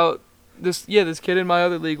bitching about this. Yeah, this kid in my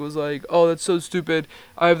other league was like, "Oh, that's so stupid.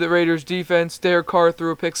 I have the Raiders defense. Derek Carr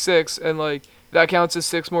threw a pick 6 and like that counts as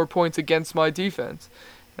 6 more points against my defense."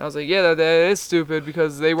 And I was like, yeah, that is stupid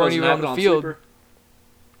because they weren't even on the field. Sleeper?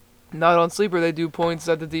 Not on Sleeper. They do points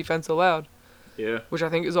that the defense allowed. Yeah. Which I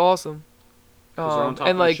think is awesome.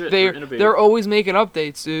 And like they're always making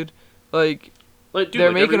updates, dude. Like dude,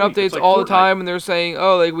 they're making updates like all the time, and they're saying,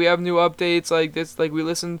 "Oh, like we have new updates, like this, like we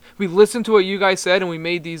listened to what you guys said, and we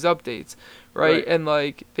made these updates, right?" And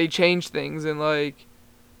like they changed things, and like,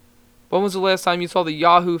 when was the last time you saw the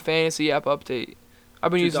Yahoo Fantasy app update?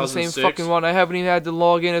 I've been using the same fucking one. I haven't even had to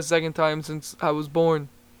log in a second time since I was born.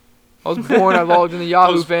 I was born. I logged into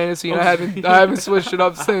Yahoo Fantasy, and I haven't switched it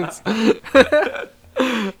up since.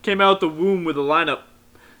 Came out the womb with a lineup.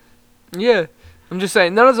 Yeah. I'm just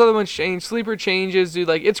saying, none of those other ones change. Sleeper changes, dude.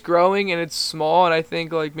 Like, it's growing and it's small, and I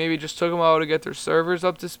think, like, maybe it just took them a while to get their servers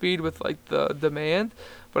up to speed with, like, the demand.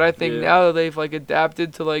 But I think now that they've, like,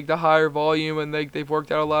 adapted to, like, the higher volume and, like, they've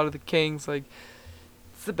worked out a lot of the kinks, like,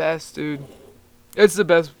 it's the best, dude. It's the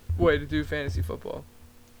best way to do fantasy football.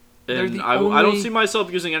 And I don't see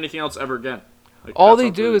myself using anything else ever again. Like, all they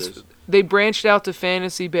do is they branched out to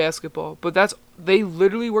fantasy basketball, but they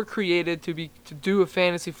literally were created to do a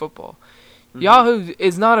fantasy football. Mm-hmm. Yahoo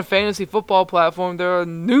is not a fantasy football platform. They're a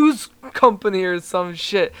news company or some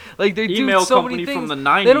shit. Like they do so many things. From the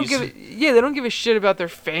 90s. They don't give a shit about their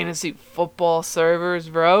fantasy football servers,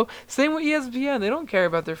 bro. Same with ESPN. They don't care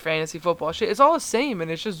about their fantasy football shit. It's all the same,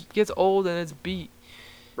 and it just gets old and it's beat.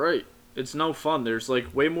 Right. It's no fun. There's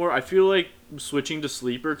like way more. I feel like switching to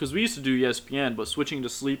Sleeper, because we used to do ESPN, but switching to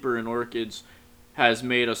Sleeper and Orchids has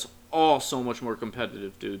made us all so much more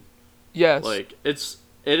competitive, dude. Yes. Like it's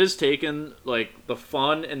it has taken like the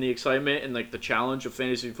fun and the excitement and like the challenge of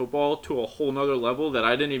fantasy football to a whole nother level that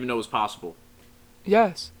I didn't even know was possible.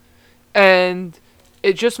 Yes. And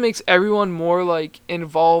it just makes everyone more like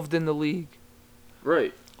involved in the league.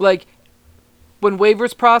 Right. Like when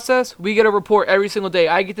waivers process, we get a report every single day.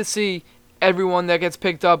 I get to see everyone that gets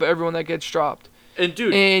picked up, everyone that gets dropped. And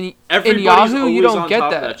dude, in Yahoo, you don't get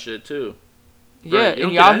that. That shit too. Yeah, right. in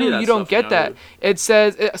Yahoo you don't get that. It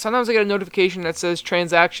says sometimes I get a notification that says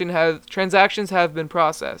transactions have been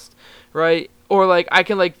processed, right? Or like I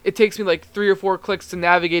can like it takes me like 3 or 4 clicks to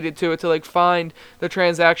navigate it to like find the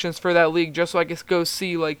transactions for that league just so I can go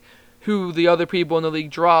see like who the other people in the league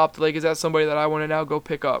dropped. Like is that somebody that I want to now go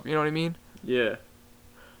pick up? You know what I mean? Yeah.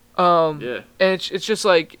 Yeah. And it's just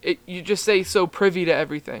like you just stay so privy to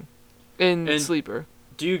everything in Sleeper.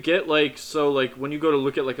 Do you get like when you go to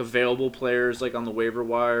look at like available players like on the waiver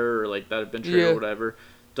wire or like that have been traded or whatever,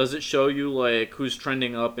 does it show you like who's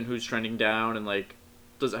trending up and who's trending down and like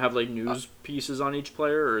does it have like news pieces on each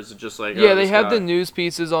player or is it just like they have the news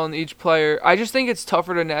pieces on each player. I just think it's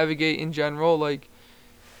tougher to navigate in general. Like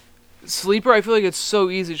Sleeper, I feel like it's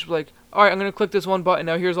so easy. Just like, all right, I'm gonna click this one button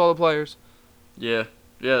now. Here's all the players. Yeah,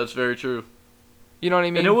 that's very true. You know what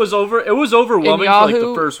I mean? And it was overwhelming for like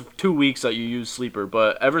the first 2 weeks that you used Sleeper,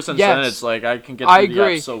 but ever since then it's like I can get through the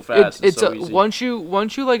app so fast. It's so easy. Once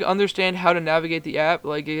you like understand how to navigate the app,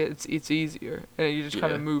 like it's easier, and you just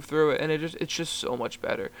kind of move through it, and it's just so much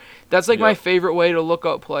better. That's like my favorite way to look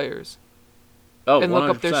up players. Oh, and 100%.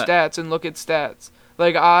 look up their stats and look at stats.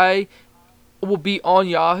 Like I will be on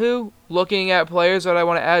Yahoo looking at players that I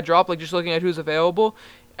want to add drop, like just looking at who's available.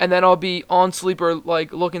 And then I'll be on Sleeper,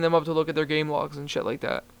 like, looking them up to look at their game logs and shit like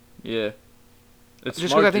that. Yeah. It's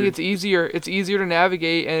just because I think it's easier. It's easier to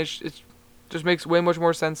navigate, and it just makes way much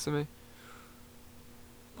more sense to me.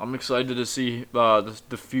 I'm excited to see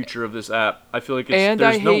the future of this app. I feel like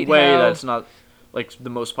there's no way that's not, like, the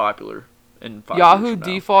most popular in 5 years Yahoo from now.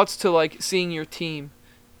 defaults to, like, seeing your team.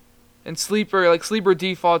 And Sleeper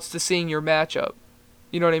defaults to seeing your matchup.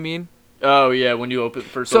 You know what I mean? Oh yeah, when you open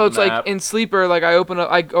the So it's like app. in Sleeper, like I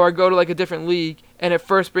go to like a different league, and it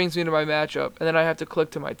first brings me to my matchup, and then I have to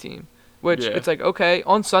click to my team. Which it's like okay,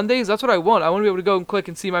 on Sundays that's what I want. I want to be able to go and click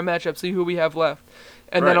and see my matchup, see who we have left,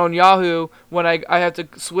 and then on Yahoo when I have to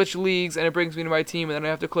switch leagues and it brings me to my team, and then I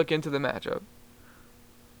have to click into the matchup.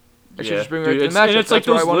 It should just bring me right to the matchup. And it's like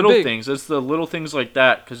those little things. It's the little things like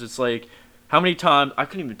that because it's like how many times I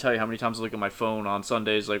couldn't even tell you how many times I look at my phone on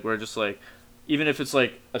Sundays, like where just like. Even if it's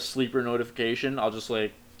like a Sleeper notification, I'll just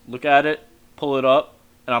like look at it, pull it up,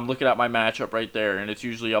 and I'm looking at my matchup right there, and it's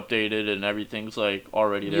usually updated and everything's like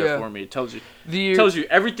already there for me. It tells you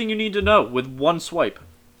everything you need to know with one swipe.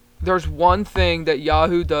 There's one thing that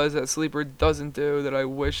Yahoo does that Sleeper doesn't do that I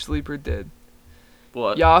wish Sleeper did.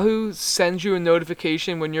 What? Yahoo sends you a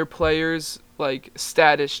notification when your player's like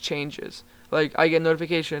status changes. Like I get a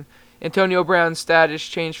notification, Antonio Brown's status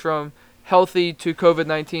changed from healthy to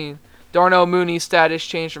COVID-19. Darnell Mooney's status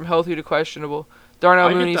changed from healthy to questionable. Darnell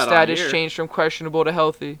Mooney's status changed from questionable to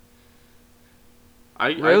healthy.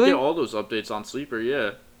 I get all those updates on Sleeper,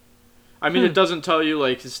 yeah. I mean, it doesn't tell you,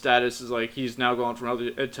 like, his status is, like, he's now gone from healthy.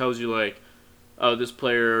 It tells you, like, oh, this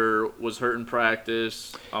player was hurt in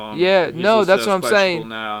practice. That's what I'm saying.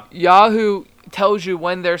 Now. Yahoo tells you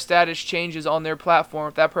when their status changes on their platform.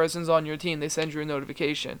 If that person's on your team, they send you a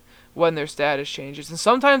notification when their status changes. And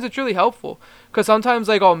sometimes it's really helpful because sometimes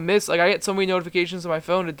like I'll miss, like I get so many notifications on my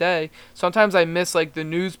phone a day. Sometimes I miss like the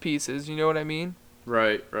news pieces, you know what I mean?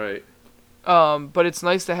 Right. But it's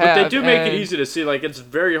nice to have. But they do make it easy to see. Like it's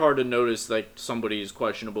very hard to notice like somebody's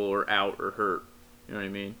questionable or out or hurt. You know what I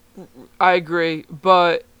mean? I agree,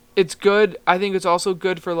 but it's good. I think it's also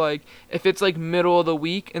good for like if it's like middle of the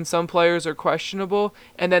week and some players are questionable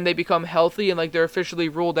and then they become healthy and like they're officially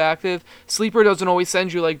ruled active. Sleeper doesn't always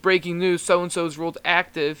send you like breaking news, so and so's ruled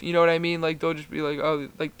active. You know what I mean? Like they'll just be like, oh,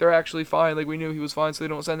 like they're actually fine. Like we knew he was fine, so they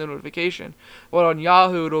don't send a notification. But on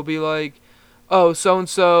Yahoo, it'll be like, oh, so and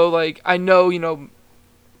so. Like I know,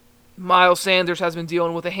 Miles Sanders has been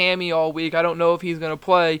dealing with a hammy all week. I don't know if he's gonna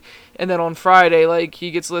play. And then on Friday, like he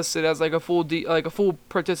gets listed as like a full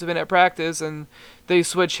participant at practice, and they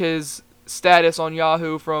switch his status on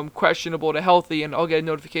Yahoo from questionable to healthy, and I'll get a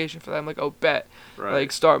notification for that. I'm like, oh, bet. Right.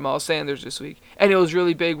 Like start Miles Sanders this week. And it was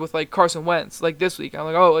really big with like Carson Wentz, like this week. I'm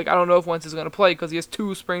like, oh, like I don't know if Wentz is gonna play because he has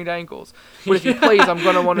 2 sprained ankles. But if he plays, I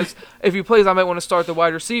might want to start the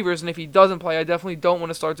wide receivers, and if he doesn't play, I definitely don't want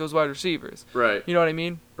to start those wide receivers. Right. You know what I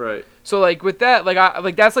mean? Right. So like with that,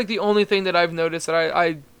 like that's like the only thing that I've noticed that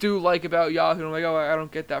I do like about Yahoo. I'm like, oh, I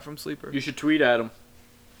don't get that from Sleeper. You should tweet at him.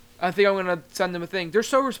 I think I'm gonna send them a thing. They're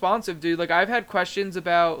so responsive, dude. Like I've had questions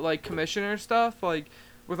about like commissioner stuff, like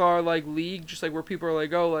with our like league, just like where people are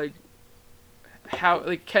like, oh, like how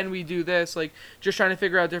like can we do this? Like just trying to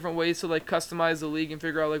figure out different ways to like customize the league and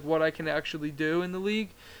figure out like what I can actually do in the league.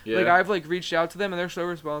 Yeah. Like I've like reached out to them and they're so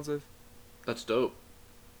responsive. That's dope.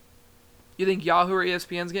 You think Yahoo or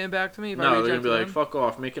ESPN's getting back to me? No, they're gonna be like, fuck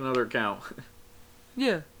off, make another account.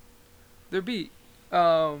 Yeah, they're beat.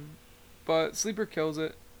 But Sleeper kills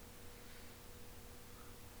it.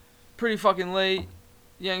 Pretty fucking late.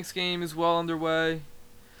 Yanks game is well underway.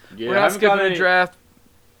 Yeah, we're not skipping the draft.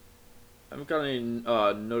 I haven't got any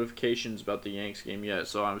notifications about the Yanks game yet,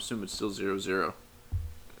 so I'm assuming it's still 0-0.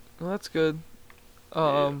 Well, that's good.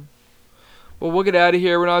 Yeah. Well, we'll get out of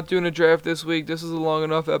here. We're not doing a draft this week. This is a long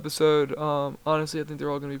enough episode. Honestly, I think they're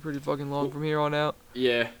all going to be pretty fucking long from here on out.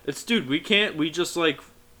 Yeah. We just, like,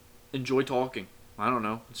 enjoy talking. I don't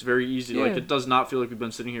know. It's very easy. Yeah. Like, it does not feel like we've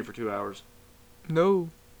been sitting here for 2 hours. No.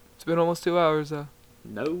 It's been almost 2 hours, though.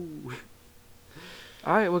 No.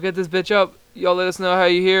 All right, we'll get this bitch up. Y'all let us know how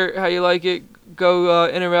you hear, how you like it. Go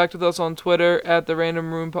interact with us on Twitter at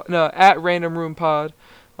Random Room Pod.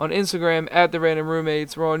 On Instagram at The Random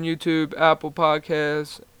Roommates. We're on YouTube, Apple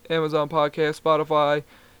Podcasts, Amazon Podcasts, Spotify.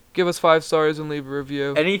 Give us 5 stars and leave a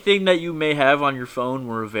review. Anything that you may have on your phone,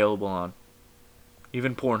 we're available on.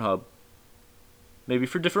 Even Pornhub. Maybe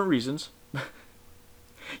for different reasons.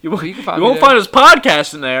 You won't find us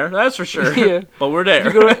podcasting there, that's for sure. Yeah. But we're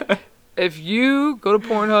there. If you go to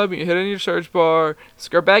Pornhub and you hit in your search bar,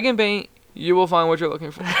 skirt bag and paint, you will find what you're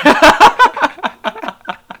looking for.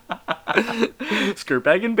 Skirt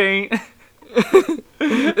bag and paint.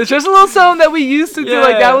 It's just a little something that we used to do.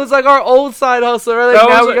 Like that was like our old side hustle. Right? Like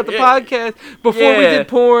now we got the podcast. Before we did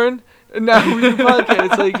porn, and now we do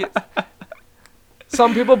podcasts. Like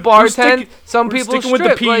some people bartend, some people strip. With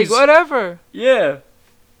the P's. Like whatever. Yeah,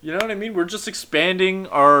 you know what I mean. We're just expanding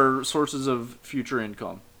our sources of future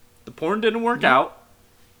income. The porn didn't work out,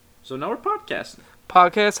 so now we're podcasting.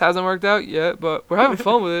 Podcast hasn't worked out yet, but we're having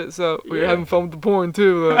fun with it, so we're having fun with the porn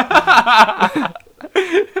too.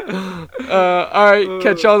 Alright,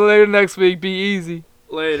 catch y'all later next week. Be easy.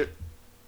 Later.